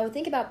 So I would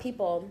think about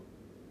people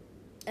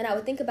and I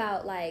would think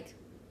about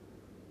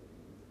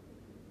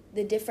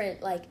the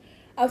different, I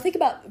would think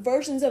about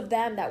versions of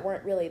them that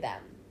weren't really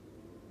them.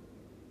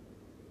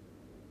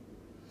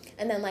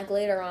 And then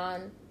later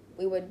on,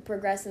 we would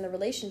progress in the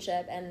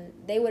relationship, and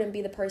they wouldn't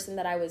be the person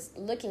that I was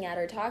looking at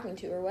or talking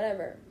to or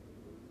whatever.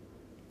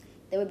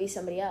 They would be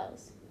somebody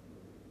else.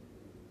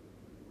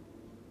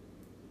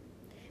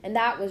 And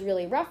that was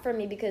really rough for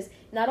me, because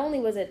not only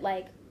was it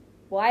like,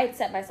 well, I had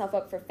set myself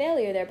up for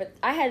failure there, but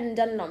I hadn't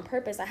done it on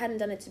purpose. I hadn't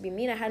done it to be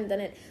mean. I hadn't done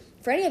it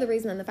for any other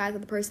reason than the fact that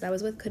the person I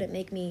was with couldn't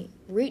make me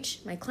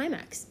reach my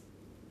climax.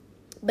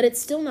 But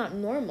it's still not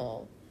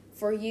normal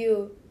for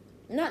you,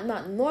 not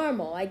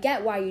normal, I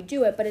get why you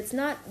do it, but it's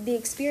not the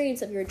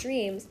experience of your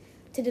dreams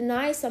to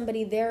deny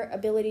somebody their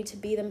ability to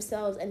be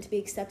themselves and to be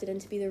accepted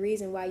and to be the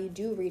reason why you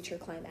do reach your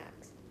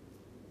climax.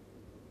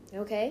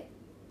 Okay?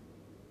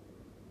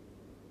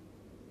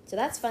 So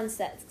that's fun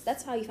sex.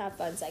 That's how you have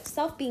fun sex.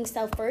 Being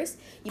self first,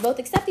 you both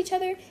accept each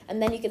other, and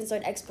then you can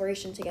start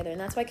exploration together. And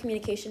that's why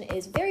communication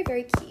is very,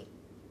 very key.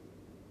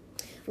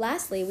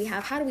 Lastly, we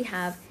have, how do we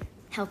have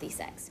healthy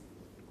sex?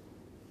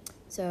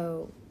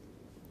 So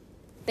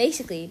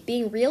basically,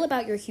 being real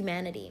about your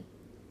humanity,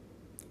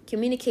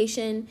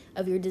 communication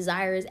of your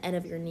desires and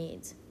of your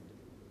needs.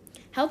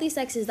 Healthy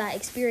sex is that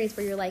experience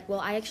where you're like,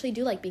 well, I actually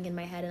do like being in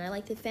my head, and I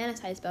like to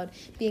fantasize about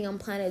being on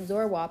planet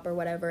Zorwap or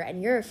whatever,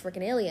 and you're a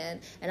freaking alien,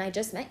 and I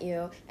just met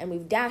you, and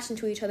we've dashed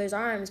into each other's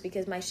arms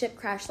because my ship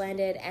crash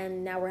landed,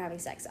 and now we're having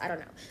sex. I don't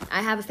know.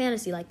 I have a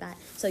fantasy like that.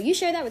 So you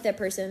share that with that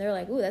person, and they're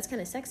like, ooh, that's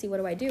kind of sexy. What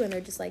do I do? And they're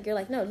just like, you're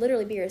like, no,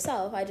 literally be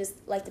yourself. I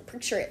just like to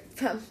picture it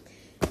from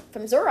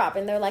Zorop.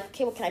 And they're like,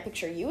 okay, well, can I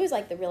picture you as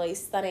like the really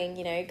stunning,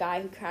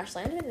 guy who crash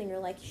landed? And you're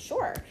like,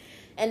 sure.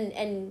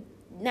 And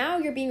now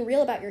you're being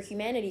real about your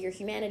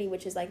humanity,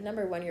 which is like,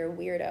 number one, you're a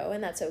weirdo,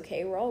 and that's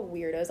okay. We're all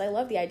weirdos. I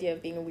love the idea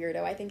of being a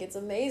weirdo. I think it's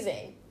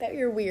amazing that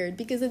you're weird,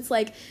 because it's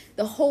like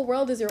the whole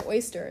world is your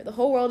oyster. The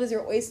whole world is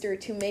your oyster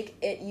to make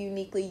it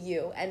uniquely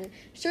you. And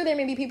sure, there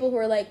may be people who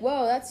are like,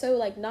 whoa, that's so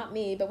like not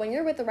me. But when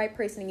you're with the right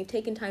person and you've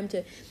taken time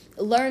to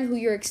learn who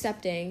you're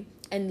accepting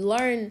and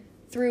learn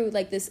through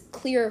like this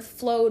clear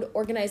flowed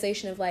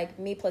organization of like,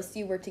 me plus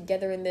you, we're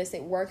together in this,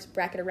 it works,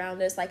 bracket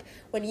around us. Like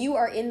when you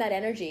are in that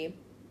energy,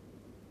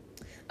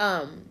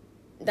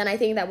 then I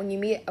think that when you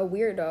meet a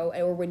weirdo,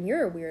 or when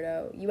you're a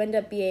weirdo, you end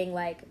up being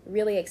like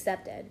really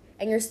accepted.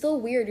 And you're still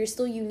weird, you're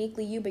still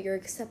uniquely you, but you're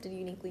accepted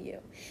uniquely you.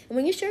 And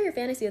when you share your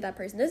fantasy with that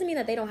person, it doesn't mean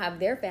that they don't have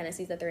their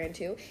fantasies that they're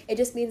into. It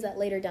just means that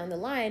later down the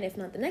line, if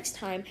not the next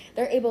time,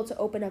 they're able to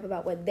open up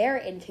about what they're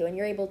into, and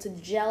you're able to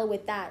gel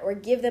with that, or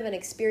give them an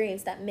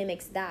experience that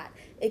mimics that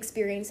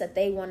experience that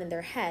they want in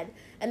their head.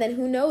 And then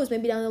who knows,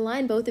 maybe down the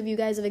line, both of you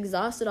guys have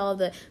exhausted all of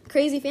the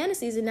crazy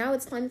fantasies, and now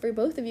it's time for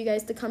both of you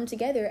guys to come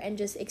together and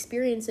just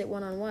experience it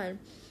one-on-one.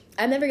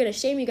 I'm never going to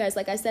shame you guys,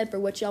 like I said, for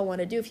what y'all want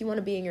to do. If you want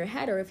to be in your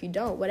head, or if you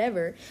don't,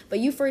 whatever. But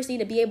you first need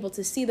to be able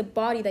to see the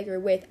body that you're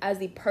with as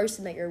the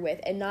person that you're with,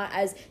 and not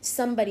as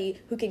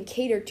somebody who can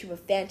cater to a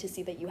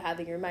fantasy that you have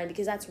in your mind,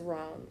 because that's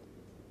wrong.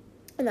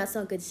 And that's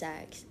not good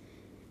sex.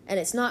 And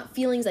it's not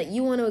feelings that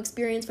you want to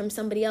experience from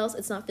somebody else.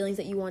 It's not feelings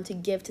that you want to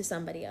give to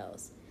somebody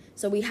else.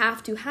 So we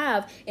have to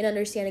have an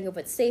understanding of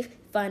what safe,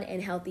 fun,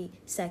 and healthy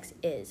sex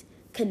is.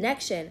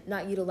 Connection,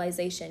 not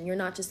utilization. You're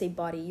not just a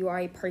body. You are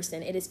a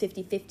person. It is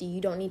 50-50.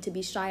 You don't need to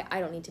be shy. I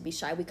don't need to be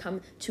shy. We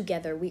come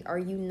together. We are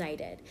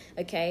united.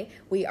 Okay?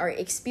 We are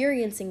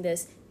experiencing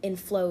this in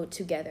flow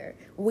together.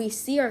 We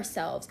see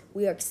ourselves,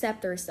 we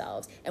accept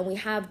ourselves, and we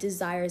have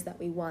desires that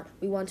we want.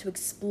 We want to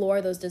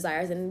explore those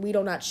desires, and we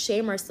do not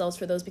shame ourselves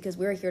for those, because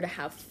we're here to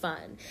have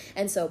fun.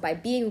 And so by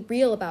being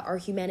real about our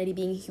humanity,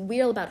 being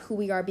real about who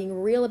we are, being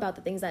real about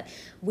the things that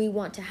we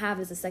want to have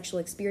as a sexual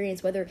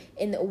experience, whether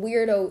in a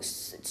weirdo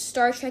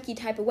Star Trek-y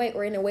type of way,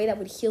 or in a way that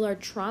would heal our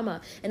trauma,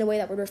 in a way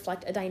that would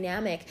reflect a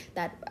dynamic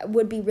that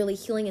would be really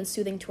healing and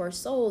soothing to our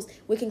souls,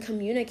 we can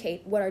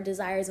communicate what our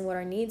desires and what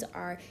our needs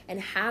are,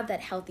 and have that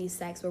healthy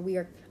sex where we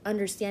are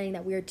understanding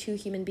that we are two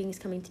human beings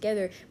coming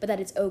together, but that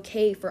it's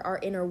okay for our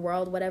inner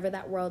world, whatever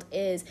that world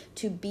is,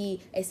 to be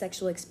a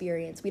sexual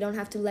experience. We don't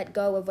have to let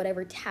go of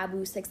whatever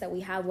taboo sex that we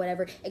have,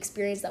 whatever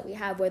experience that we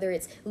have, whether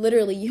it's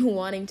literally you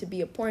wanting to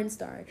be a porn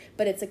star,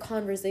 but it's a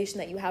conversation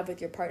that you have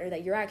with your partner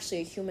that you're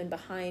actually a human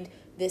behind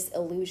this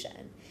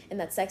illusion, and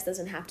that sex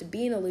doesn't have to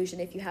be an illusion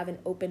if you have an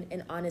open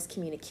and honest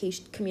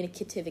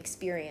communicative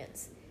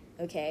experience.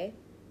 Okay?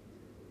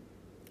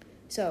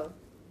 So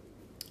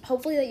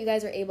hopefully that you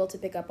guys are able to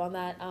pick up on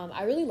that.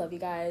 I really love you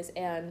guys,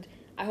 and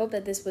I hope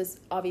that this was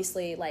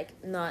obviously like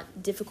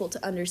not difficult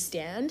to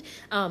understand.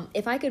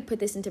 If I could put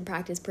this into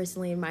practice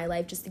personally in my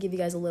life, just to give you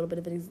guys a little bit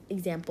of an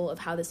example of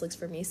how this looks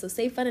for me. So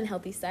safe, fun, and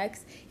healthy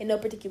sex in no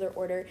particular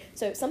order.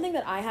 So something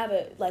that I have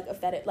a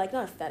fetish, like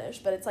not a fetish,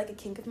 but it's like a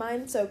kink of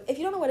mine. So if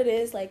you don't know what it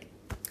is, like,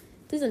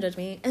 please don't judge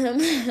me.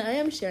 I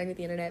am sharing with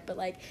the internet, but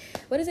like,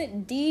 what is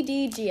it?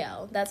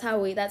 DDGL. That's how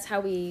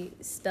we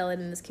spell it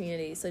in this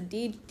community. So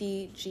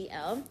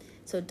DDGL.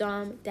 So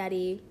Dom,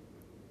 Daddy,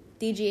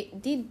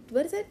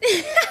 what is it?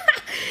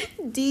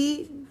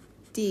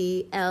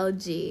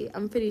 DDLG.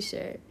 I'm pretty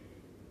sure.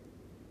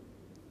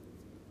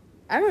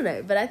 I don't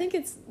know, but I think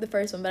it's the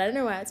first one, but I don't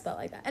know why it's spelled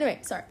like that. Anyway,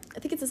 sorry. I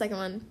think it's the second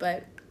one,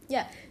 but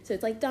yeah. So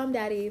it's like Dom,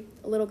 Daddy,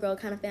 a little girl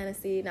kind of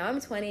fantasy. Now I'm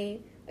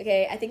 20.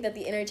 okay? I think that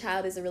the inner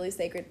child is a really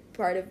sacred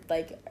part of,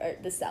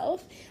 like, the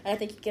self, and I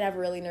think you can have a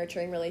really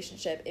nurturing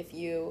relationship if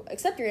you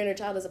accept your inner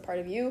child as a part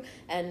of you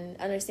and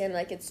understand,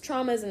 like, its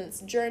traumas and its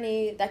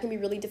journey. That can be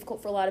really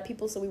difficult for a lot of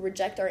people, so we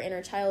reject our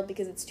inner child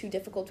because it's too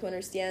difficult to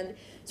understand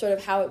sort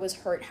of how it was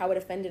hurt, how it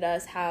offended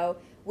us, how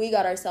we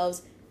got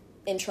ourselves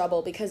in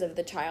trouble because of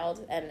the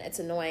child, and it's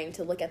annoying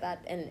to look at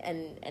that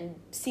and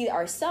see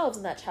ourselves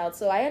in that child.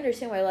 So I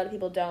understand why a lot of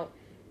people don't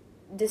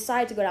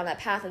decide to go down that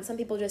path, and some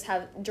people just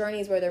have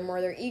journeys where they're more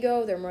their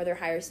ego, they're more their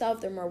higher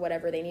self, they're more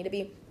whatever they need to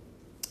be.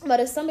 But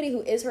as somebody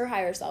who is her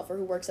higher self, or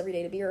who works every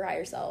day to be her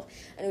higher self,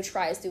 and who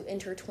tries to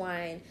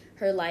intertwine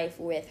her life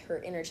with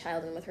her inner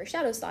child and with her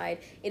shadow side,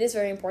 it is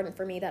very important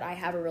for me that I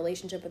have a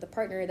relationship with a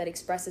partner that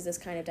expresses this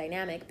kind of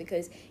dynamic,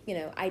 because, you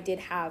know, I did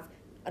have,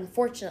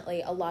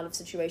 unfortunately, a lot of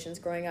situations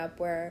growing up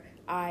where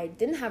I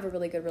didn't have a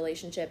really good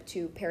relationship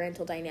to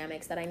parental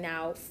dynamics that I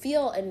now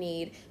feel a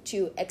need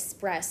to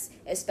express,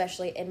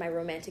 especially in my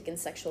romantic and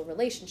sexual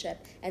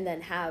relationship, and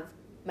then have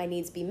my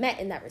needs be met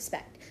in that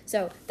respect.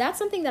 So that's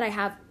something that I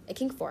have a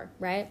kink for,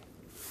 right?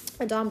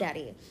 A dom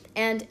daddy.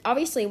 And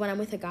obviously when I'm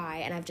with a guy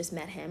and I've just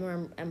met him,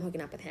 or I'm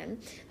hooking up with him,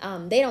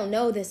 they don't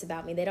know this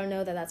about me. They don't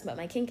know that that's what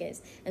my kink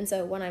is. And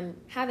so when I'm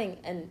having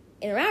an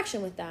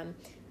interaction with them,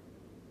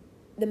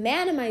 the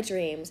man of my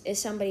dreams is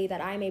somebody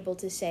that I'm able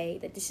to say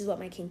that this is what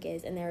my kink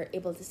is, and they're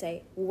able to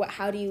say, what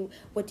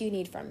do you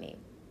need from me?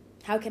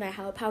 How can I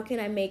help? How can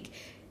I make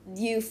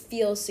you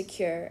feel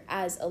secure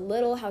as a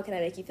little? How can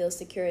I make you feel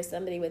secure as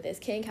somebody with this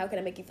kink? How can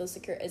I make you feel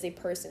secure as a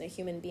person, a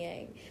human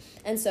being?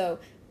 And so,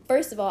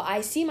 first of all,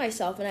 I see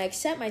myself and I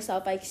accept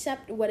myself. I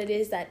accept what it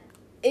is that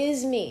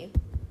is me.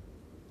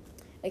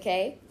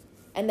 Okay?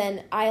 And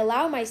then I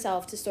allow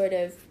myself to sort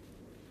of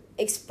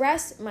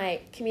express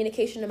my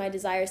communication and my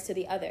desires to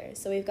the other.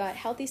 So we've got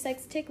healthy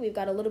sex tick, we've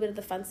got a little bit of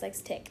the fun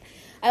sex tick.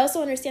 I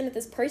also understand that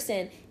this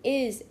person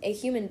is a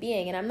human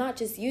being, and I'm not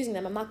just using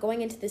them. I'm not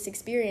going into this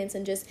experience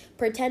and just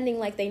pretending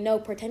like they know,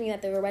 pretending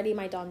that they're already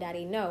my dom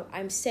daddy. No,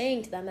 I'm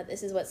saying to them that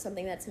this is what's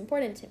something that's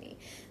important to me,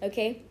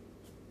 okay?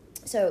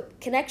 So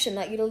connection,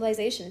 that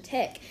utilization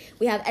tick.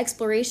 We have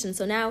exploration.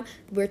 So now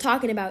we're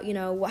talking about, you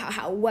know,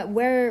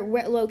 where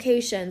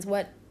locations,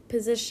 what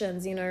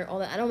positions, you know, all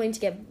that. I don't mean to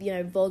get, you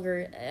know,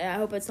 vulgar. I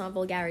hope it's not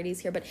vulgarities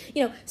here, but,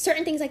 you know,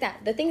 certain things like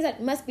that, the things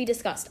that must be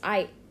discussed.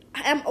 I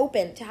am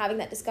open to having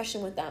that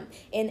discussion with them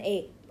in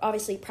a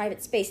obviously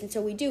private space, and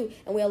so we do,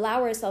 and we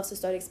allow ourselves to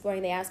start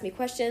exploring. They ask me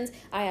questions,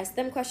 I ask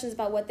them questions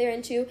about what they're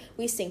into,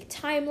 we sync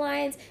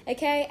timelines,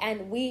 okay,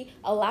 and we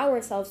allow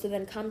ourselves to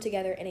then come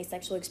together in a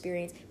sexual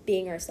experience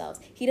being ourselves.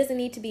 He doesn't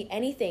need to be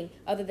anything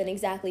other than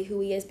exactly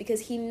who he is,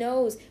 because he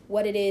knows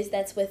what it is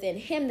that's within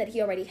him that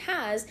he already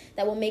has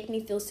that will make me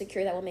feel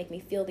secure, that will make me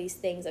feel these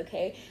things,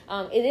 okay?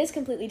 It is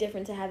completely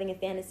different to having a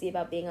fantasy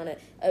about being on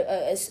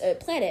a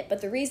planet, but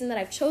the reason that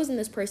I've chosen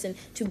this person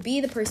to be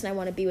the person I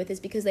want to be with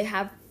is because they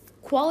have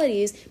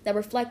qualities that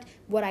reflect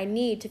what I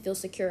need to feel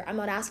secure. I'm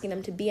not asking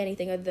them to be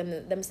anything other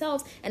than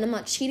themselves, and I'm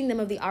not cheating them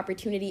of the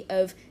opportunity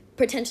of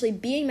potentially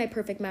being my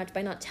perfect match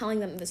by not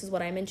telling them this is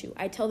what I'm into.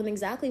 I tell them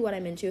exactly what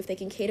I'm into. If they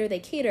can cater, they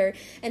cater,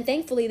 and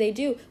thankfully they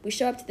do. We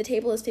show up to the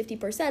table as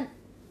 50%,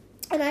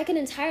 and I can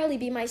entirely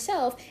be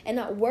myself and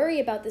not worry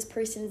about this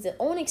person's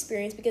own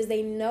experience because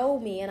they know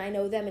me and I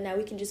know them, and now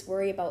we can just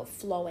worry about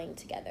flowing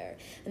together.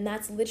 And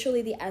that's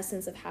literally the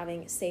essence of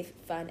having safe,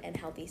 fun, and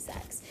healthy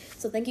sex.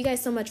 So thank you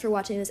guys so much for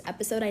watching this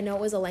episode. I know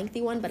it was a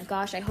lengthy one, but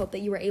gosh, I hope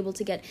that you were able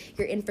to get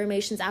your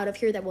informations out of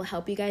here that will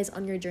help you guys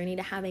on your journey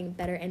to having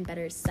better and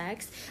better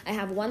sex. I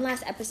have one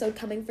last episode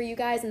coming for you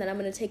guys, and then I'm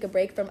going to take a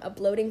break from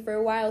uploading for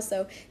a while.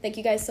 So thank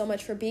you guys so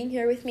much for being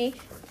here with me.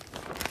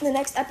 The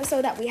next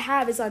episode that we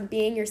have is on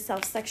being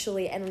yourself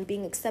sexually and on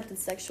being accepted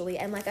sexually.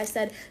 And like I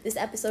said, this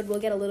episode will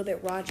get a little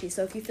bit raunchy.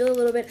 So if you feel a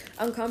little bit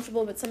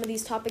uncomfortable with some of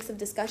these topics of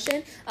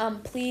discussion,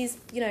 please,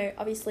 you know,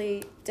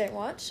 obviously don't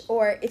watch.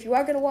 Or if you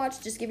are going to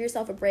watch, just give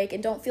yourself a break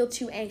and don't feel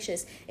too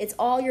anxious. It's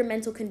all your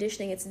mental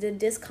conditioning. It's the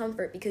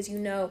discomfort because you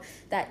know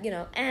that, you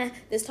know,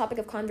 this topic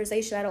of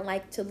conversation, I don't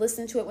like to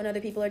listen to it when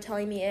other people are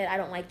telling me it. I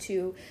don't like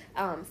to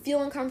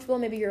feel uncomfortable.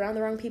 Maybe you're around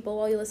the wrong people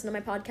while you listen to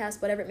my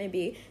podcast, whatever it may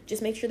be.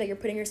 Just make sure that you're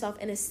putting yourself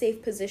in a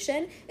safe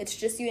position. It's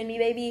just you and me,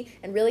 baby,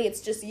 and really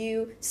it's just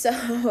you.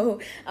 So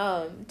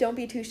don't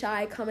be too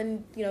shy. Come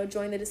and, you know,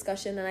 join the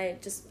discussion. And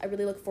I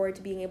really look forward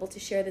to being able to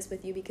share this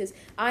with you because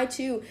I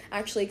too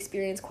actually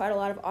experience quite a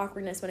lot of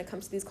awkwardness when it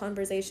comes to these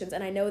conversations,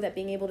 and I know that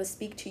being able to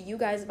speak to you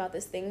guys about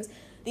these things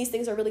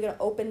are really going to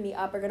open me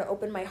up, are going to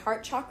open my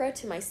heart chakra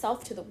to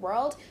myself, to the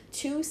world,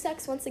 to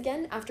sex once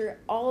again after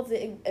all of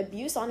the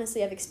abuse,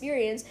 honestly, I've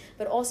experienced,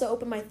 but also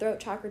open my throat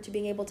chakra to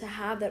being able to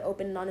have that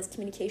open and honest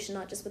communication,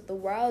 not just with the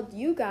world,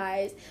 you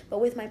guys, but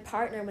with my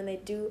partner when they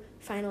do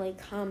finally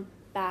come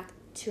back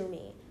to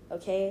me,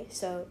 okay?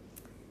 So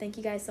thank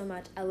you guys so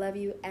much. I love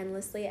you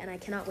endlessly, and I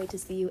cannot wait to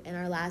see you in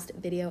our last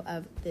video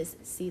of this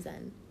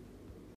season.